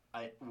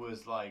 It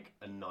was like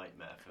a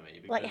nightmare for me.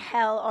 Like because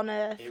hell on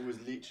earth. it was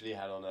literally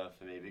hell on earth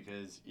for me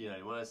because, you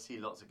know, when I see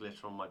lots of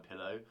glitter on my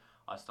pillow,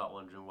 I start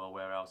wondering, well,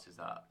 where else is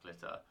that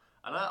glitter?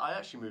 And I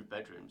actually moved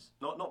bedrooms.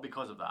 Not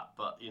because of that,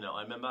 but, you know,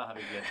 I remember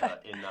having glitter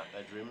in that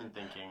bedroom and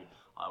thinking,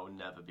 I will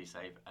never be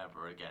safe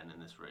ever again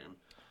in this room.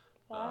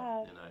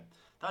 Wow. You know,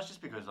 that's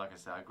just because, like I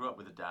said, I grew up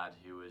with a dad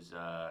who was,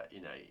 you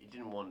know, he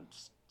didn't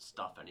want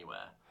stuff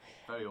anywhere.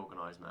 Very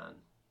organised man.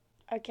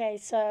 Okay,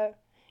 so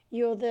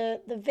you're the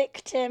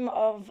victim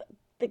of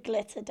the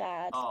glitter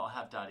dad. Oh, I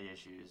have daddy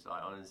issues.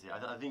 Like, honestly,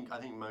 I think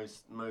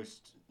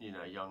most you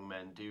know young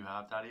men do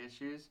have daddy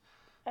issues.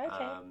 Okay, I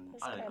that's don't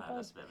quite know. bold.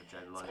 That's a bit of a It's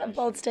generalisation. quite a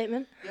bold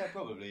statement. Yeah,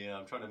 probably.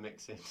 I'm trying to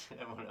mix in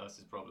everyone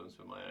else's problems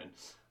with my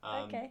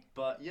own. Okay.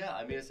 But yeah,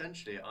 I mean,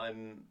 essentially,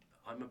 I'm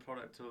a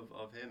product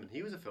of him, and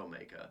he was a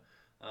filmmaker.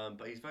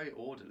 But he's very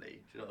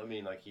orderly. Do you know what I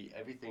mean? Like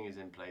everything is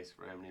in place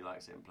for him, and he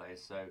likes it in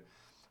place. So,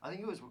 I think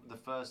it was the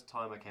first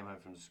time I came home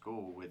from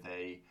school with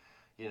a,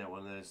 you know, one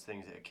of those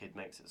things that a kid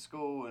makes at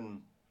school,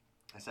 and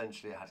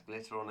essentially it had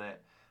glitter on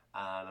it.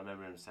 And I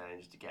remember him saying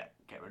just to get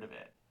rid of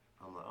it.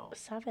 I'm like, oh.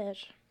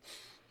 Savage.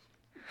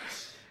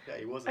 Yeah,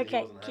 he wasn't. Okay,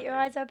 He wasn't keep your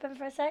happy. eyes open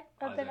for a sec.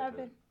 Eyes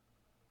Open.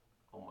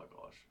 Oh my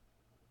gosh.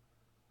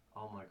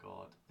 Oh my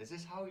god. Is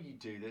this how you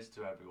do this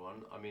to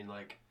everyone? I mean,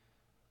 like,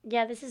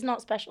 Yeah, this is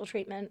not special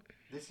treatment.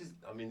 this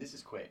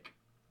is quick.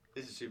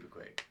 This is super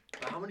quick.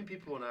 Now, how many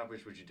people on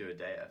average would you do a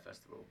day at a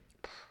festival?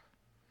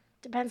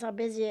 Depends how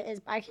busy it is,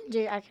 but I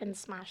can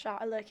smash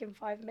out a look in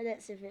 5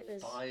 minutes if it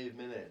was... 5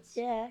 minutes.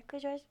 Yeah,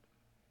 close your eyes.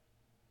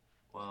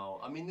 Wow.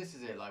 I mean, this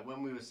is it. Like,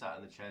 when we were sat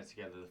in the chairs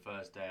together the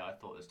first day, I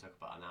thought this took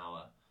about an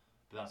hour.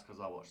 But that's because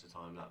I watched the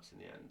time lapse in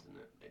the end, and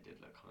it did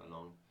look kind of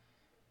long.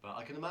 But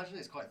I can imagine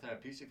it's quite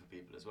therapeutic for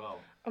people as well.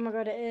 Oh my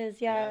god, it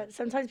is, yeah. Yeah.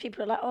 Sometimes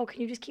people are like, oh,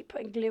 can you just keep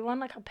putting glue on?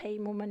 Like, I'll pay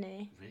you more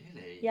money.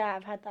 Really? Yeah,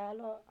 I've had that a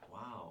lot.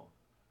 Wow.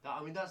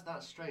 I mean, that's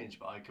strange,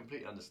 but I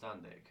completely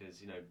understand it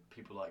because, you know,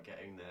 people like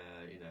getting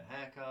their, you know,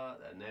 haircut,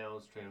 their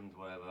nails trimmed,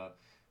 whatever.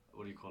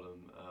 What do you call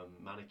them?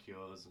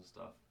 Manicures and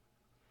stuff.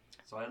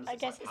 So I understand. I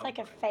guess it's like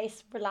a pampering.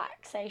 face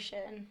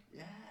relaxation.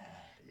 Yeah,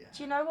 yeah.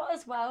 Do you know what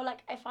as well?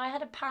 Like, if I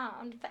had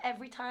 £1 for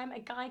every time a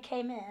guy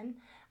came in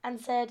and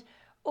said,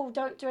 oh,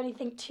 don't do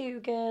anything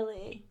too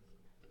girly,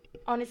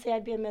 honestly,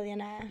 I'd be a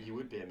millionaire. You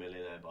would be a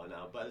millionaire by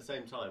now, but at the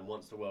same time,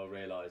 once the world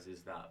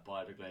realises that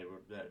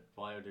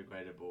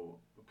biodegradable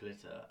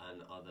glitter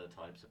and other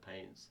types of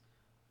paints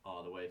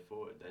are the way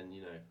forward, then,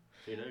 you know,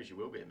 who knows, you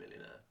will be a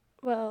millionaire.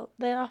 Well,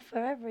 they are for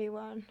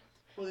everyone.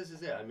 Well, this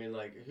is it. I mean,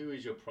 like, who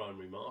is your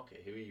primary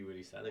market? Who are you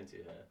really selling to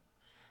here?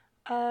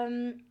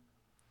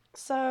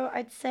 So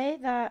I'd say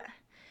that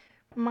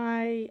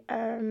my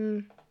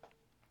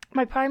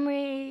my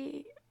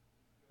primary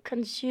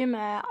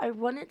consumer, I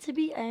want it to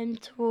be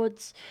aimed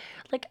towards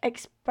like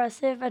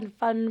expressive and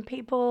fun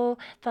people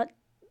that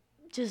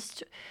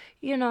just,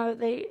 you know,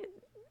 they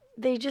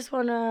just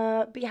want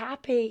to be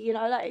happy, you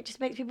know, like it just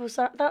makes people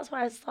so. That's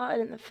why I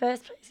started in the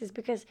first place, is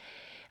because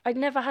I'd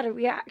never had a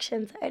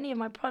reaction to any of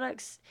my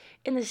products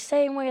in the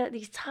same way that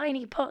these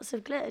tiny pots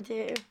of glitter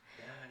do. Yeah.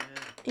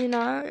 You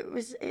know,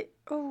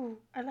 oh,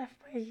 I left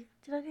my, did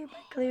I leave my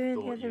glue in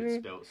the Thought other you'd room?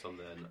 spilt some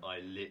then. I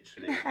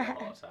literally had a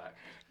heart attack.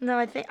 No,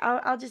 I think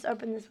I'll just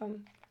open this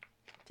one.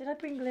 Did I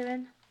bring glue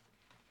in?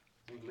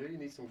 Some glue? You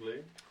need some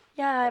glue?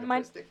 Yeah, Like a my,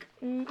 Pritt stick?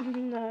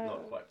 no.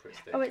 Not quite Pritt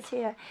stick. Oh, it's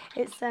here.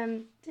 It's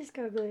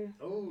disco glue.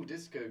 Oh,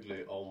 disco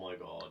glue. Oh my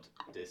god,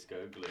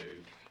 disco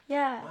glue.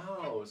 Yeah.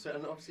 Wow. So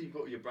and obviously you've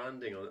got your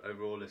branding on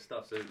over all this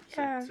stuff. So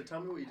Yeah. so tell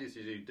me what you do. So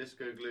you do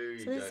disco glue.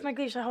 So this is my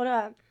glue. Should I hold it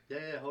up?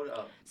 Yeah, hold it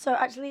up. So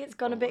actually, it's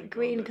gone Oh a my bit God,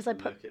 green look because I at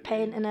put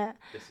paint me. in it.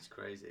 This is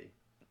crazy.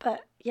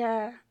 But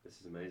yeah. This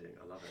is amazing.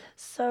 I love it.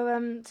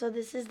 So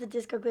this is the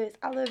disco glue. It's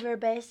aloe vera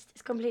based.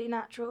 It's completely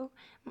natural.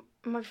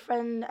 My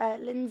friend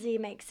Lindsay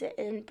makes it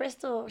in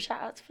Bristol.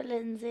 Shout out for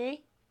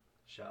Lindsay.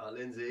 Shout out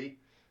Lindsay.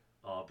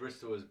 Oh,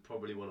 Bristol is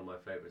probably one of my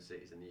favourite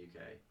cities in the UK.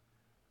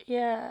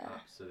 Yeah.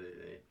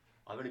 Absolutely.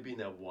 I've only been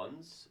there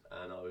once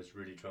and I was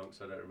really drunk,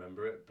 so I don't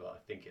remember it, but I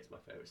think it's my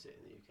favourite city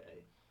in the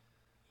UK.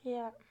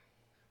 Yeah.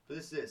 But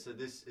this is it. So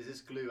is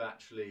this glue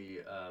actually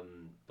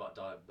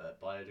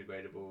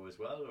biodegradable as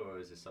well, or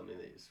is this something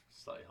that is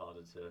slightly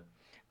harder to...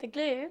 The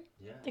glue?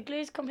 Yeah. The glue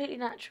is completely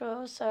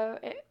natural, so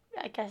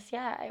I guess,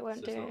 yeah, it won't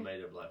So do. it's not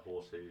made of like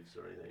horse hooves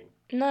or anything?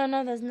 No,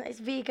 it's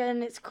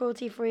vegan, it's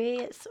cruelty free,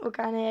 it's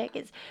organic,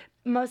 it's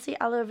mostly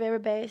aloe vera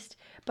based,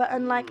 but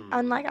unlike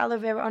aloe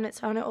vera on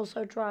its own, it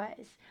also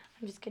dries.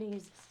 I'm just going to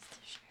use this as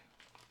tissue.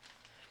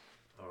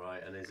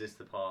 Alright, and is this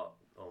the part...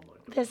 Oh my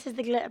God. This is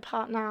the glitter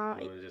part now.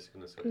 We're just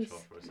going to switch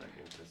off for a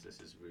second because this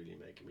is really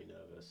making me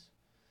nervous.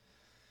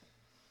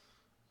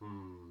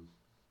 Am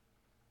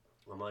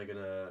I going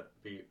to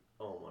be...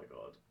 Oh my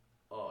God.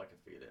 Oh, I can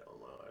feel it on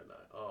my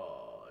eye.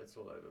 Oh, it's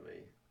all over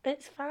me.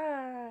 It's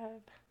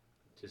fab.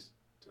 Just,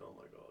 oh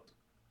my God.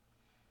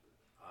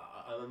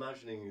 I'm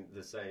imagining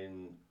the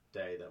same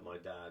day that my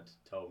dad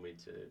told me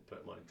to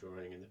put my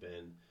drawing in the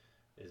bin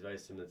is very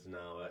similar to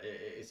now.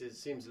 It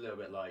seems a little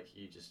bit like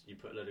you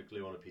put a load of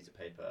glue on a piece of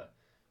paper,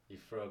 you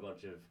throw a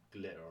bunch of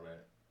glitter on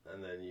it,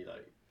 and then you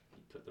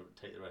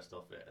take the rest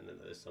off it, and then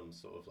there's some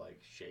sort of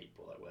like shape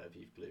or like whatever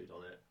you've glued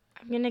on it.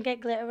 I'm going to get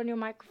glitter on your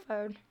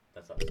microphone.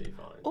 That's absolutely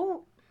fine.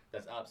 Oh!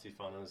 That's absolutely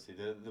fine, honestly.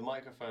 The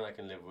microphone I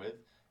can live with.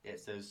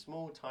 It's those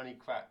small tiny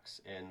cracks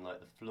in like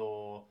the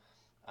floor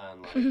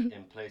and like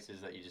in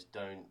places that you just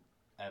don't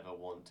ever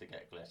want to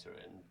get glitter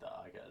in that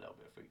I get a little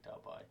bit freaked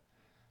out by.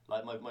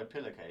 Like my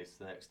pillowcase,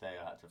 the next day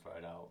I had to throw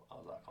it out. I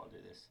was like, I can't do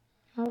this.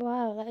 Oh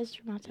wow, that is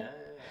dramatic.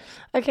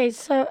 Yeah. Okay,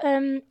 so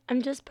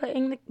I'm just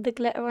putting the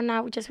glitter on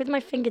now, just with my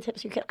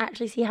fingertips. You can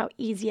actually see how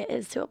easy it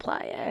is to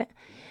apply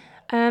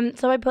it.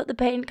 So I put the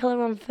paint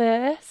color on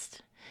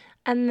first,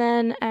 and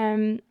then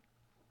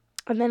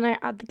I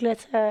add the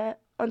glitter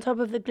on top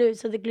of the glue.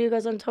 So the glue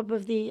goes on top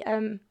of the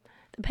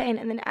paint,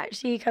 and then it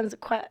actually comes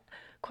quite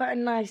a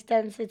nice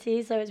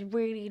density. So it's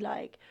really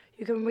like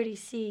you can really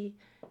see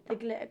the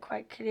glitter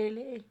quite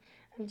clearly.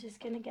 I'm just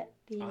gonna get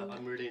the.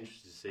 I'm really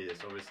interested to see this.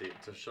 Obviously,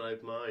 so should I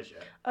open my eyes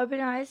yet? Open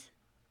your eyes.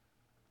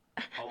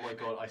 Oh my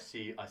God, I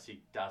see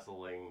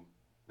dazzling.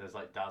 There's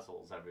like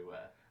dazzles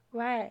everywhere.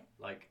 Right.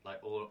 Like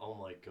all. Oh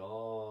my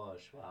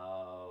gosh!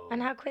 Wow.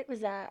 And how quick was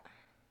that?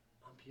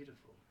 I'm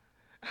beautiful.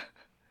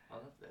 I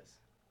love this.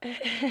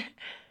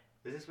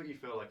 Is this what you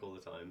feel like all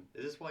the time?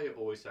 Is this why you're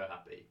always so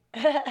happy?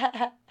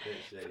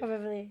 Literally.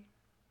 Probably.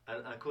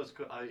 And of course,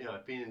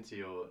 I've been into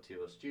your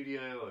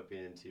studio. I've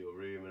been into your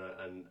room,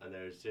 and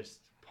there's just.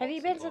 Have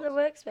you been to the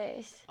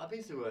workspace? I've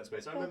been to the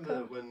workspace. I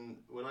remember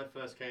when I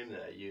first came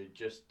there, you'd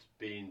just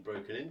been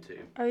broken into.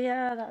 Oh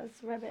yeah, that was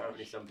rubbish.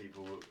 Apparently, some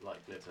people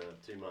like glitter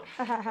too much.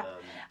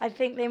 I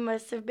think they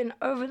must have been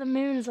over the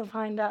moon to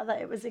find out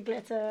that it was a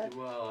glitter.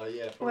 Well,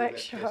 yeah, probably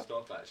workshop. a bit pissed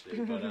off actually.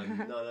 But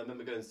no, I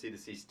remember going to see the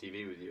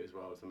CCTV with you as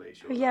well to make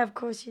sure. Yeah, of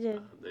course you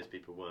did. Those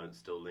people weren't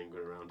still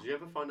lingering around. Did you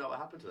ever find out what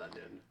happened to that in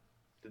the end?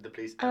 Did the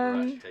police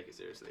ever actually take it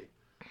seriously?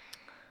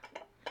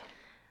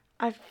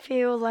 I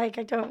feel like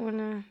I don't want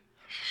to.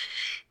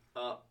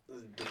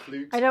 The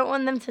flute. I don't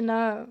want them to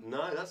know.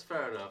 No, that's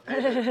fair enough.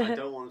 Hey, look, I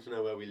don't want them to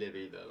know where we live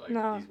either. Like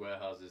No. These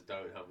warehouses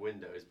don't have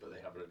windows, but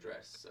they have an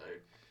address. So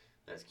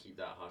let's keep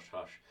that hush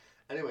hush.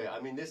 Anyway, I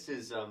mean, this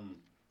is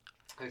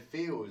it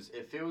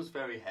feels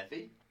very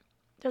heavy.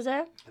 Does it? I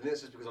think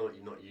that's just because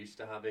I'm not used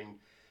to having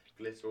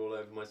glitter all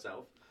over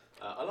myself.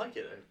 I like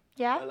it though.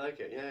 Yeah. I like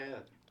it. Yeah.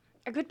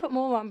 I could put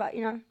more on, but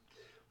you know.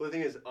 Well, the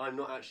thing is, I'm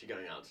not actually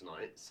going out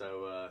tonight,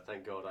 so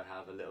thank God I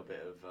have a little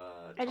bit of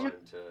time to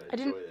enjoy this. I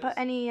didn't put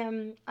any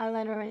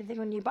eyeliner or anything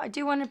on you, but I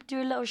do want to do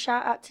a little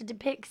shout out to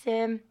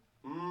Depixim.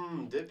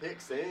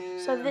 Depixim.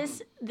 So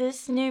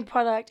this new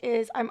product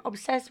is, I'm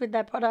obsessed with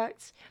their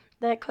products.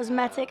 They're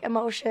cosmetic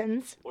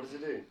emulsions. What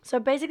does it do? So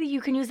basically,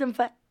 you can use them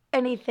for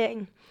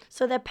anything.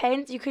 So they're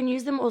paints. You can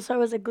use them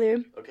also as a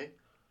glue. Okay.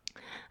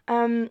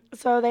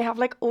 So they have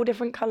like all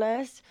different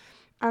colors.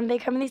 And they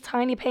come in these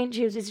tiny paint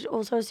tubes, which is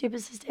also super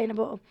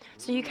sustainable.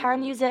 So you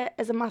can use it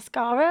as a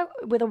mascara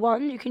with a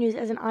wand. You can use it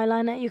as an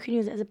eyeliner. You can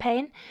use it as a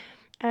paint.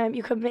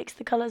 You can mix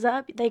the colours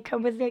up. They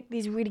come with like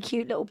these really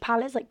cute little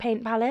palettes, like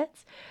paint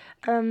palettes.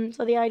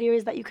 So the idea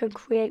is that you can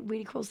create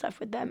really cool stuff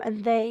with them.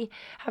 And they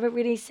have a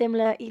really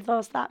similar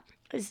ethos that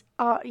is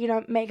art,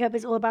 makeup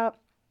is all about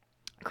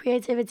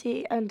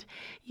creativity and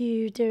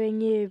you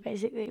doing you,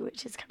 basically,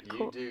 which is kind of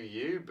cool. You do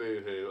you,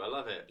 boo-hoo. I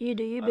love it. You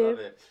do you, boo. I love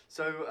it.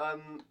 So,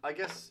 I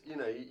guess,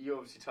 you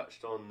obviously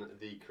touched on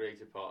the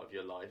creative part of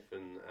your life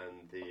and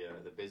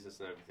the business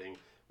and everything.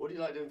 What do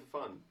you like doing for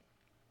fun?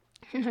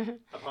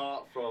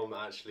 Apart from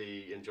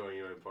actually enjoying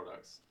your own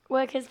products.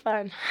 Work is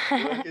fun.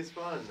 Work is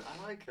fun. I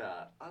like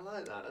that.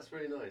 That's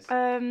really nice.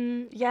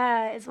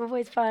 Yeah, it's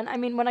always fun. I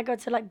mean, when I go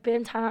to like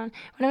Boomtown,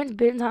 when I went to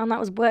Boomtown, that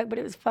was work, but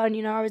it was fun.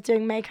 You know, I was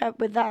doing makeup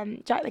with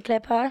Jack the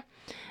Clipper.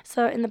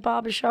 So in the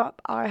barber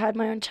shop, I had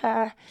my own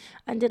chair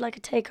and did like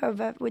a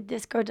takeover with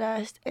Disco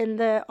Dust in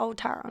the old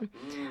town.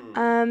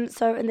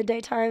 So in the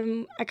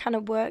daytime, I kind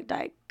of worked,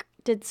 like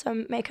did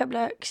some makeup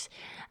looks,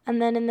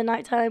 and then in the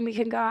nighttime we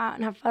can go out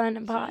and have fun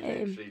and party. So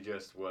you literally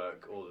just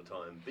work all the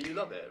time, but you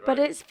love it, right? But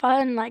it's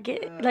fun, like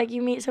Yeah. like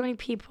you meet so many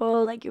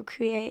people, like you're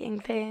creating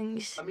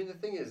things. I mean, the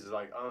thing is,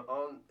 like,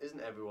 isn't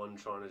everyone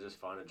trying to just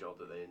find a job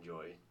that they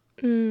enjoy?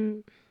 I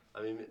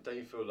mean, don't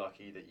you feel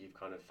lucky that you've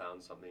kind of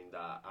found something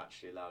that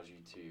actually allows you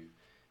to,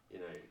 you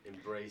know,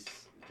 embrace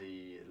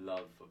the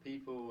love for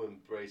people,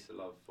 embrace the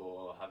love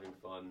for having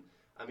fun?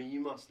 I mean, you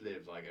must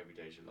live like every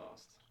day should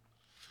last.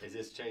 Is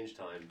this change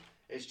time?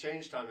 It's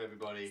change time,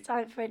 everybody. It's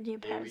time for a new Here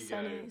pair we of go.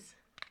 sunnies.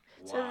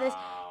 Wow. So this,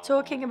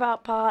 talking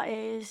about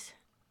parties.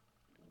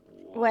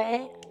 Whoa.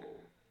 Wait.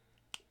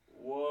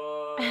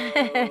 Whoa.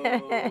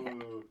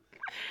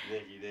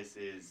 Nikki, this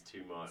is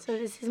too much. So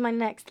this is my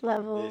next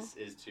level. This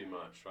is too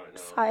much right now.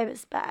 Cyber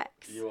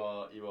specs. You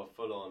are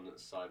full on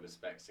cyber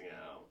spexing it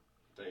out.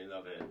 Don't you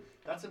love it?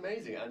 That's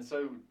amazing. And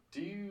so,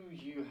 do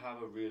you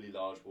have a really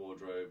large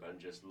wardrobe and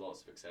just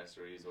lots of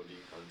accessories, or do you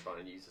kind of try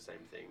and use the same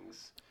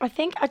things? I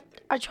think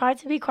I try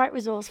to be quite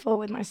resourceful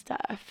with my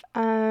stuff.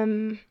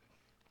 A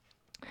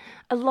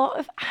lot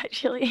of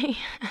actually,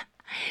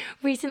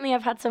 recently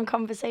I've had some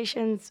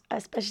conversations,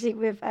 especially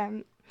with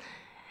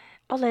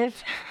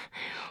Olive,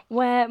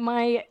 where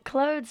my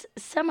clothes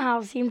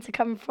somehow seem to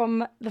come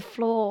from the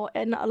floor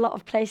in a lot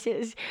of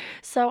places.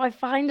 So I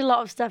find a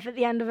lot of stuff at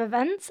the end of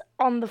events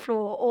on the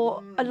floor,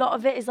 or a lot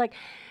of it is like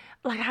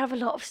I have a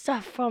lot of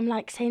stuff from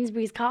like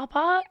Sainsbury's car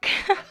park.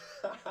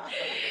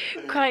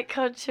 Quite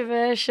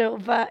controversial,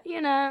 but you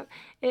know,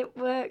 it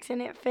works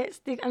and it fits.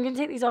 I'm going to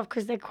take these off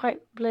because they're quite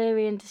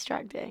blurry and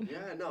distracting.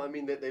 Yeah, no, I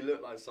mean, they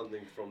look like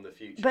something from the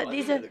future. But I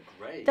these think are they look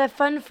great. they're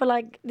fun for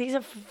like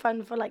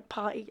fun for like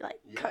party, like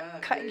Yeah,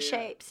 cutting yeah.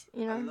 shapes,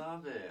 you know. I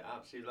love it,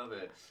 absolutely love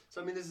it.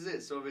 So I mean, this is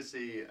it. So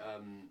obviously,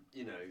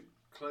 you know,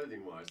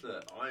 clothing wise,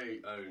 look, I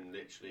own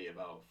literally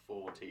about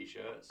 4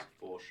 t-shirts,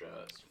 4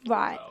 shirts, 4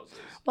 Right. trousers.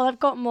 Well,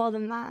 I've got more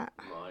than that.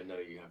 Well, I know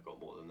you have got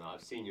more than that.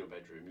 I've seen your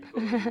bedroom.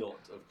 You've got a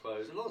lot of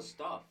clothes, a lot of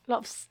stuff. A lot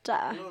of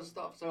stuff. A lot of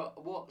stuff. So,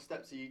 what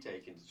steps are you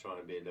taking to try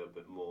and be a little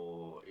bit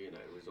more, you know,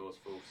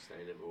 resourceful,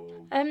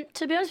 sustainable?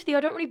 To be honest with you,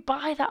 I don't really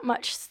buy that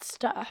much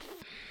stuff.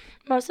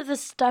 Most of the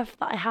stuff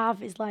that I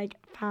have is like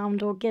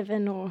found or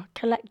given or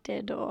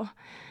collected, or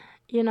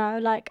you know,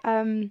 like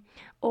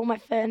all my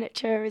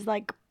furniture is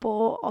like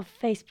bought off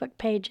Facebook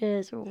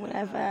pages or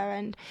whatever,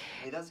 and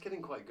Hey, that's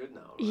getting quite good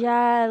now, right?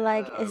 yeah,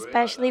 like I really like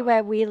especially that.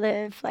 where we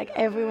live, like Yeah.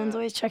 everyone's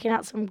always checking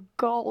out some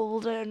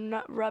golden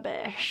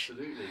rubbish.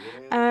 Absolutely,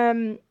 yeah.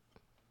 And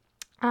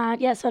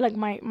yeah, so like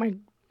my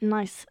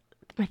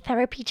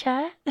therapy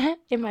chair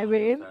in my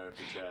room,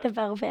 Therapy chair. the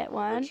velvet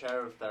one. The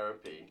chair of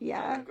therapy.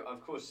 Yeah. And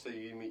of course, so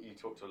you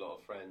talk to a lot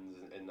of friends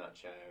in that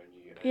chair, and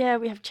you. Yeah,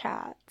 we have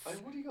chats. I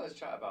mean, what do you guys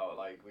chat about?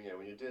 Like, you know,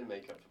 when you're doing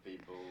makeup for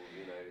people,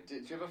 you know, do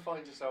you ever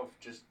find yourself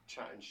just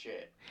chatting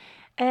shit?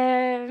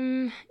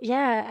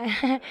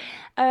 Yeah.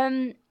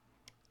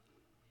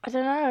 I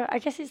don't know. I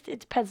guess it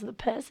depends on the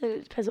person.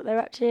 It depends what they're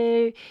up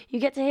to. You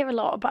get to hear a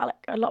lot about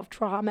like a lot of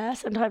drama.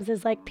 Sometimes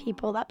there's like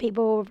people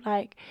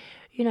like,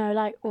 you know,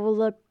 like all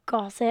the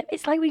gossip.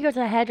 It's like when you go to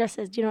the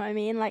hairdressers. Do you know what I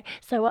mean? Like,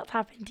 so what's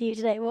happened to you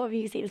today? What have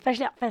you seen?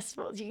 Especially at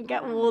festivals, you can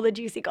get all the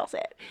juicy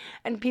gossip,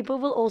 and people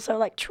will also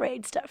like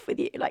trade stuff with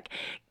you. Like,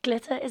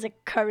 glitter is a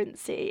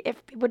currency.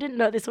 If people didn't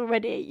know this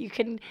already, you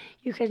can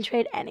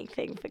trade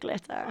anything for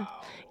glitter.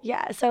 Wow.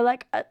 Yeah, so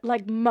like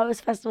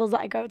most festivals that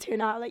I go to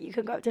now, like you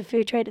can go up to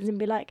food traders and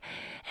be like,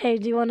 hey,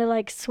 do you want to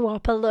like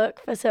swap a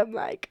look for some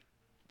like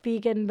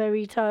vegan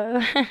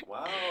burrito?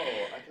 Wow,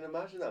 I can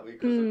imagine that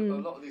because a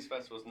lot of these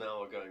festivals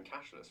now are going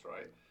cashless,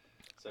 right?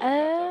 So you have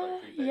to have,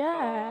 like, prepaid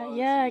yeah, cards,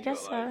 yeah, and I you've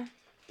guess got, like, so.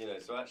 You know,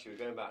 so actually we're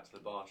going back to the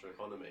barter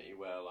economy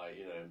where, like,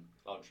 you know,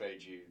 I'll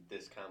trade you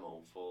this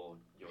camel for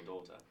your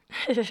daughter.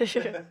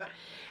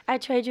 I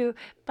trade you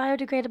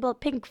biodegradable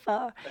pink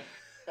for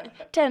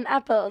 10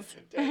 apples.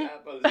 10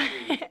 apples,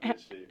 please,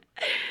 literally.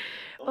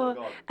 Oh my Or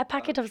god. a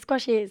packet of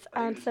squashies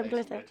I and need to some take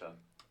glitter.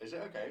 Is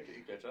it okay to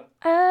eat glitter?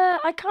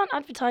 I can't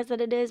advertise that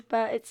it is,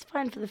 but it's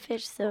fine for the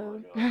fish,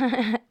 so Oh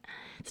my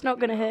it's not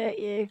gonna hurt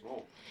you.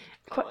 Oh,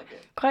 I Quite, like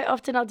it. quite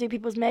often I'll do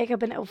people's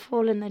makeup and it'll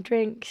fall in their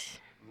drinks.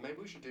 Maybe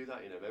we should do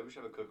that, you know. Maybe we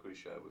should have a cookery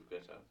show with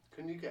glitter.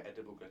 Can you get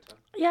edible glitter?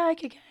 Yeah, I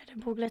could get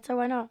edible glitter,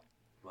 why not?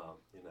 Well,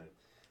 you know.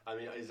 I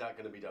mean, is that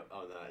going to be done?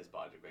 Oh, no, it's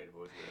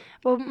biodegradable, isn't it?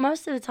 Well,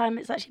 most of the time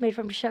it's actually made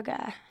from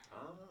sugar.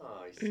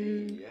 Ah, I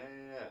see.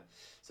 Yeah.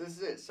 So this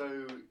is it.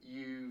 So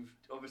you've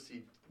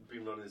obviously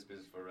been running this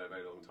business for a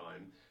very long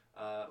time.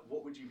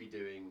 What would you be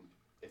doing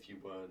if you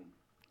weren't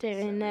Doing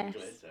selling this.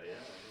 glitter? Yeah.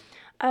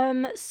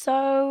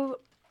 So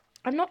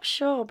I'm not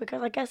sure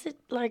because I guess it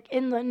like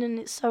in London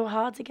it's so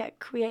hard to get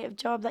a creative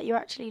job that you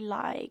actually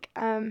like.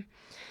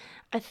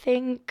 I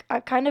think I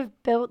kind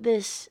of built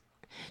this.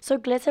 So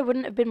glitter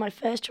wouldn't have been my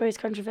first choice.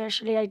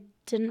 Controversially, I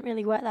didn't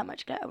really wear that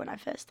much glitter when I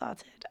first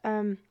started.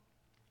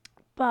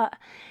 But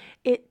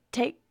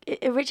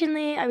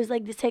originally I was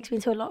like, this takes me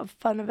to a lot of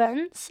fun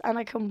events, and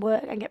I can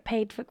work and get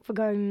paid for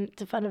going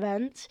to fun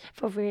events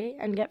for free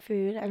and get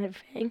food and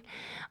everything.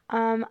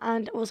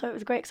 And also it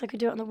was great because I could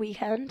do it on the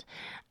weekend.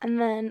 And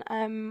then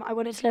I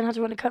wanted to learn how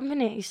to run a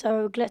company,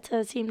 so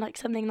glitter seemed like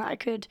something that I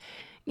could,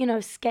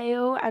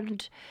 scale,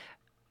 and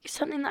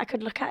something that I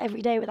could look at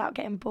every day without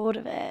getting bored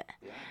of it.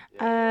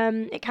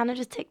 It kind of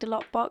just ticked a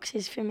lot of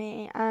boxes for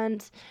me,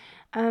 and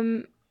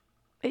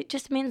it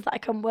just means that I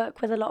can work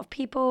with a lot of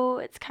people.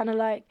 It's kind of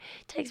like,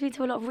 takes me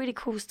to a lot of really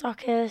cool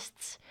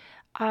stockists,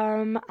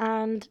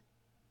 and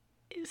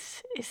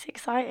it's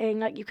exciting.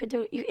 Like you could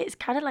do, it's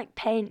kind of like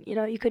paint,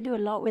 you could do a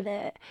lot with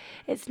it.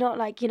 It's not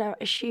like,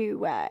 a shoe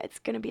where it's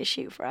going to be a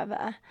shoe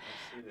forever.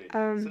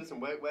 Absolutely. So listen,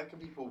 where can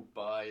people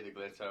buy the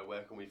glitter?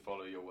 Where can we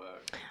follow your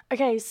work?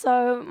 Okay,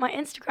 so my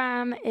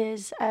Instagram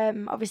is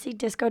obviously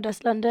Disco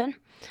Dust London.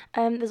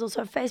 There's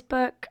also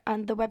Facebook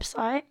and the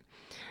website.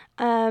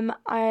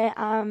 I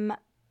am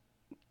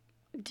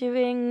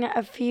doing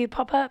a few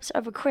pop-ups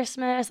over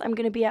Christmas. I'm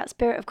going to be at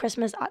Spirit of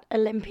Christmas at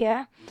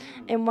Olympia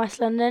in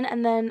West London,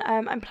 and then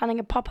I'm planning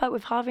a pop-up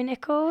with Harvey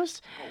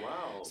Nichols. Oh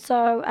wow.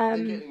 So are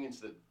they getting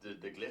into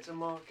the glitter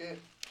market?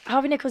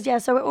 Harvey Nichols, yeah,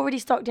 so we're already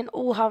stocked in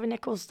all Harvey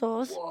Nichols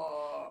stores.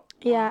 What?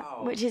 Yeah,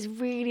 Wow. which is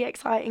really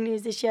exciting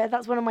news this year.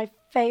 That's one of my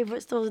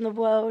favourite stores in the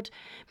world,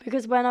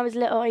 because when I was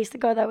little I used to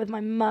go there with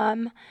my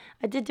mum.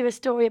 I did do a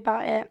story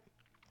about it.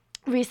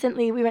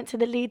 Recently we went to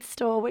the Leeds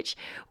store, which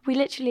we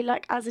literally,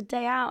 like, as a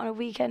day out on a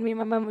weekend, me and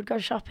my mum would go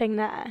shopping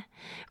there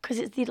because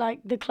it's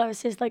the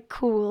closest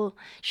cool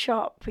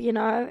shop,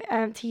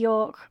 to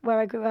York, where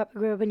I grew up. I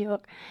grew up in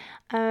York.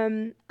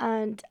 And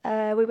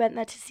we went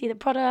there to see the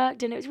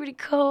product, and it was really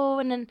cool.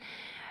 And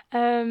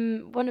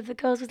then one of the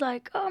girls was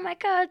like, "Oh my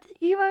God,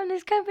 you own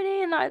this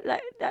company," and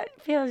that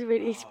feels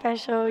really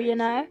special, amazing.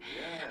 Yeah.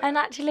 And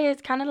actually,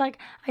 it's kind of like,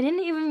 I didn't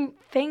even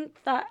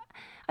think that.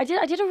 I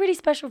did a really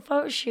special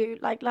photo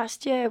shoot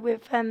last year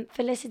with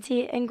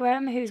Felicity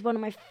Ingram, who's one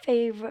of my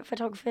favourite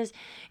photographers,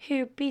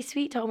 who B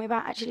Sweet told me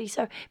about, actually.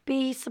 So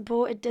B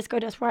supported Disco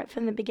Dust right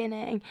from the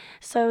beginning.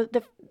 So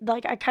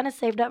I kind of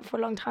saved up for a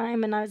long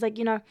time, and I was like,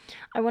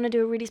 I want to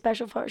do a really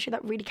special photo shoot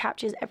that really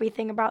captures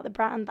everything about the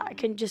brand that I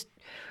can just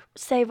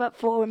save up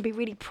for and be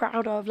really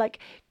proud of.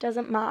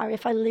 Doesn't matter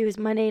if I lose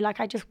money,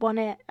 I just want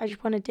it. I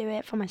just want to do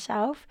it for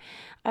myself.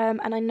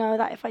 And I know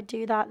that if I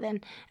do that, then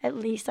at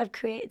least I've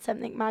created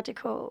something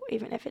magical,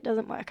 even if it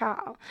doesn't work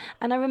out.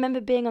 And I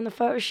remember being on the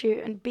photo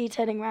shoot and B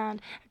turning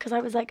around, because I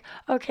was like,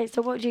 "Okay,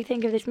 so what do you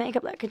think of this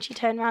makeup look?" And she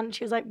turned around and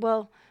she was like,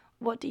 "Well,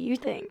 what do you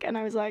think?" And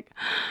I was like,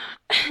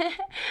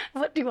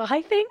 "What do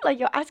I think?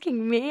 You're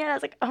asking me?" And I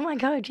was like, "Oh my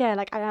God,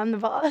 yeah, I am the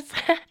boss."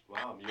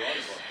 Wow, you are the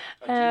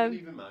boss. And do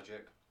you believe in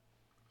magic?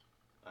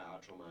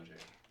 Actual magic?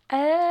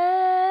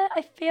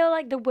 I feel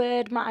like the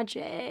word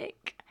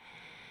magic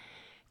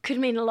could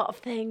mean a lot of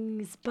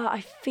things, but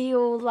I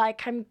feel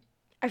like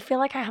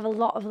I have a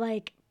lot of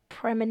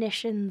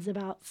premonitions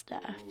about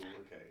stuff. Ooh,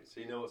 okay, so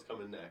you know what's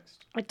coming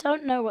next? I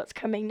don't know what's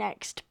coming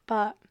next,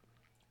 but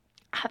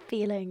I have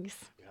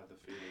feelings. You have the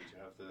feelings, you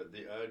have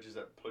the urges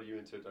that pull you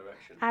into a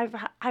direction.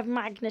 I've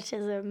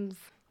magnetisms.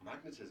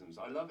 Magnetisms,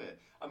 I love it.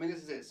 I mean,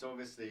 this is it. So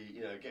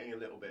obviously, getting a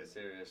little bit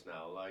serious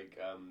now.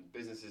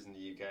 Businesses in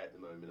the UK at the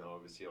moment are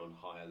obviously on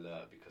high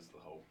alert because of the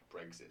whole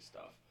Brexit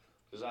stuff.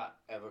 Does that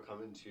ever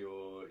come into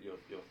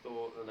your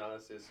thought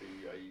analysis?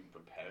 Are you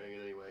preparing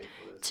in any way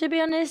for this? To be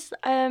honest,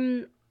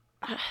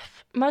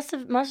 most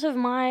of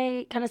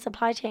my kind of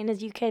supply chain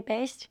is UK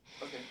based.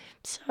 Okay.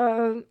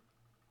 So,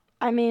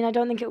 I mean, I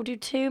don't think it will do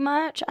too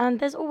much, and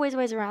there's always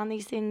ways around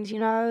these things, you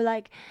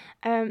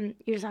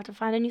just have to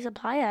find a new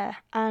supplier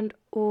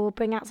or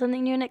bring out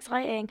something new and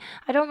exciting.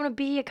 I don't want to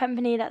be a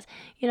company that's,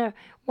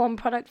 one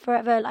product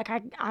forever.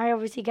 I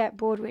obviously get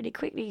bored really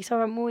quickly,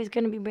 so I'm always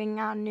going to be bringing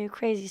out new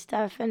crazy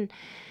stuff, and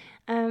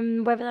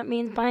whether that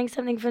means buying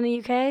something from the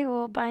UK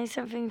or buying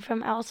something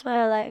from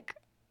elsewhere,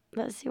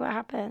 let's see what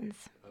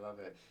happens. I love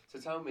it. So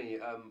tell me,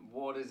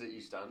 what is it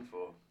you stand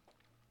for?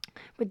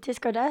 With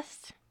Disco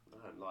Dust?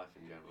 Life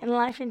in general. In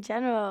life in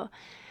general.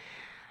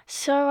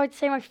 So I'd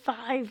say my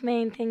 5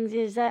 main things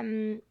is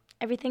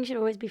everything should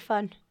always be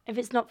fun. If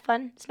it's not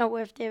fun, it's not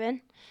worth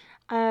doing.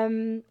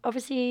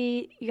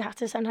 Obviously, you have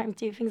to sometimes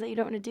do things that you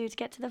don't want to do to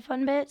get to the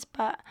fun bits,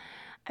 but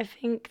I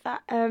think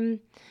that,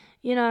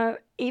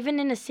 even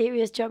in a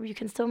serious job, you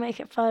can still make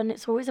it fun.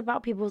 It's always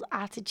about people's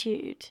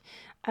attitude.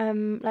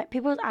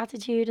 People's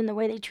attitude and the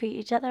way they treat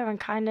each other, and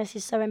kindness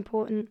is so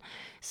important.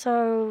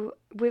 So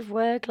with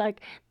work,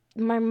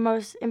 my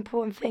most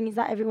important thing is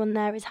that everyone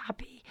there is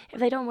happy.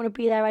 If they don't want to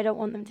be there, I don't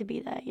want them to be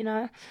there,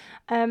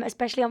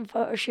 especially on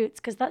photo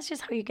shoots, because that's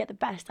just how you get the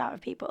best out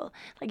of people.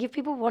 If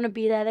people want to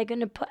be there, they're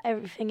going to put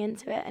everything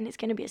into it, and it's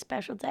going to be a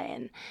special day,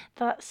 and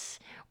that's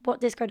what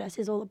Disco Dust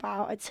is all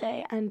about, I'd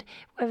say. And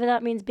whether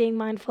that means being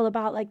mindful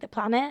about the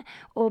planet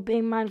or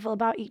being mindful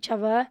about each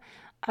other,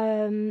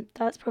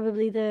 that's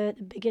probably the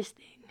biggest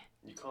thing.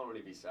 You can't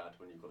really be sad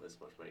when you've got this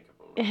much makeup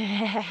on.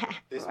 Right?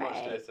 This much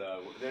Right. glitter.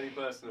 The only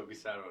person that will be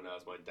sad right now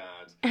is my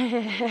dad. When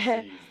he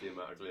sees the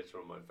amount of glitter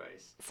on my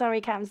face. Sorry,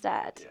 Cam's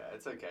dad. Yeah,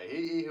 it's okay.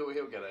 He'll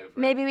get over it.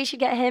 Maybe we should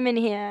get him in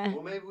here.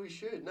 Well, maybe we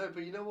should. No,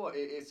 but you know what?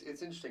 It's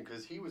interesting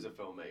because he was a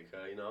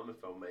filmmaker. You know, I'm a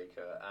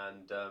filmmaker,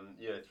 and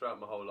you know, throughout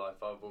my whole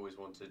life, I've always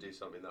wanted to do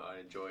something that I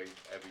enjoy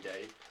every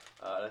day.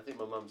 And I think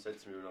my mum said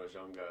to me when I was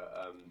younger,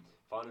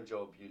 find a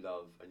job you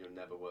love, and you'll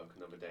never work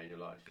another day in your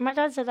life. My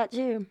dad said that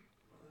too.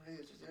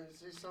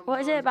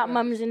 What is it about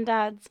mums and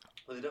dads?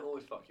 Well, they don't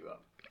always fuck you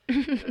up.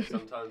 You know,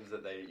 sometimes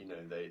that they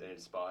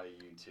inspire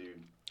you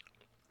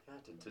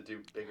to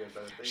do bigger and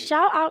better things.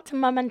 Shout out to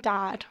mum and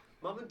dad.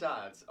 Mum and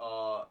dads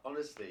are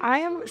honestly. I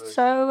am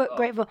so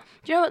grateful.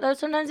 Do you know what though?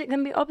 Sometimes it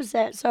can be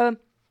opposite. So,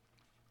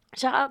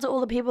 shout out to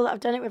all the people that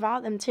have done it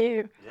without them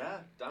too. Yeah,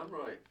 damn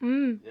right.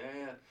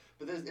 Yeah.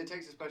 But it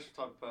takes a special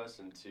type of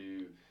person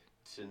to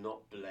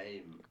not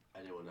blame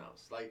anyone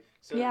else. Like,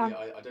 certainly,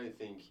 I don't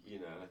think, you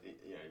know, I think,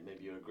 you know,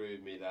 maybe you agree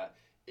with me that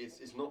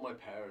it's not my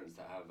parents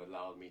that have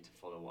allowed me to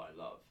follow what I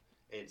love.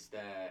 It's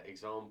their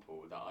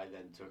example that I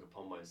then took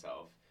upon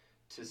myself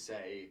to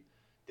say,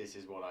 this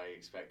is what I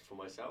expect for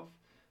myself.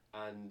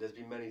 And there's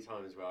been many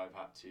times where I've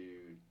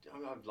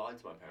lied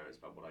to my parents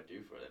about what I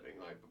do for a living.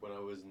 Like, when I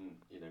wasn't,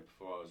 you know,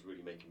 before I was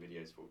really making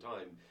videos full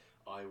time,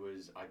 I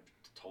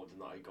told them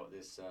that I got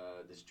this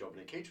job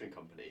in a catering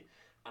company.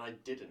 And I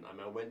didn't. I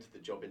mean, I went to the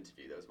job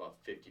interview. There was about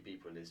 50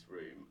 people in this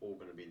room, all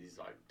going to be these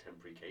like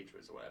temporary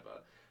caterers or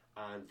whatever.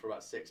 And for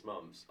about 6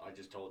 months, I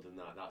just told them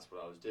that that's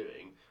what I was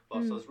doing.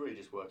 Whilst I was really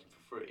just working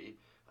for free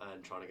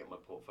and trying to get my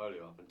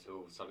portfolio up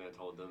until suddenly I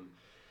told them.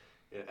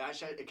 You know,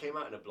 actually, it came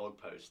out in a blog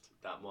post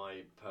that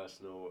my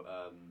personal,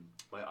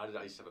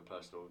 I used to have a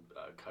personal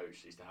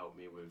coach that used to help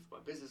me with my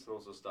business and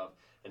all sorts of stuff.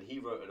 And he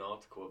wrote an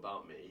article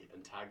about me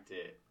and tagged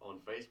it on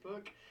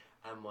Facebook.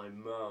 And my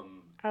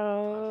mum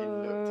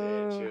fucking looked at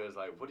it and she was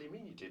like, what do you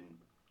mean you didn't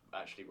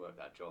actually work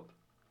that job?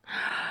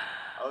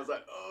 I was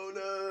like, oh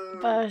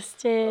no.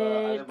 Busted.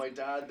 And then my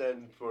dad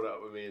then brought it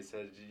up with me and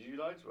said, did you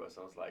lie to us?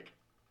 I was like,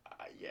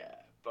 yeah.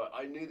 But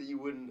I knew that you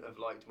wouldn't have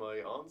liked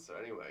my answer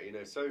anyway, you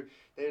know. So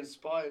they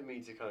inspired me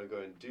to kind of go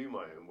and do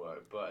my own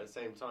work. But at the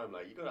same time,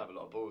 like, you got to have a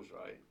lot of balls,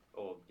 right?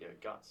 Or, you know,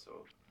 guts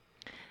or...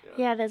 You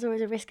know. Yeah, there's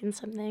always a risk in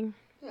something.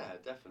 Yeah,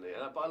 definitely.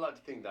 But I like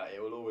to think that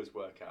it will always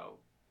work out.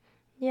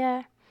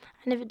 Yeah.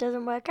 And if it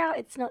doesn't work out,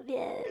 it's not the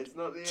end. It's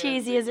not the end.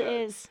 Cheesy as it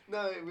is.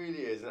 No, it really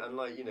is. And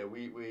like, you know,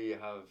 we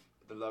have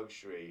the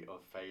luxury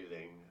of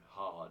failing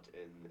hard,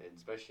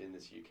 especially in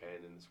this UK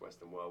and in this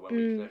Western world, where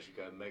we can actually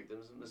go and make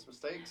those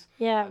mistakes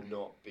and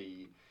not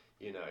be,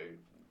 you know,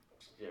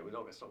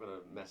 it's not going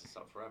to mess us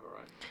up forever,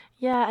 right?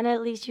 Yeah, and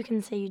at least you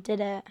can say you did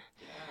it.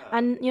 Yeah.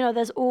 And, you know,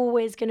 there's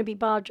always going to be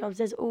bar jobs.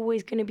 There's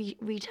always going to be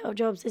retail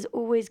jobs. There's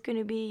always going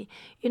to be,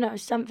 you know,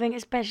 something,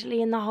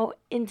 especially in the whole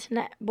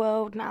internet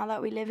world now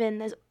that we live in.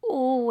 There's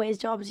always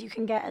jobs you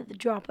can get at the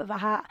drop of a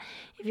hat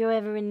if you're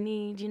ever in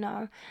need, you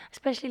know.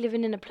 Especially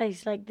living in a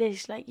place like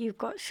this. Like, you've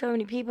got so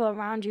many people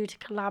around you to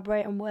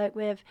collaborate and work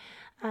with.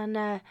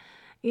 And,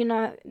 you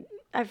know,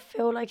 I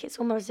feel like it's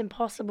almost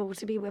impossible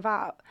to be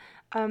without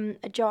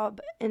a job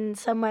in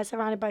somewhere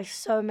surrounded by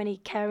so many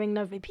caring,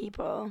 lovely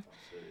people.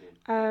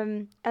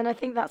 Absolutely. And I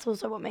think that's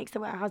also what makes the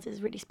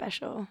warehouses really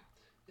special.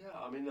 Yeah,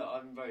 I mean, look,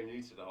 I'm very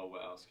new to the whole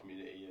warehouse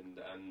community,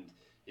 and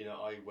you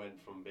know, I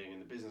went from being in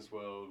the business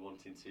world,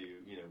 wanting to,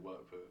 you know,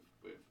 work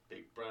with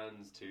big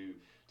brands, to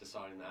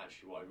deciding that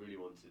actually what I really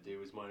wanted to do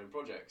was my own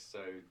projects. So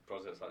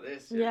projects like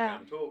this,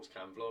 Cam Talks,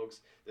 Cam Vlogs,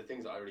 the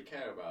things that I really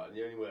care about. And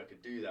the only way I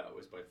could do that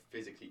was by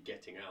physically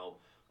getting out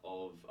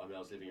of, I mean, I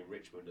was living in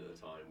Richmond at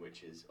the time,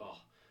 which is,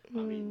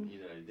 I mean, you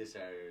know, this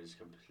area is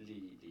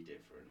completely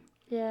different.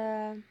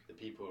 Yeah. The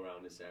people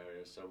around this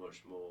area are so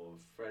much more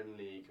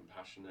friendly,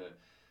 compassionate.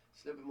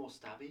 It's a little bit more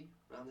stabby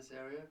around this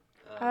area.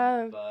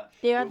 But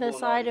the other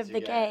side of the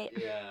gate.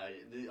 Yeah,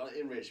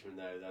 in Richmond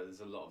though, there's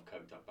a lot of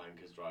coked up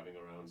bankers driving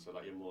around, so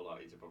like you're more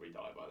likely to probably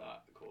die by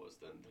that cause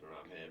than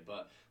around here.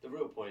 But the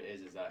real point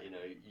is that, you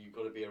know, you've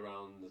got to be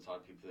around the type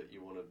of people that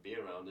you want to be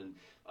around. And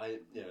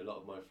you know, a lot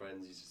of my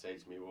friends used to say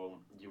to me, well,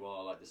 you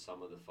are like the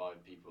sum of the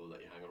 5 people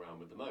that you hang around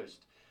with the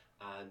most.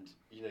 And,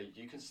 you know,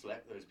 you can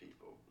select those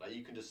people. Like,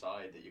 you can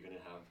decide that you're going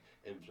to have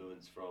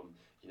influence from,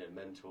 you know,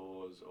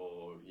 mentors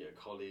or, you know,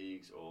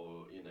 colleagues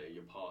or, you know,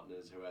 your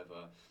partners,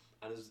 whoever.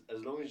 And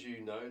as long as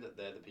you know that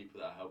they're the people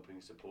that are helping,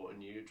 supporting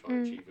you,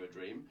 trying to achieve your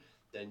dream,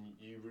 then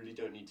you really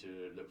don't need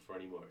to look for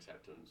any more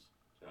acceptance.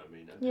 You know what I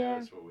mean? And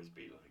parents will always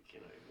be, like,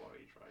 you know,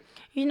 worried, right?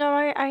 You know,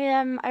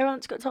 I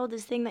once got told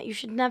this thing that you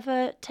should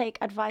never take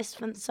advice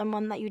from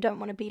someone that you don't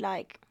want to be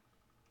like.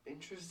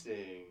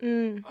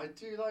 Interesting. I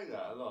do like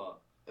that a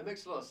lot. It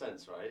makes a lot of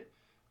sense, right?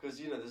 Because,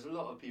 you know, there's a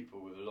lot of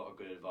people with a lot of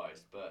good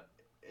advice, but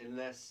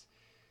unless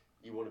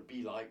you want to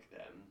be like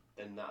them,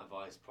 then that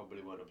advice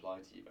probably won't apply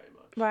to you very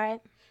much. Right.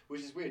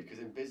 Which is weird, because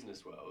in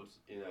business world,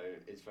 you know,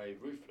 it's very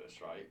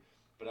ruthless, right?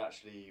 But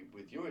actually,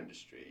 with your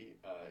industry,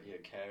 you know,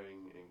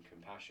 caring and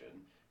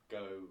compassion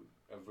go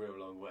a real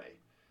long way.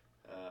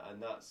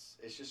 And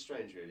it's just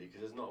strange, really,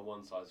 because there's not a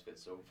one size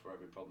fits all for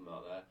every problem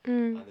out there,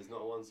 Mm. and there's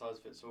not a one size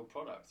fits all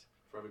product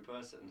for every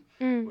person.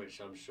 Mm.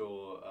 Which I'm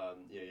sure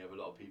you have a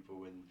lot of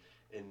people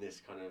in this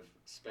kind of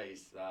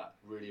space that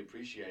really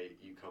appreciate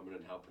you coming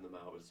and helping them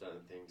out with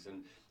certain things.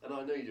 And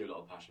I know you do a lot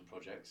of passion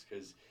projects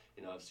because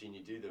I've seen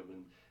you do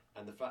them,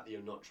 and the fact that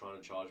you're not trying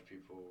to charge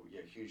people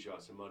huge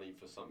amounts of money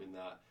for something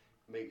that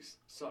makes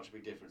such a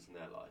big difference in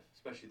their life,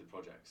 especially the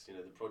projects.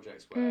 The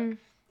projects where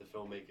the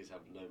filmmakers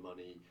have no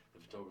money, the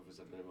photographers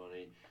have no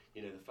money.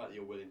 The fact that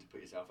you're willing to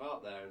put yourself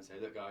out there and say,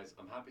 look, guys,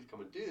 I'm happy to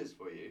come and do this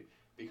for you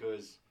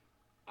because,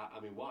 I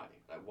mean, why?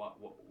 Like,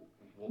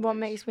 what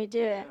makes me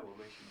do it? Yeah, what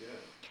makes you do it?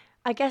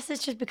 I guess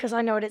it's just because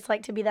I know what it's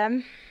like to be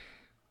them.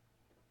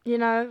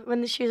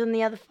 When the shoe's on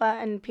the other foot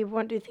and people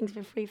won't do things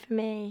for free for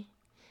me.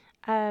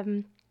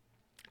 And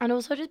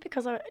also just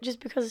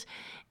because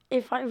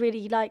if I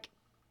really like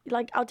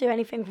I'll do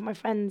anything for my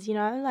friends,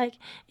 like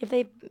if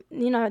they,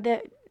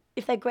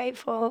 if they're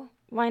grateful,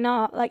 why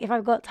not? Like if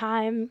I've got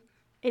time,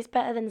 it's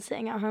better than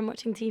sitting at home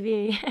watching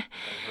TV.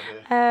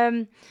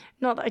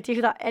 Not that I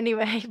do that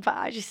anyway, but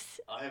I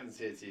haven't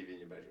seen a TV in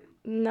your bedroom.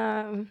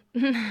 No.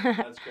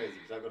 That's crazy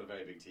because I've got a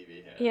very big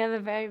TV here. You have a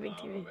very big TV.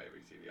 I've got a very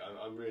big TV.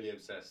 I'm really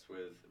obsessed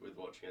with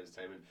watching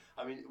entertainment.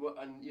 I mean,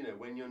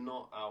 when you're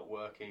not out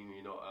working,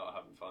 you're not out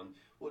having fun,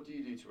 what do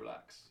you do to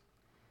relax?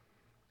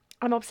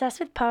 I'm obsessed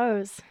with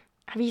Pose.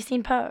 Have you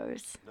seen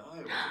Pose? No, what's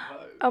a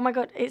Pose? Oh my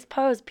god, it's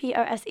Pose,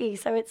 Pose.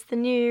 So it's the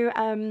new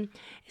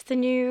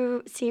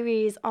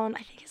series on,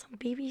 I think it's on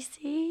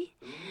BBC.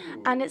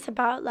 Ooh. And it's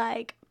about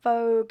like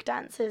Vogue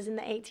dancers in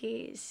the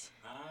 80s.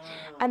 Ah.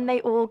 And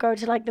they all go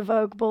to like the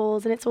Vogue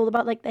balls, and it's all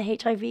about like the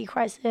HIV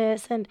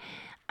crisis and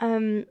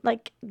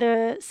like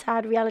the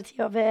sad reality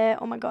of it.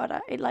 Oh my god,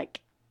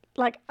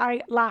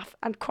 I laugh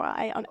and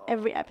cry on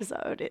every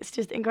episode. It's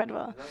just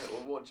incredible.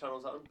 What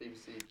channel's that on?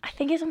 BBC? I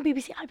think it's on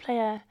BBC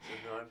iPlayer.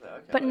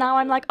 Okay, but now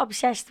I'm like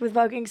obsessed with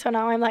voguing, so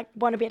now I'm like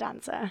want to be a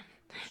dancer.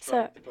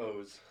 Strike the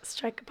pose.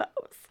 Strike a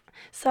pose.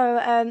 So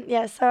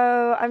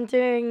so I'm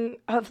doing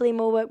hopefully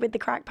more work with the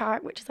Crack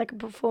Pack, which is like a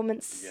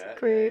performance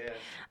group.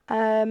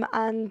 Yeah.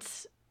 And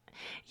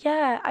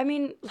yeah, I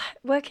mean,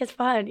 work is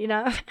fun,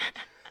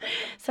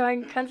 so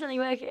I'm constantly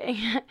working.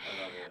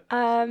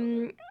 I love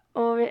it.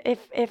 Or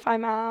if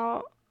I'm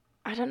out,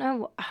 I don't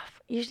know.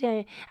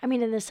 Usually, I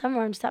mean, in the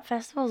summer I'm just at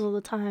festivals all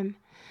the time.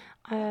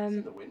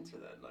 In the winter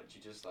then, like do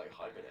you just like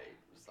hibernate,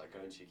 just like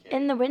going to your cave?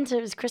 In the winter,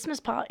 it's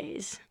Christmas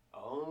parties.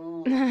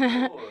 Oh,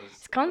 of course.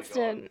 It's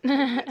constant.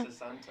 It's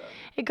Santa.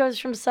 It goes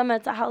from summer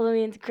to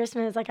Halloween to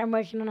Christmas. Like I'm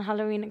working on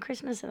Halloween and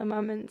Christmas at the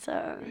moment,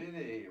 so.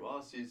 Really?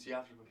 Wow, so you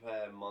have to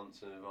prepare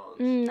months in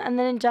advance. And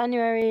then in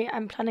January,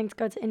 I'm planning to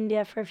go to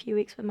India for a few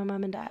weeks with my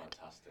mum and dad.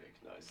 Fantastic,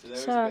 nice. So there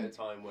is a bit of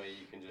time where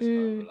you can just kind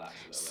of relax a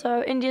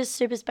little So India's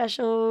super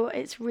special.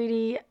 It's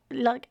really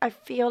like I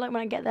feel like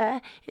when I get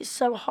there, it's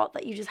so hot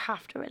that you just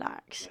have to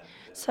relax. Yeah.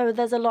 So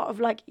there's a lot of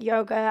like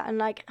yoga and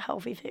like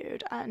healthy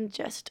food and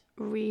just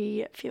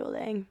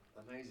refueling.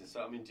 Amazing.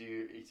 So I mean, do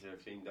you eat a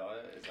clean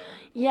diet? Is that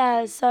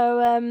Yeah.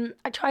 So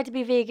I try to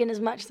be vegan as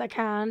much as I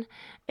can.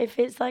 If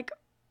it's like,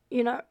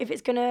 if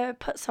it's gonna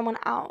put someone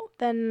out,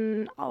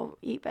 then I'll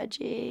eat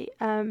veggie.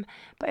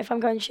 But if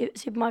I'm going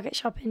supermarket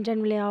shopping,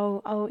 generally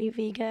I'll eat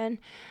vegan.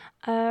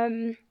 Do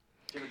you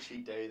have a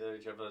cheat day though?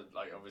 Do you ever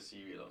like obviously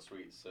you eat a lot of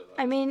sweets? So like,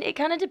 I mean, it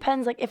kind of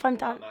depends. Like if I'm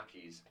down,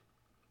 Mackies.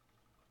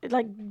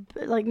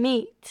 like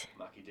meat.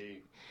 Mackie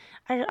D.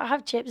 I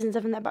have chips and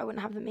stuff in there, but I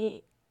wouldn't have the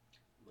meat.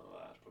 No,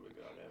 that's probably a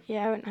good idea.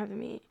 Yeah, I wouldn't have the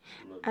meat.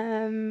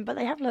 No. But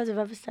they have loads of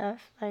other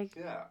stuff. Like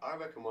Yeah, I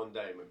reckon one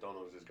day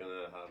McDonald's is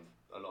gonna have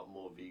a lot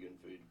more vegan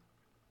food.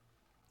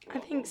 I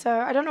think so.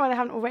 I don't know why they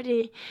haven't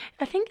already.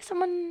 I think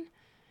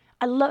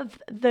I love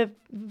the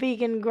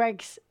vegan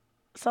Greg's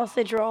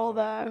sausage roll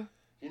though.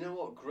 You know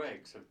what?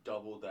 Greggs have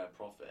doubled their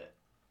profit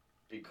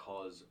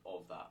because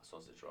of that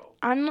sausage roll.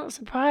 I'm not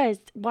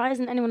surprised. Why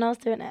isn't anyone else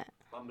doing it?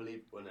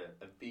 Unbelievable, isn't it?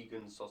 A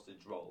vegan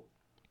sausage roll.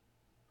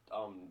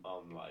 I'm in the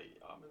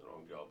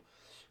wrong job.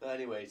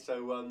 Anyway,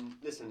 so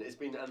listen, it's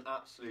been an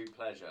absolute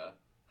pleasure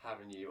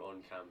having you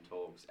on Cam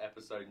Talks,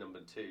 episode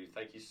number 2.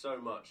 Thank you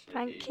so much, Nikki.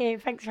 Thank you.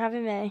 Thanks for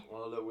having me.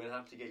 Well, look, we'll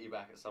have to get you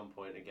back at some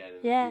point again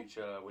in Yeah. the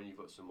future when you've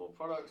got some more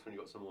products, when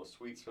you've got some more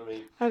sweets for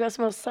me. I've got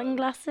some more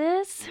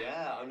sunglasses.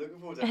 Yeah, I'm looking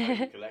forward to how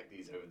you collect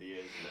these over the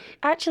years.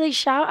 Actually,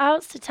 shout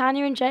outs to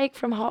Tanya and Jake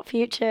from Hot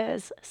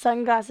Futures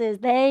Sunglasses.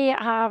 They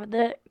have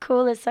the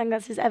coolest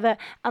sunglasses ever,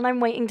 and I'm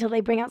waiting till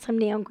they bring out some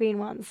neon green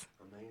ones.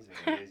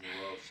 Amazing.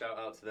 Well, shout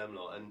out to them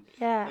lot, and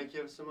Yeah. thank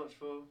you ever so much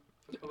for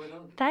coming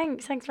on.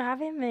 Thanks for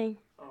having me.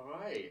 All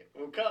right,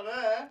 we'll cut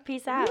there.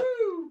 Peace out.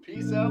 Woo!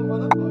 Peace out,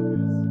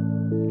 motherfuckers.